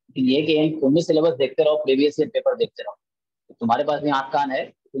 लेकिन ये कि एंड तुम भी सिलेबस देखते रहो, प्रीवियस ईयर पेपर देखते रहो, तो तुम्हारे पास भी आँख कान है,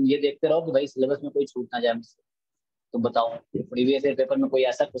 तुम ये देखते रहो कि भाई सिलेबस में कोई छूट ना जाए मुझसे, तो बताओ प्रीवियस ईयर पेपर में कोई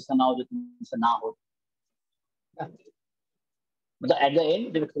ऐसा क्वेश्चन ना हो जो तुमसे ना हो, मतलब एट द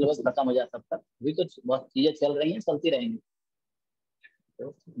एंड जब सिलेबस खत्म हो जाए तब तक अभी तो बहुत चीजें चल रही हैं, चलती रहेंगी,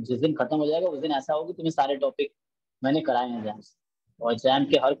 तो जिस दिन खत्म हो जाएगा उस दिन ऐसा होगा तुम्हें सारे टॉपिक मैंने कराए हैं जैम से, और जैम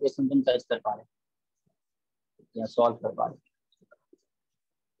के हर क्वेश्चन तुम टच कर पा रहे या सॉल्व कर पा रहे,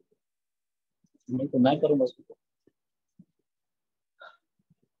 नहीं तो मैं करूँगा उसको।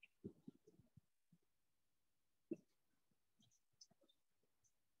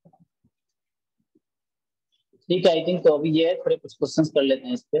 ठीक है, आई थिंक तो अभी ये है, थोड़े कुछ क्वेश्चंस कर लेते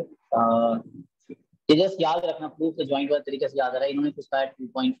हैं इस पे। ये जस्ट याद रखना, प्रूफ तो ज्वाइंट वाले तरीके से याद आ रहा है, इन्होंने कुछ कहा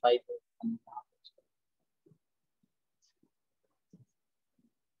 2.5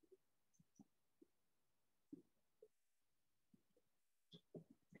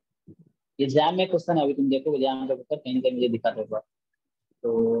 ये जैम में क्वेश्चन है, अभी तुम देखोगे जैम का पेपर कहीं ना कहीं मुझे दिखा था एक बार,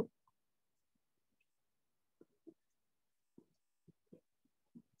 तो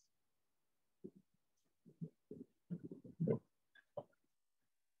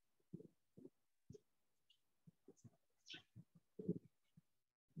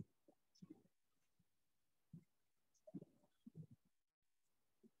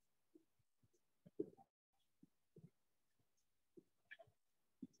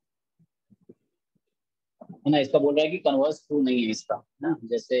है ना, इसका बोल रहा है कि कन्वर्स ट्रू नहीं है इसका ना,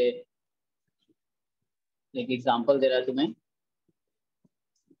 जैसे एक एग्जांपल दे रहा है तुम्हें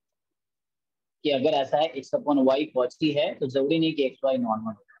कि अगर ऐसा है x अपॉन वाई कॉची है तो जरूरी नहीं कि एक्स वाई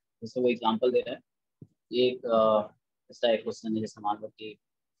नॉर्मल हो। जैसे वो एग्जांपल दे रहा है, ये एक ऐसा एक क्वेश्चन है जैसे मान लो कि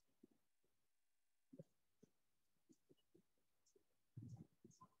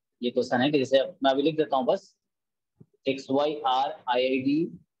ये क्वेश्चन है कि जैसे मैं अभी लिख देता हूँ बस, x Y are IID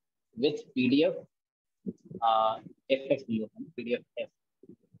with PDF FF नहीं होता, PDF F,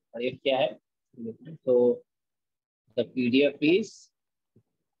 और F क्या है, तो the PDF is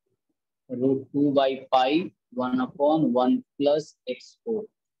 √2/π 1/1 plus x4,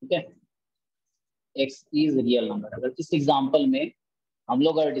 ठीक है। x is real number. अगर इस एग्जांपल में हम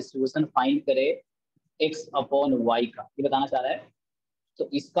लोग अगर डिस्ट्रीब्यूशन फाइंड करें x अपॉन y का, ये बताना चाह रहा है, तो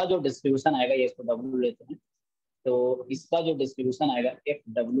इसका जो डिस्ट्रीब्यूशन आएगा, ये इसको W लेते हैं, तो इसका जो डिस्ट्रीब्यूशन आएगा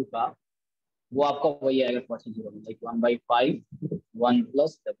FW का, वो आपका वही आएगा Cauchy 0, like 1/5 1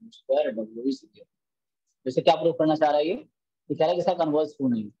 plus W² W is 0। वैसे क्या प्रूव करना चाह रहा है ये, कि कह रहा है कि इसका कन्वर्स क्यों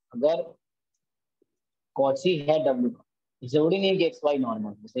नहीं, अगर कॉची है W का, जरूरी नहीं कि XY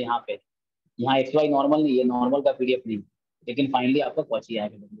नॉर्मल, जैसे यहाँ पे यहाँ XY नॉर्मल नहीं है, नॉर्मल का PDF नहीं, लेकिन फाइनली आपका कॉची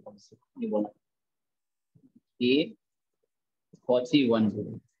आएगा W का, ये बोला कि कॉची 1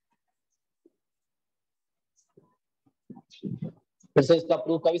 0। फिर से इसका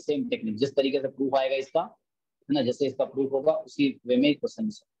प्रूफ का भी सेम टेक्निक, जिस तरीके से प्रूफ आएगा इसका, है ना, जैसे इसका प्रूफ होगा उसी वे में क्वेश्चन,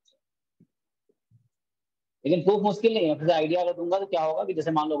 लेकिन प्रूफ मुश्किल नहीं है। फिर आइडिया अगर दूंगा तो क्या होगा कि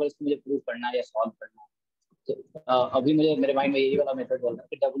जैसे मान लो अगर इसको मुझे प्रूफ करना है या सॉल्व करना है, तो अभी मुझे मेरे माइंड में यही वाला मेथड बोल रहा है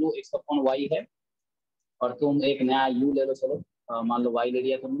कि W x अपॉन वाई है, और तुम एक नया U ले लो, चलो मान लो y ले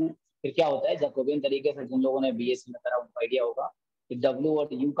लिया तुमने, फिर क्या होता है जैकोबियन तरीके से, जिन लोगों ने BSc में करा उनको आइडिया होगा कि W और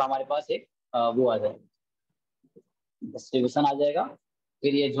U का हमारे पास एक वो आ जाएगा, डिस्ट्रीब्यूशन आ जाएगा,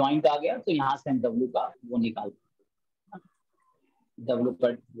 फिर ये ज्वाइंट आ गया, तो यहाँ से हम W का वो निकाल, W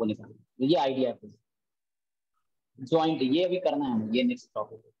पर वो निकाल, ये आइडिया है ज्वाइंट। ये अभी करना है हमें, ये नेक्स्ट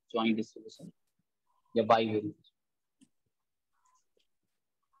टॉपिक है, ज्वाइंट डिस्ट्रीब्यूशन या बाई वेरिएबल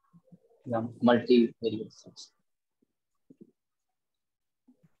या मल्टी वेरिएबल।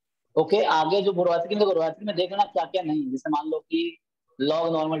 ओके, आगे जो गुरुवाती में देखना क्या क्या नहीं, जैसे मान लो कि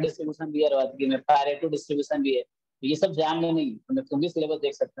लॉग नॉर्मल डिस्ट्रीब्यूशन भी है गुरुवाती में, पैरेटो डिस्ट्रीब्यूशन भी है, तो ये सब जैम में नहीं, तुम भी सिलेबस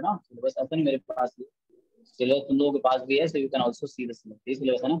देख सकते हो ना, सिलेबस ऐसा नहीं मेरे पास भी सिलेबस तुम लोगों के पास भी है, so you can also see the syllabus, ये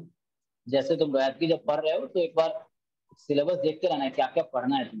सिलेबस है ना। जैसे तुम गुरुवाती जब पढ़ रहे हो तो एक बार सिलेबस देखते रहना है, क्या क्या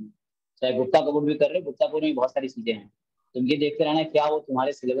पढ़ना है तुम्हें, चाहे गुप्ता कबूर भी कर रहे हो, गुप्ता कबूर में बहुत सारी चीजें हैं, तुम ये देखते रहना है क्या वो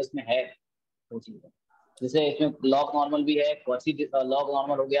तुम्हारे सिलेबस में है वो चीजें। जैसे इसमें लॉग नॉर्मल भी है, कॉची लॉग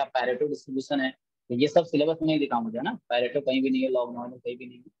नॉर्मल हो गया, पैरेटो डिस्ट्रीब्यूशन है, तो ये सब सिलेबस में नहीं दिखा मुझे ना, पैरेटो कहीं भी नहीं है, लॉग नॉर्मल कहीं भी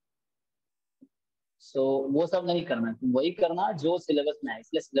नहीं है, सो वो सब नहीं करना, तुम वही करना जो सिलेबस में है,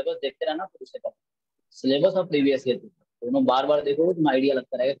 इसलिए सिलेबस देखते रहना, फिर उसे करना, सिलेबस और प्रीवियस ईयर दोनों बार बार देखोगे तुम्हें आइडिया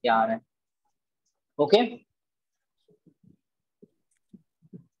लगता रहेगा क्या आ रहा है। ओके,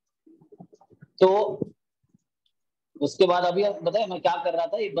 तो उसके बाद अभी बताए मैं क्या कर रहा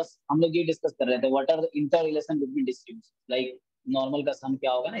था, ये बस हम लोग ये डिस्कस कर रहे थे, what are the inter relation between distribution, like normal का सम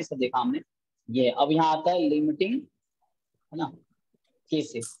क्या होगा ना, इसे देखा हमने। ये अब यहाँ आता है लिमिटिंग, है ना,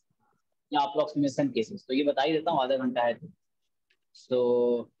 केसेस या अप्रोक्सीमेशन केसेस, तो ये बता ही देता हूँ, आधा घंटा है तो।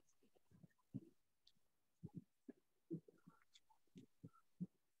 सो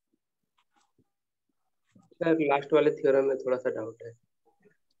सर लास्ट वाले थ्योरम में थोड़ा सा डाउट है।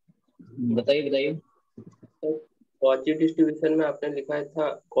 बताइए। तो कॉची डिस्ट्रीब्यूशन में आपने लिखा था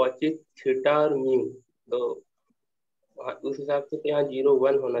कॉची थीटा और म्यू, तो उस हिसाब से यहाँ 0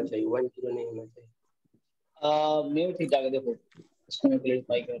 1 होना चाहिए, 1 0 नहीं होना चाहिए। म्यू थीटा का देखो, इसको मैं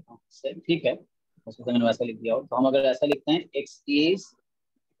क्लैरिफाई करता हूँ, ठीक है, उसको तो मैंने वैसा लिख दिया हो, तो हम अगर ऐसा लिखते हैं एक्स इज,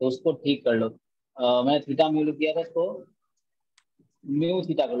 तो उसको ठीक कर लो, मैंने थीटा म्यू लिख दिया था, इसको म्यू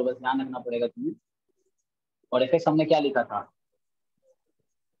थीटा कर लो, बस ध्यान रखना पड़ेगा तुम्हें। और एफ हमने क्या लिखा था,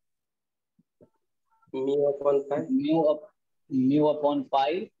 mu upon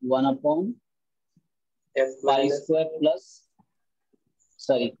pi 1/π² plus,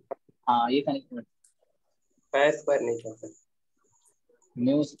 sorry हाँ ये कनेक्ट, पाई स्क्वायर नहीं था सर,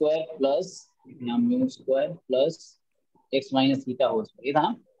 म्यू स्क्वायर प्लस, यहाँ mu square plus x minus theta whole square, ये था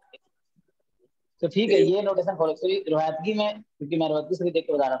ना। तो ठीक है, ये नोटेशन फॉलो, रोहतगी में, क्योंकि मैं रोहतगी से भी देख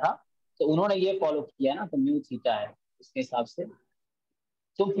के बता रहा था, तो उन्होंने ये फॉलो किया ना, तो म्यू थीटा है इसके हिसाब से।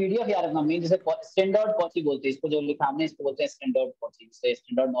 तो PDF याद रखना, मेन जैसे स्टैंडर्ड कॉची बोलते हैं इसको, जो लिखा हमने इसको बोलते हैं स्टैंडर्ड कॉची, जिससे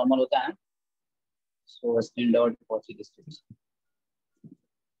स्टैंडर्ड नॉर्मल होता है, सो स्टैंडर्ड कॉची डिस्ट्रीब्यूशन।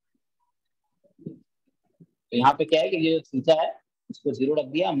 तो यहाँ पे क्या है कि ये जो थीटा है उसको 0 रख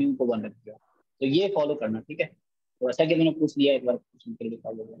दिया, म्यू को 1 रख दिया, तो ये फॉलो करना, ठीक है। तो ऐसा कि मैंने पूछ लिया एक बार, क्वेश्चन के लिए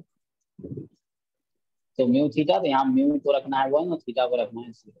फॉलो किया, तो म्यू थीटा, तो यहाँ म्यू को रखना है 1 और थीटा को रखना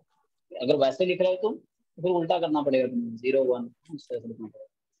है 0। अगर वैसे लिख रहे हो तुम तो फिर उल्टा करना पड़ेगा तुम्हें, 0 1 इस तरह से लिखना पड़ेगा।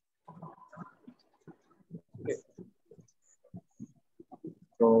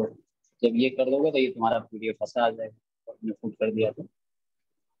 तो जब ये कर दोगे तो ये तुम्हारा PDF फंसा आ जाएगा, आपने पुट कर दिया तो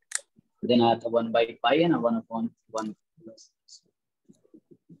देन आया था 1/पाई है ना, 1/1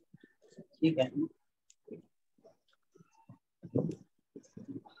 ठीक है।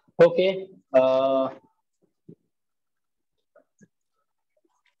 ओके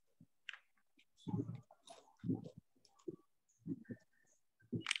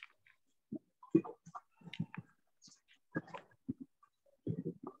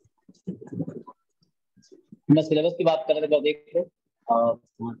मैं सिलेबस की बात कर रहे थे, देख लो।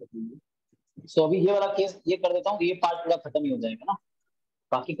 सो अभी ये वाला केस ये कर देता हूँ, ये पार्ट पूरा खत्म ही हो जाएगा ना,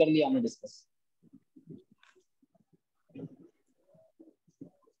 बाकी कर लिया हमने डिस्कस।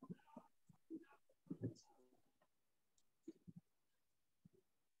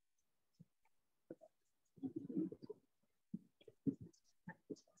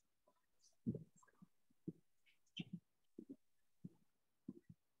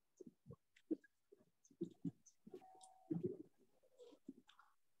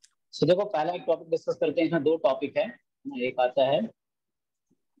 सो देखो पहला एक टॉपिक डिस्कस करते हैं, इसमें दो टॉपिक है। एक आता है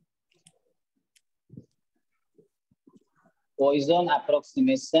पॉइजन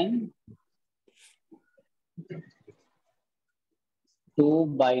अप्रोक्सीमेशन टू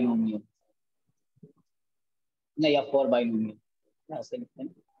बाइनोमियल, नहीं या फॉर बाइनोमियल ऐसे लिखते हैं।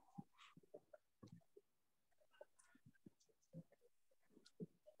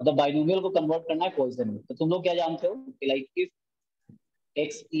 मतलब बाइनोमियल को कन्वर्ट करना है पॉइजन में। तो तुम लोग क्या जानते हो कि like if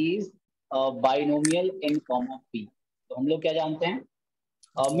x is binomial n comma p, तो हम लोग क्या जानते हैं,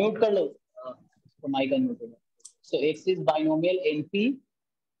 म्यूट कर लो तो माइक अनम्यूट होगा। सो x इज बाइनोमियल np,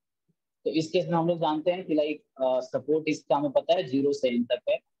 तो इस केस में हम लोग जानते हैं कि लाइक सपोर्ट इसका हमें पता है 0 से n तक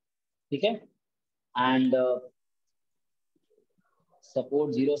है, ठीक है, एंड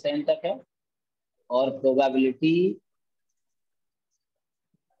सपोर्ट 0 से n तक है, और प्रोबेबिलिटी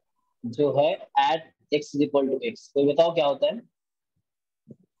जो है eight x is equal to x। तो बताओ क्या होता है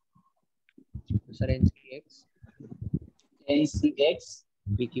सर NCX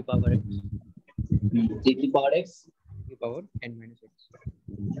p की पावर x की पावर n minus x।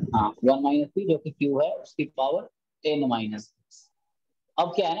 हाँ 1 माइनस p जो कि q है उसकी पावर n माइनस x।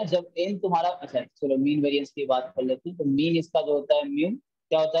 अब क्या है ना, जब n तुम्हारा, अच्छा चलो मीन वेरिएंस की बात कर लेते हैं। तो मीन इसका जो होता है म्यू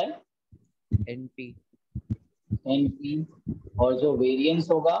क्या होता है np, और जो वेरिएंस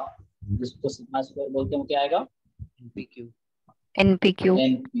होगा जिसको सिग्मा स्क्वायर बोलते हैं वो क्या आएगा npq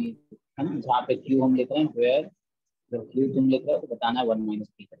np है ना, जहाँ पे q हम लिख रहे हैं वेयर, जब q तुम लिख रहे हो तो बताना है 1 माइनस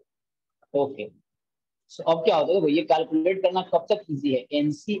p। ओके सो अब क्या होता है, ये कैलकुलेट करना कब तक इजी है,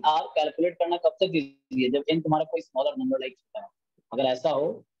 एनसीआर कैलकुलेट करना कब तक इजी है, जब n तुम्हारा कोई स्मॉलर नंबर लाइक होता है। अगर ऐसा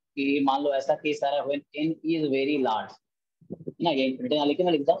हो कि मान लो ऐसा केस आ रहा है when n is very large ना, ये इंफिनिटी लेकिन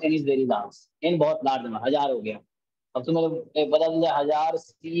मैं लिखता हूँ n is very large, n बहुत लार्ज है, 1000 हो गया। अब तुम्हें बता दीजिए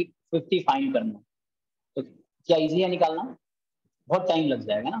 1000C50 फाइंड करना, तो क्या इजी है निकालना, बहुत टाइम लग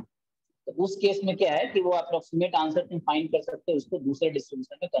जाएगा ना। तो उस केस में क्या है कि वो अप्रोक्सीमेट आंसर तुम फाइंड कर सकते हो, उसको दूसरे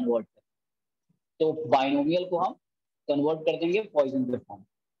डिस्ट्रीब्यूशन में कन्वर्ट कर, तो बाइनोमियल को हम कन्वर्ट कर देंगे पॉइजन के फॉर्म,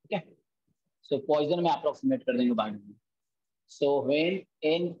 ठीक है। सो पॉइजन में अप्रोक्सीमेट कर देंगे binomial. So when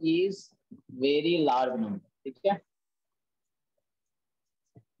n is very large number, ठीक है,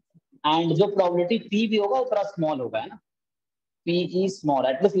 एंड जो प्रोबेबिलिटी p भी होगा वो थोड़ा स्मॉल होगा, है ना, p is small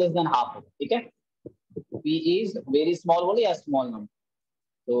at least less than half होगा, ठीक है। p इज वेरी स्मॉल बोले या स्मॉल नंबर,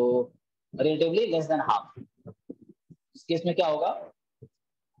 तो रिलेटिवली लेस देन हाफ। इस केस में क्या होगा,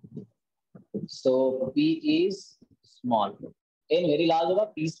 सो p is small, n very large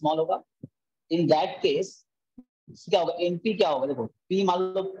होगा, p स्मॉल होगा। इन दैट केस क्या होगा, np क्या होगा, देखो p मान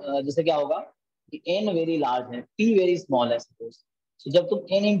लो जैसे क्या होगा कि n वेरी लार्ज है, p वेरी स्मॉल है सपोज। तो जब तुम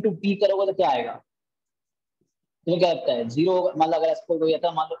n इंटू p करोगे तो क्या आएगा, तुम्हें क्या लगता है 0 होगा। मतलब अगर ऐसा कोई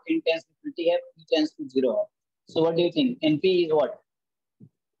आता मान लो n टेंस टू 20 है, p टेंस टू 0 है, so what do you think np is what,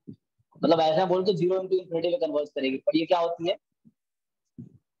 मतलब ऐसा बोल तो 0 इंटू इनफिनिटी में कन्वर्ट करेगी, और ये क्या होती है,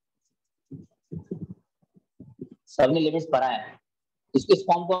 सबने लिमिट्स पढ़ा है, इस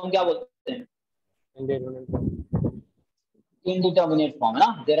फॉर्म को हम क्या बोलते हैं इनडिटर्मिनेट फॉर्म, है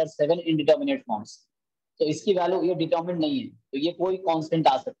ना, देयर आर 7 इनडिटर्मिनेट फॉर्म्स। तो इसकी वैल्यू ये डिटर्मिनेट नहीं है, तो ये कोई कांस्टेंट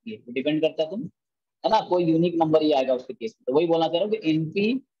आ सकती है, तो डिपेंड करता है तुम, है ना, कोई यूनिक नंबर ही आएगा उसके केस में। तो वही बोलना चाह रहा हूँ कि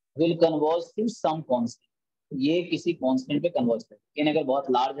np will converge to some constant, ये किसी कांस्टेंट पे कन्वर्ज करेगा। n अगर बहुत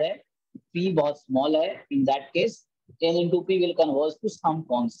लार्ज है, p बहुत स्मॉल है, in that case n into p will converge to some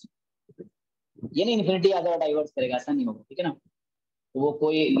constant, ये नहीं इनफिनिटी अगर डाइवर्ट करेगा, ऐसा नहीं होगा, ठीक है ना। तो वो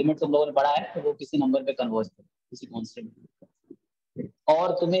कोई लिमिट तुम लोगों ने पढ़ा है, तो वो किसी नंबर पे कन्वर्ज करेगा, किसी कांस्टेंट।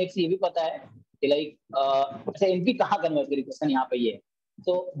 और तुम्हें एक चीज ये भी पता है कि लाइक अच्छा एनपी कहाँ कन्वर्ट करेगी, क्वेश्चन यहाँ पे ये है।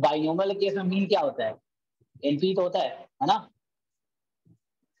 तो बाइनोमियल केस में मीन क्या होता है, एनपी तो होता है ना,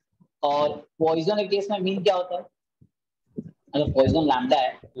 और पॉइजन के केस में मीन क्या होता है? अगर पॉइजन लैम्डा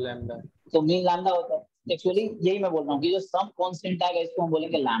है लैम्डा तो मीन लैम्डा होता है। एक्चुअली यही मैं बोल रहा हूँ कि जो सम कांस्टेंट आएगा इसको हम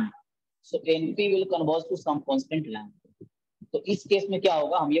बोलेंगे lambda. So NP will converge to some constant lambda. तो इस केस में क्या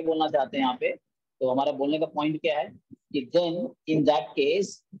होगा, हम ये बोलना चाहते हैं यहाँ पे, तो हमारा बोलने का पॉइंट क्या है कि then in that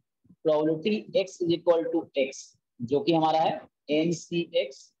case probability x is equal to x, जो कि हमारा है n c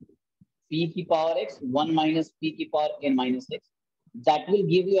x p की पावर x 1 माइनस p की power n minus x, that will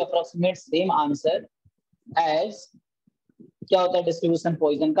give you approximate same answer as क्या होता है डिस्ट्रीब्यूशन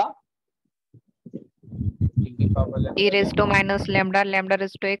पॉइजन का e raised to minus lambda lambda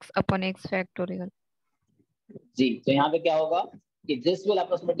raised to x upon x factorial। जी। तो यहाँ पे क्या होगा कि this will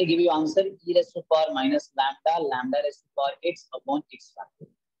approximately give you answer e raised to power minus lambda lambda raised to power x upon x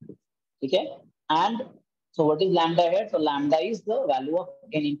factorial। ठीक है। And so what is lambda है? तो lambda is the value of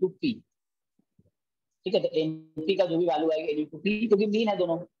n into p। ठीक है। तो np का जो भी वैल्यू आएगा n into p, क्योंकि मीन है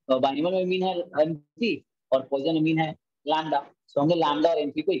दोनों, तो बाइनोमियल में मीन है np और पॉइजन में मीन है लैम्डा, तो हमने लैम्डा और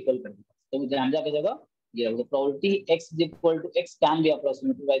np को इक्वल कर दिया। तो लैम्डा की जगह ये रखो, probability x is equal to x can be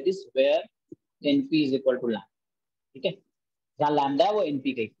approximated by this where np is equal to lambda. ठीक है। जहाँ लैम्डा है वो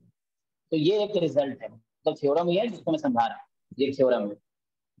np का इक्वल। तो ये एक रिजल्ट है, मतलब थ्योरम ही है जिसको मैं समझा रहा हूँ, ये थ्योरम है।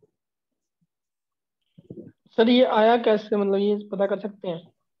 सर ये आया कैसे, मतलब ये पता कर सकते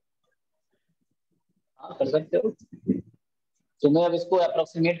हैं? हाँ कर सकते हो। तुम्हें अब इसको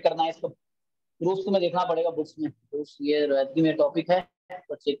अप्रोक्सीमेट करना है, इसको प्रूफ तुम्हें देखना पड़ेगा बुक्स में। प्रूफ ये रैथी में टॉपिक है,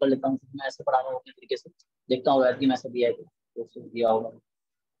 तो चेक कर लेता हूँ मैं ऐसे पढ़ा रहा हूँ अपने तरीके से, देखता हूँ रैथी में ऐसे दिया है तो दिया होगा,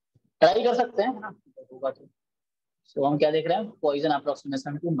 ट्राई कर सकते हैं, है ना, होगा तो। सो हम क्या देख रहे हैं? पॉइजन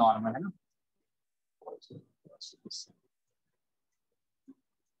अप्रोक्सीमेशन टू नॉर्मल, है ना।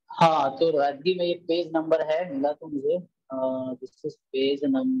 हाँ तो रैथी में ये पेज नंबर है, मिला तो मुझे, दिस इज पेज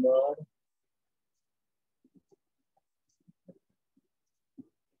नंबर,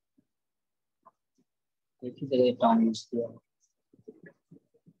 देखिए देखता हूँ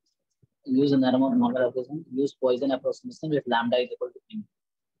use a normal approximation, use Poisson approximation with lambda is equal to n।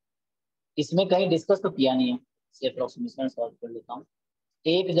 इसमें कहीं डिस्कस तो किया नहीं है, इसे अप्रोक्सीमेशन सॉल्व कर लेता हूँ।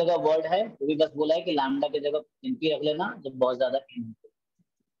 एक जगह वर्ड है, वो भी बस बोला है कि लैम्डा की जगह एनपी रख लेना जब बहुत ज्यादा n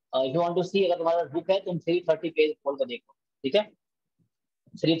हो। इफ यू वांट टू सी, अगर तुम्हारा बुक है तुम 330 पेज खोल कर देखो। ठीक है,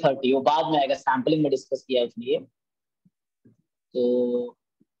 330 वो बाद में आएगा, सैम्पलिंग में डिस्कस किया है इसलिए। तो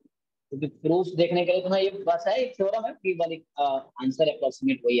क्योंकि प्रूफ देखने के लिए तुम्हें ये बस है, एक थ्योरम है कि वाली आंसर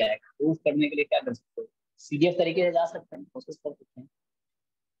अप्रोक्सीमेट वही आएगा। प्रूफ करने के लिए क्या कर सकते हो? सीडीएफ तरीके से जा सकते हैं, कोशिश कर सकते हैं।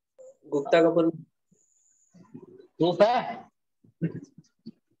 गुप्ता का फुल प्रूफ है,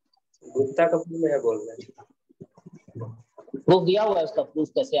 गुप्ता का फुल में है बोल रहे हैं। प्रूफ दिया हुआ है, उसका प्रूफ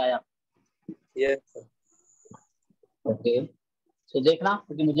कैसे आया? यस ओके, तो देखना,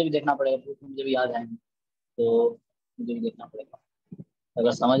 क्योंकि मुझे भी देखना पड़ेगा, प्रूफ मुझे भी याद आएंगे, तो मुझे भी देखना पड़ेगा।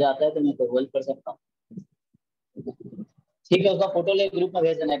 अगर समझ आता है तो मैं तो हेल्प कर सकता हूँ। ठीक है, उसका फोटो ले ग्रुप में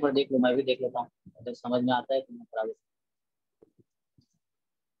भेज देना, एक बार देख लो, मैं भी देख लेता हूँ, अगर समझ में आता है तो मैं करा देता हूँ।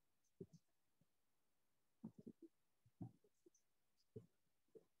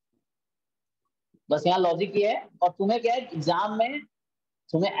 बस यहाँ लॉजिक ये है, और तुम्हें क्या है एग्जाम में,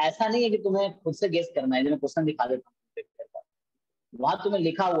 तुम्हें ऐसा नहीं है कि तुम्हें खुद से गेस करना है। जो मैं क्वेश्चन दिखा देता हूँ, वहां तुम्हें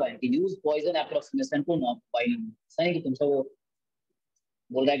लिखा हुआ है कि use Poisson approximation to not binomial. सही कि तुमसे वो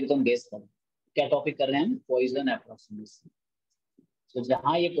बोल रहा है कि तुम गेस करो। क्या टॉपिक कर रहे हैं हम? Poison approximation. तो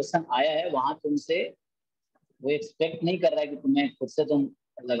जहाँ ये क्वेश्चन आया है वहां तुमसे वो एक्सपेक्ट नहीं कर रहा है कि तुम्हें खुद से तुम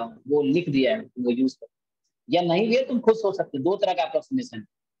लगाओ, वो लिख दिया है, वो यूज करो या नहीं भी है तुम खुद सोच सकते हो। दो तरह का अप्रोक्सीमेशन,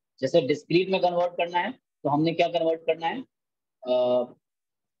 जैसे डिस्क्रीट में कन्वर्ट करना है तो हमने क्या कन्वर्ट करना है,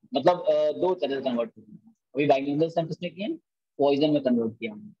 मतलब दो तरह से कन्वर्ट करना है। अभी बाइनोमियल से हम किसने किए? पॉइजन में कन्वर्ट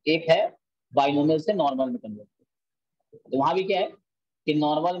किया हमने। एक है बाइनोमियल से नॉर्मल में कन्वर्ट किया, तो वहां भी क्या है कि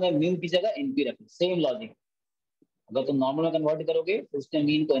नॉर्मल में मीन की जगह एनपी रखें। सेम लॉजिक, अगर तुम नॉर्मल में कन्वर्ट करोगे तो उसमें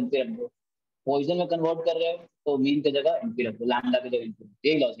मीन को एनपी रख दो, पॉइजन में कन्वर्ट कर रहे हो तो मीन की जगह एनपी रख दो, लैम्डा की जगह एनपी।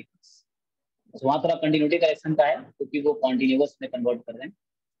 यही लॉजिक है। वहां थोड़ा कंटिन्यूटी करेक्शन का है, क्योंकि वो कॉन्टिन्यूअस में कन्वर्ट कर रहे हैं।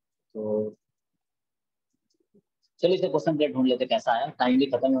 तो चलिए इसे क्वेश्चन प्लेट ढूंढ लेते कैसा आया, टाइम भी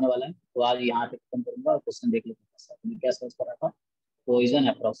खत्म होने वाला है, तो आज यहाँ पे खत्म करूंगा और क्वेश्चन देख लेते कैसा। मैं क्या सोच कर रहा था, पॉइजन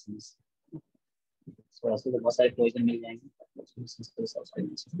अप्रोक्सीमेशन, थोड़ा सा बहुत सारे पॉइजन मिल जाएंगे।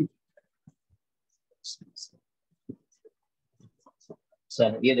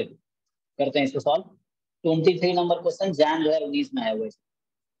 सर ये देखो, करते हैं इसको सॉल्व। 23 नंबर क्वेश्चन जैन 2019 में आया हुआ है,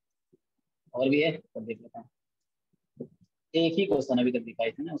 और भी है तो देख लेता हूँ। एक ही क्वेश्चन अभी तक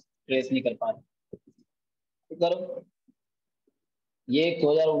दिखाई थे ना, ट्रेस नहीं कर पा रहे, तो करो। ये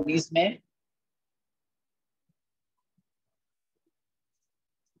 2019 में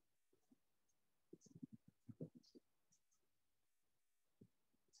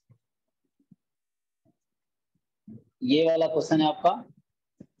ये वाला क्वेश्चन है आपका,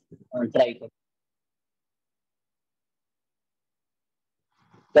 ट्राई करो,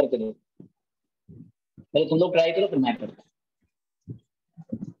 करके दो पहले, तुम लोग ट्राई करो फिर मैं करता हूँ।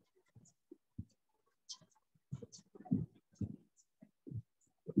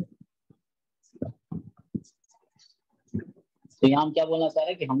 तो यहाँ हम क्या बोलना चाह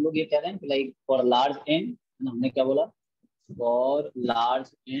रहे हैं कि हम लोग ये कह रहे हैं कि लाइक फॉर लार्ज एन, हमने क्या बोला, फॉर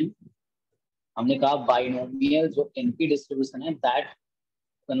लार्ज एन हमने कहा बाइनोमियल जो एनपी डिस्ट्रीब्यूशन है दैट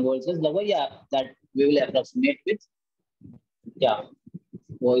कन्वर्जेस लगभग, या that we will approximate with क्या,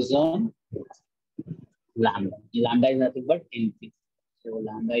 Poisson lambda, lambda is nothing but NP, so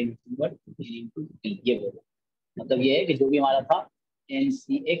lambda is nothing but N into P, ये बोला। मतलब ये है कि जो भी हमारा था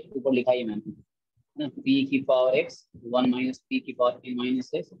एनसी एक्स ऊपर लिखा है मैंने ना, p की पावर x 1 माइनस p की power n minus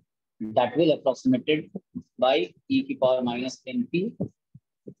x, that will approximated by e की पावर माइनस np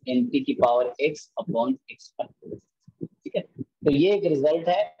की पावर x अपॉन x, ठीक है। तो ये एक रिजल्ट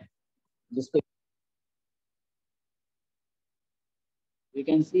है जिसको वी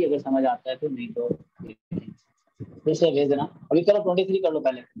कैन सी, अगर समझ आता है तो, नहीं तो फिर से भेज देना। अभी चलो 23 कर लो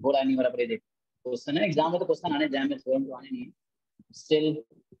पहले, हो रहा नहीं मेरा, पर देख क्वेश्चन है एग्जाम में, तो क्वेश्चन आने जैम में थोड़ा तो आने नहीं है स्टिल।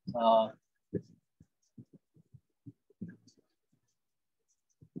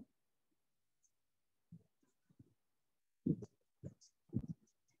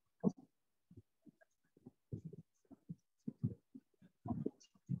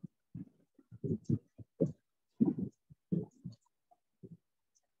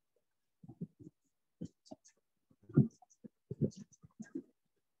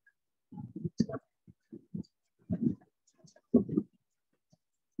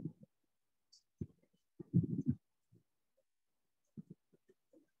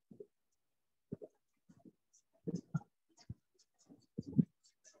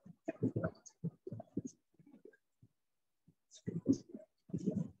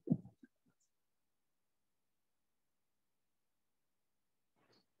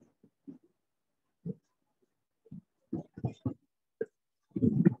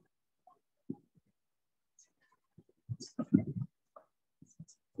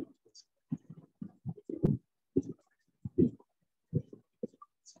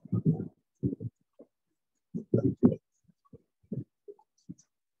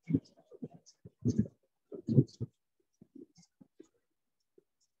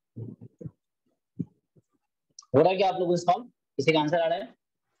 हो रहा है क्या आप लोगों को सॉल्व, किसी का आंसर आ रहा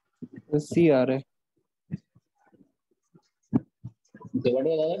है? सी आ रहा है। Okay, what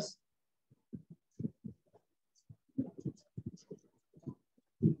are others?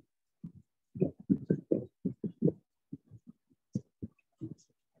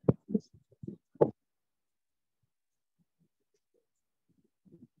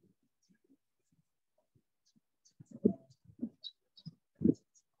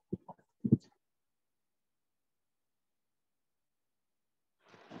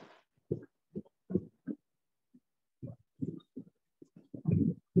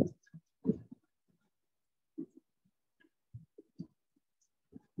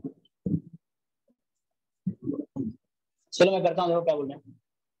 चलो मैं करता हूँ, देखो क्या बोल रहे हैं।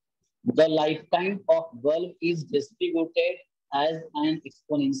 The lifetime of bulb is distributed as an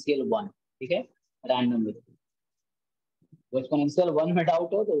exponential 1, ठीक है, randomly। वो एक्सपोनेंशियल 1 में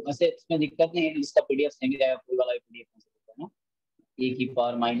डाउट हो तो वैसे इसमें दिक्कत नहीं है, इसका पीडीएफ सेंड जाएगा, फुल वाला पीडीएफ है ना, e की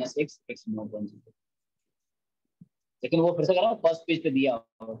power minus x x not 1, लेकिन वो फिर से करो, फर्स्ट पेज पे दिया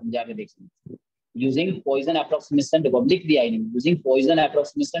होगा, तुम जाके देख सकते। यूजिंग पॉइसन अप्रोक्सीमेशन, पब्लिक दिया ही नहीं, using Poisson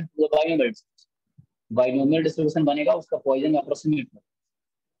approximation to the binomial distribution बनेगा, उसका Poisson approximate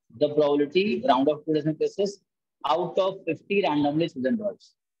the probability round of two decimal places out of 50 randomly chosen words,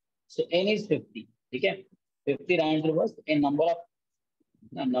 so n is 50, ठीक है, 50 randomly was a number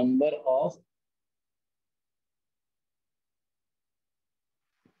of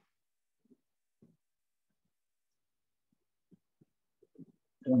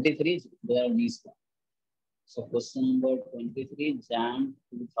 (23) 2019 का, so question number 23 JAM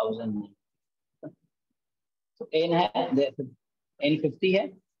 2009, so n है, n 50 है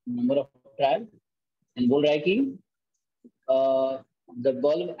number of trial, and बोल रहा है कि the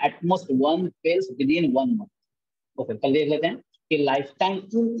bulb at most one fails within 1 month। Okay, कल देख लेते हैं कि लाइफटाइम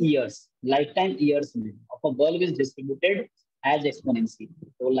इन इयर्स में of a bulb is distributed as exponential.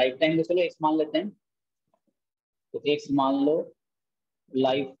 तो लाइफटाइम को चलो x मान लेते हैं, तो x मान लो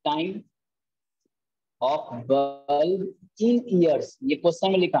life time of bulb in years, ये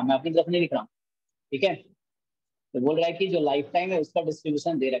क्वेश्चन में लिखा, मैं अपनी तरफ नहीं लिख रहा हूँ, ठीक है। तो बोल रहा है कि जो लाइफ टाइम है उसका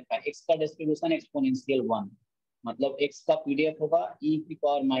डिस्ट्रीब्यूशन दे रखा है, x का डिस्ट्रीब्यूशन एक्सपोनेंशियल 1, मतलब x का पीडीएफ होगा e की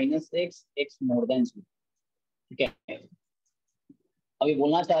power minus x x more than 0, ठीक है, अभी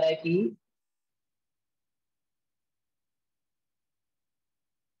बोलना चाह रहा है कि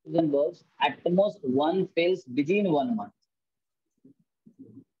bulbs at most one fails within 1 month.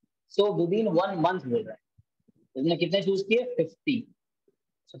 So within 1 month बोल रहा है, तुमने कितने चूज किए 50.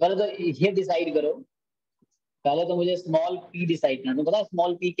 तो पहले तो ये डिसाइड करो, पहले तो मुझे स्मॉल पी डिसाइड करना. तो पता है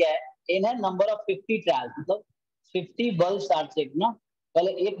स्मॉल पी क्या है? एन है नंबर ऑफ 50 ट्रायल्स, मतलब 50 बल्ब आर चेक ना.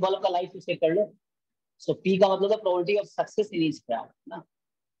 पहले एक बल्ब का लाइफ चेक कर लो. सो पी का मतलब है probability of success in each trial ना.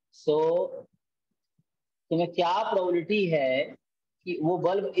 सो तुम्हें क्या प्रोबेबिलिटी है कि वो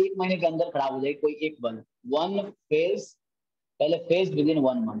बल्ब 1 महीने के अंदर खराब हो जाएगी, कोई एक बल्ब. वन फेल्स, पहले फेल्स विद इन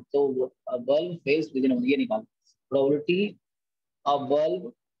 1 मंथ, तो बल्ब फेल्स विद इन, ये निकाल probability of bulb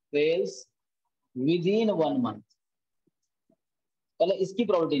fails with in 1 month. पहले इसकी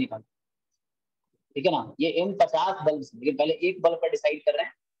प्रोबेबिलिटी निकाल, ठीक है ना. ये इन 50 बल्ब, लेकिन पहले एक बल्ब पर डिसाइड कर रहे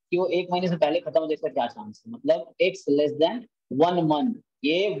हैं कि वो 1 महीने से पहले खत्म हो जाएगा, क्या चांस है. मतलब x लेस देन 1 मंथ,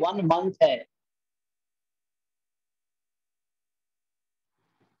 ये 1 मंथ है.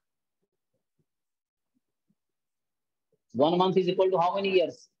 One month is equal to how many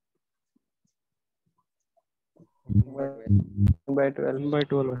years?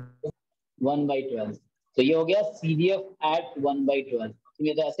 1/12. 1/12. तो ये हो गया CDF at 1/12. तुम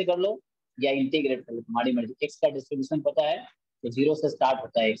ये तो ऐसे कर लो या इंटीग्रेट कर लो, तुम्हारी मर्जी. x का डिस्ट्रीब्यूशन पता है तो 0 से स्टार्ट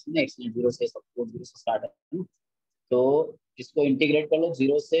होता है. x में 0 से स्टार्ट है, तो इसको इंटीग्रेट कर लो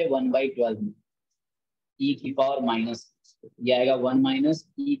 0 से 1/12 में. e की पावर माइनस, ये आएगा 1 माइनस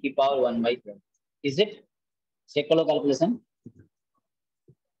e की पावर 1/12. Is it? चेक कर लो कैलकुलेशन.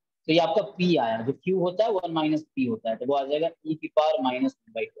 तो ये आपका p आया, जो q होता है 1 माइनस p होता है, तो वो आ जाएगा e की पावर माइनस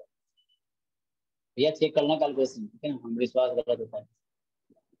 1/12. भैया चेक करना कैलकुलेशन, ठीक है ना, हम विश्वास गलत होता है,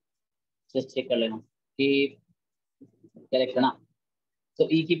 जस्ट चेक कर लेना कि करेक्ट है ना. तो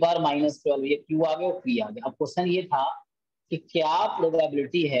e की पावर माइनस 12, ये q आ गया और p आ गया. अब क्वेश्चन ये था कि क्या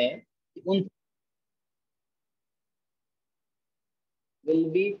प्रोबेबिलिटी है कि उन विल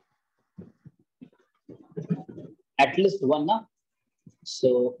बी एटलीस्ट 1 ना.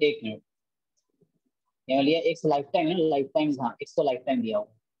 सो एक मिनट, यहाँ लिया x लाइफ टाइम है ना, लाइफ टाइम, हाँ x तो लाइफ टाइम दिया हुआ.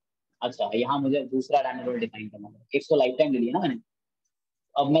 अच्छा, यहाँ मुझे दूसरा रैंडम डिफाइन करना है. x तो लाइफ टाइम ले लिया ना मैंने,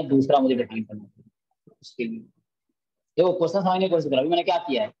 अब मैं दूसरा मुझे डिफाइन करना है उसके लिए. देखो क्वेश्चन समझने की कोशिश करो. अभी मैंने क्या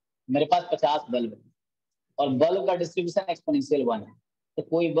किया है, मेरे पास 50 बल्ब है और बल्ब का डिस्ट्रीब्यूशन एक्सपोनेंशियल 1 है. तो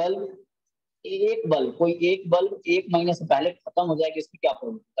कोई एक बल्ब 1 महीने से पहले खत्म हो जाएगी, इसकी क्या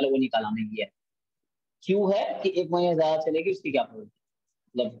प्रोबेबिलिटी, पहले वो निकालना है. क्यू है कि 1 महीने ज्यादा चलेगी, उसकी क्या प्रोबेबिलिटी,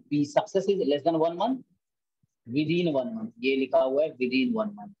 मतलब P success is less than 1 month, with in 1 month, ये लिखा हुआ है with in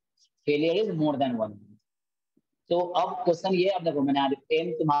 1 month, failure is more than 1 month. तो अब क्वेश्चन ये, अब देखो मैंने आज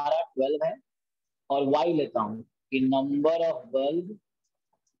 10 तुम्हारा 12 है और y लेता हूँ कि number of bulb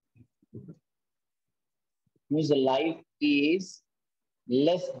whose life is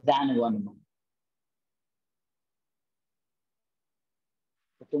less than 1 month.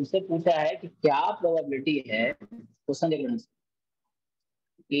 तो तुमसे पूछा है कि क्या प्रोबेबिलिटी है, क्वेश्चन देख लेना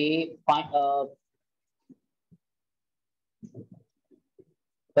कि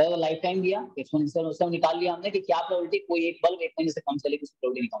पहले लाइफ टाइम दिया, एक्सपोनेंशियल उससे निकाल लिया हमने कि क्या प्रोबेबिलिटी कोई एक बल्ब 1 महीने से कम चलेगी, उसकी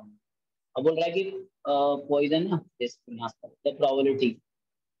प्रोबेबिलिटी निकालनी. अब बोल रहा है कि पॉइजन ना, the probability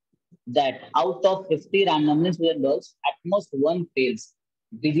that out of 50 randomly chosen bulbs at most one fails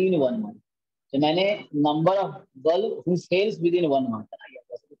within 1 month. तो मैंने number of bulb who fails within 1 month है ना, ये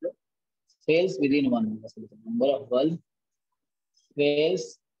fails within 1 month, number of bulb fails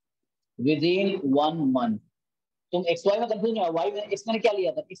within 1 month. तुम xy में confuse नहीं हो, y में x मैंने क्या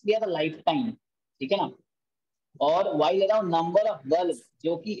लिया था, x लिया था लाइफ टाइम, ठीक है ना, और y ले रहा हूँ नंबर ऑफ बल्ब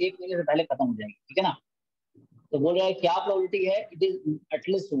जो कि 1 महीने से पहले खत्म हो जाएगी, ठीक है ना. तो बोल रहा है क्या प्रोबेबिलिटी है, it is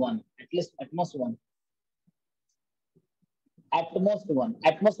at least 1, at most 1, at most 1.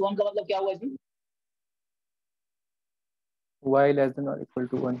 At most 1 का मतलब क्या हुआ जी, y less than or equal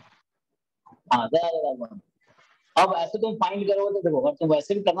to 1. हाँ, 1. अब ऐसे तुम फाइंड करोगे तो देखो, अगर तुम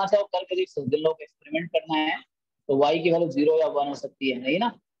वैसे भी करना चाहो करके देखो, जिन लोग एक्सपेरिमेंट करना है तो y की वैल्यू 0 या 1 हो सकती है, नहीं ना,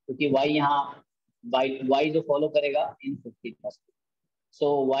 क्योंकि y यहाँ y जो फॉलो करेगा इन 50 plus. So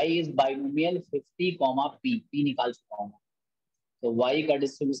y is binomial 50, p, p निकाल चुका हूँ. तो y का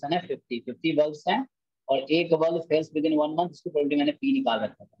डिस्ट्रीब्यूशन है 50 बल्ब्स हैं और एक bulb fails with in 1 month, उसकी प्रोबेबिलिटी मैंने p निकाल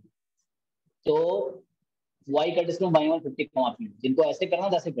रखा था. तो y का डिस्ट्रीब्यूशन बाइनोमियल 50, p. जिनको ऐसे करना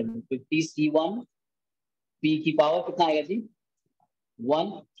था ऐसे कर लो, 50c1 p की पावर कितना आएगा जी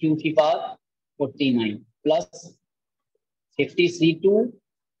 1, q की पावर 49 प्लस 50c2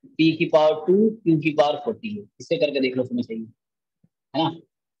 p की पावर 2, q की पावर 40 है. इसे करके देख लो तुम्हें चाहिए है ना.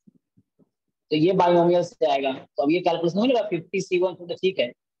 तो ये बाइनोमियल से आएगा. तो अब ये कैलकुलेशन हो जाएगा 50c1, तो ठीक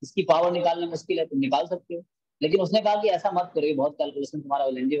है, इसकी पावर निकालना मुश्किल है, तुम निकाल सकते हो. लेकिन उसने कहा कि ऐसा मत करो, ये बहुत कैलकुलेशन तुम्हारा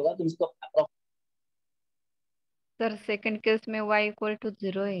लेंदी होगा, तुम इसको सर सेकंड केस में y इक्वल टू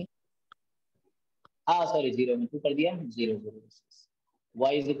 0 है। हाँ सॉरी 0 में 2 कर दिया, 0 0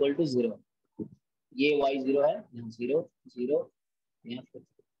 y इज इक्वल टू 0, ये y 0 है, यहाँ 0 0 यहाँ,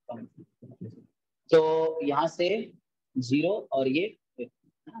 तो यहाँ से 0 और ये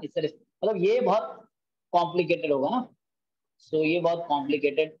इस तरह, मतलब ये बहुत कॉम्प्लिकेटेड होगा ना, सो ये बहुत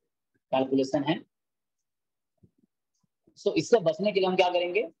कॉम्प्लिकेटेड कैलकुलेशन है। सो इससे बचने के लिए हम क्या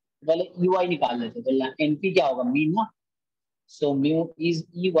करेंगे, पहले EY निकाल लेते, तो NP क्या होगा, मीन ना, so mu is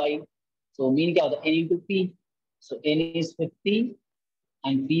EY, so mean क्या होता है, N into P, so N is 50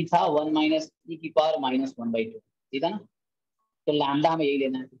 and P था 1 माइनस e की पावर -1/2, ठीक है ना। तो लैम्डा हमें यही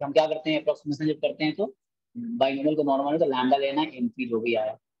लेना है, तो हम क्या करते हैं, अप्रोक्सीमेशन जब करते हैं तो बाइनोमियल को नॉर्मल है, तो लैम्डा लेना है, NP जो भी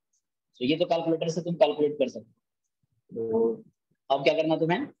आया। तो ये तो कैलकुलेटर से तुम कैलकुलेट कर सकते हो। तो अब क्या करना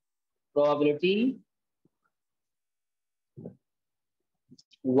तुम्हें, probability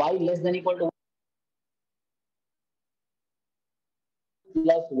y less than equal two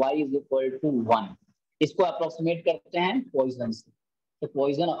plus y is equal to 1, इसको अप्रोक्सीमेट करते हैं पॉइसन से। तो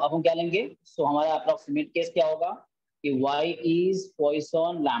पॉइसन अब हम क्या लेंगे, सो हमारा अप्रोक्सीमेट केस क्या होगा कि y इज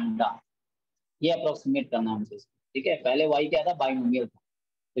पॉइसन लैम्डा, ये अप्रोक्सीमेट करना है हमसे, ठीक है। पहले y क्या था, बाइनोमियल था,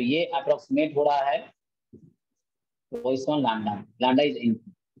 तो ये अप्रोक्सीमेट हो रहा है Poisson lambda, lambda is in,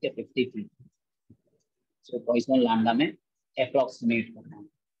 ठीक है 53, सो पॉइसन लैम्डा में अप्रोक्सीमेट करना है।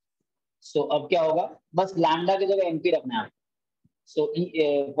 सो अब क्या होगा, बस लैम्डा की जगह NP रखना है। सो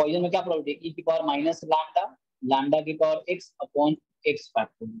पॉइसन में क्या प्रोबेबिलिटी, e की पावर माइनस लैम्डा, लैम्डा की power x upon x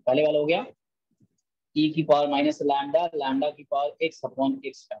factor, पहले वाला हो गया e की पावर माइनस लैम्डा, लैम्डा की power x upon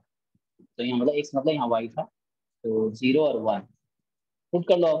x factor, तो यहाँ मतलब x मतलब यहाँ y था, तो 0 और 1 पुट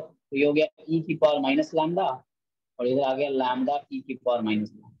कर लो, तो ये हो गया e की पावर माइनस लैम्डा, और इधर आ गया लैम्डा e की पावर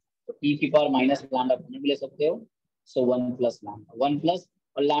माइनस लैम्डा, तो e की पावर माइनस लैम्डा भी ले सकते हो, सो 1 प्लस लैम्डा, 1 प्लस,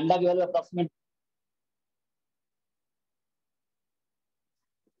 और लैम्डा की वैल्यू अप्रोक्सीमेट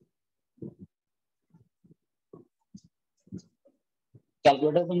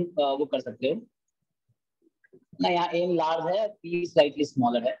कैलकुलेटर तुम वो कर सकते हो ना, यहाँ एन लार्ज है, पी स्लाइटली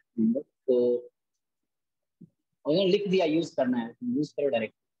स्मॉलर है, तो उन्होंने लिख दिया यूज करना है, यूज करो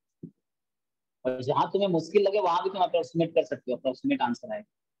डायरेक्ट, और जहां तुम्हें मुश्किल लगे वहां भी तुम अप्रोक्सीमेट कर सकते हो, अप्रोक्सीमेट आंसर आएगा,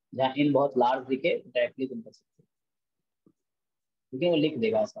 जहाँ एन बहुत लार्ज दिखे डायरेक्टली तुम कर सकते हो, क्योंकि वो लिख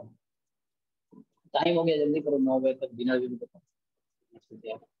देगा ऐसा। टाइम हो गया, जल्दी करो, 9 बजे तक डिनर भी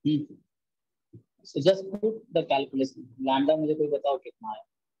नहीं। So just put the calculation, lambda मुझे कोई बताओ कितना है,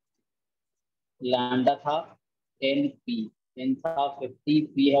 लैम्डा था 10p, n था 50,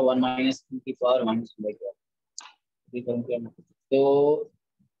 p है 1 माइनस e की पावर -2, तो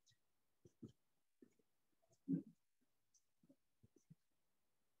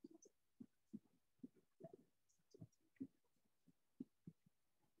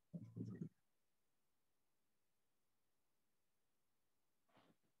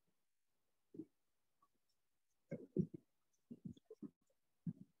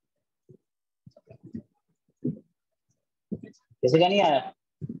कैसे क्या नहीं आया,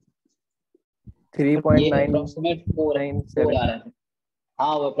 3.997 अप्रोक्सीमेट 4 आ रहा है,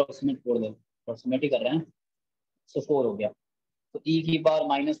 हाँ वो अप्रोक्सीमेट 4 दे, अप्रोक्सीमेट ही कर रहे हैं, सो 4 हो गया, तो e की पावर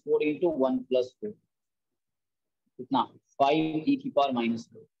 -4 इंटू 1 प्लस 4 कितना, 5 e की पावर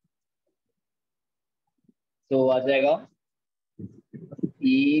 -4, तो आ जाएगा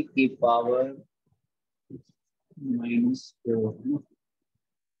e की पावर -4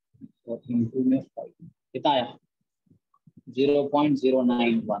 और इंटू में 5, कितना आया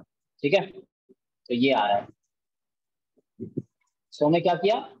 0.091, ठीक है, तो ये आ रहा है। सो हमने क्या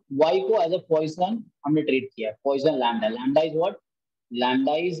किया, y को एज अ पॉइसन हमने ट्रीट किया, Poisson lambda, lambda is what,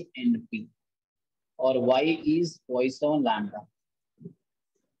 lambda is NP और y is Poisson lambda,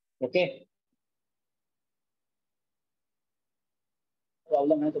 okay.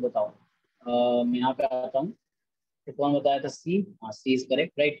 Problem है तो बताओ, मैं यहाँ पे आता हूँ, तो कौन बताया था, C, हाँ C इज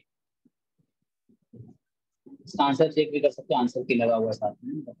करेक्ट, राइट। इसका आंसर चेक भी कर सकते हो, आंसर की लगा हुआ साथ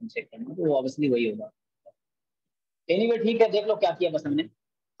में, अपन चेक करना तो वो ऑब्वियसली वही होगा। एनीवे ठीक है, देख लो क्या किया, बस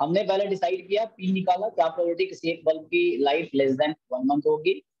हमने पहले डिसाइड किया, P निकाला, क्या प्रोबेबिलिटी किसी एक बल्ब की लाइफ लेस देन 1 मंथ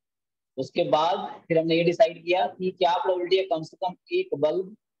होगी, उसके बाद फिर हमने ये डिसाइड किया कि क्या प्रोबेबिलिटी है कम से कम एक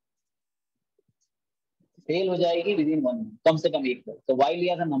बल्ब फेल हो जाएगी विद इन 1 मंथ, कम से कम एक बल्ब, तो y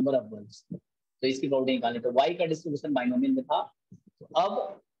लिया था नंबर ऑफ बल्ब्स, तो इसकी प्रोबेबिलिटी निकाली, तो y का डिस्ट्रीब्यूशन बाइनोमियल में था, तो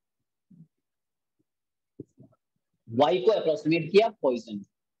अब y को अप्रोक्सीमेट किया पॉइसन,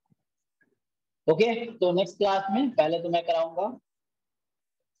 ओके। तो नेक्स्ट क्लास में पहले तो मैं कराऊंगा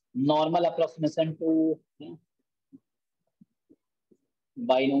normal approximation to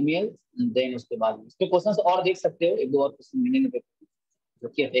binomial, then उसके बाद इस पे क्वेश्चंस और देख सकते हो, एक दो और क्वेश्चन मिलेंगे पेपर जो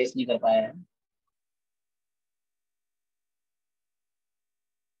कि फेस नहीं कर पाया है।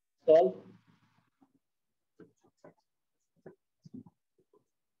 सॉल्व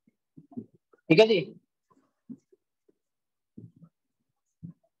ठीक है जी।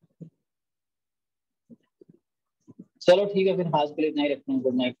 चलो ठीक है, फिर आज के लिए इतना ही रखते हैं।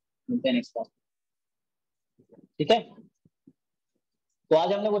 गुड नाइट, मिलते हैं नेक्स्ट क्लास। ठीक है, तो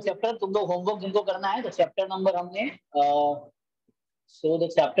आज हमने वो चैप्टर, तुम लोग होमवर्क जिनको करना है, तो चैप्टर नंबर हमने so the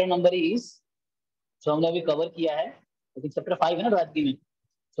chapter number is, जो हमने अभी कवर किया है, लेकिन चैप्टर 5 है ना राजगी में,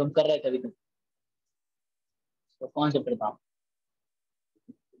 जो हम कर रहे थे अभी तक। तो कौन चैप्टर था?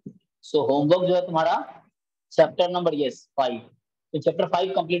 सो होमवर्क जो है तुम्हारा चैप्टर नंबर 5, तो चैप्टर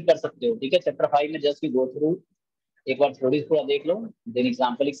 5 कंप्लीट कर सकते हो। ठीक है, चैप्टर 5 में जस्ट यू गो थ्रू, एक बार थोड़ी पूरा देख लो, then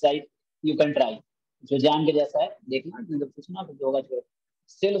example exercise you can try, जो जैम के जैसा है देखना, मतलब पूछना तो जो होगा जो।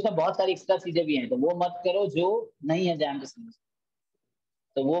 स्टिल उसमें बहुत सारी एक्स्ट्रा चीजें भी हैं, तो वो मत करो जो नहीं है जैम के सिलेबस,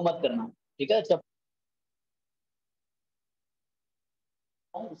 तो वो मत करना। ठीक है,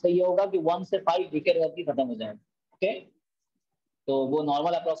 उससे ये होगा कि 1 से 5 विकेट करके खत्म हो जाएगा। ओके, तो वो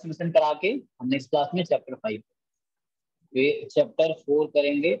नॉर्मल अप्रोक्सीमेशन करा के हम नेक्स्ट क्लास में चैप्टर 5 चैप्टर 4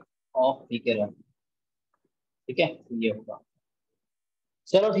 करेंगे ऑफ विकेट। ठीक है, ये होगा।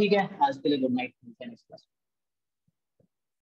 चलो ठीक है, आज के लिए गुड नाइट, नेक्स्ट क्लास।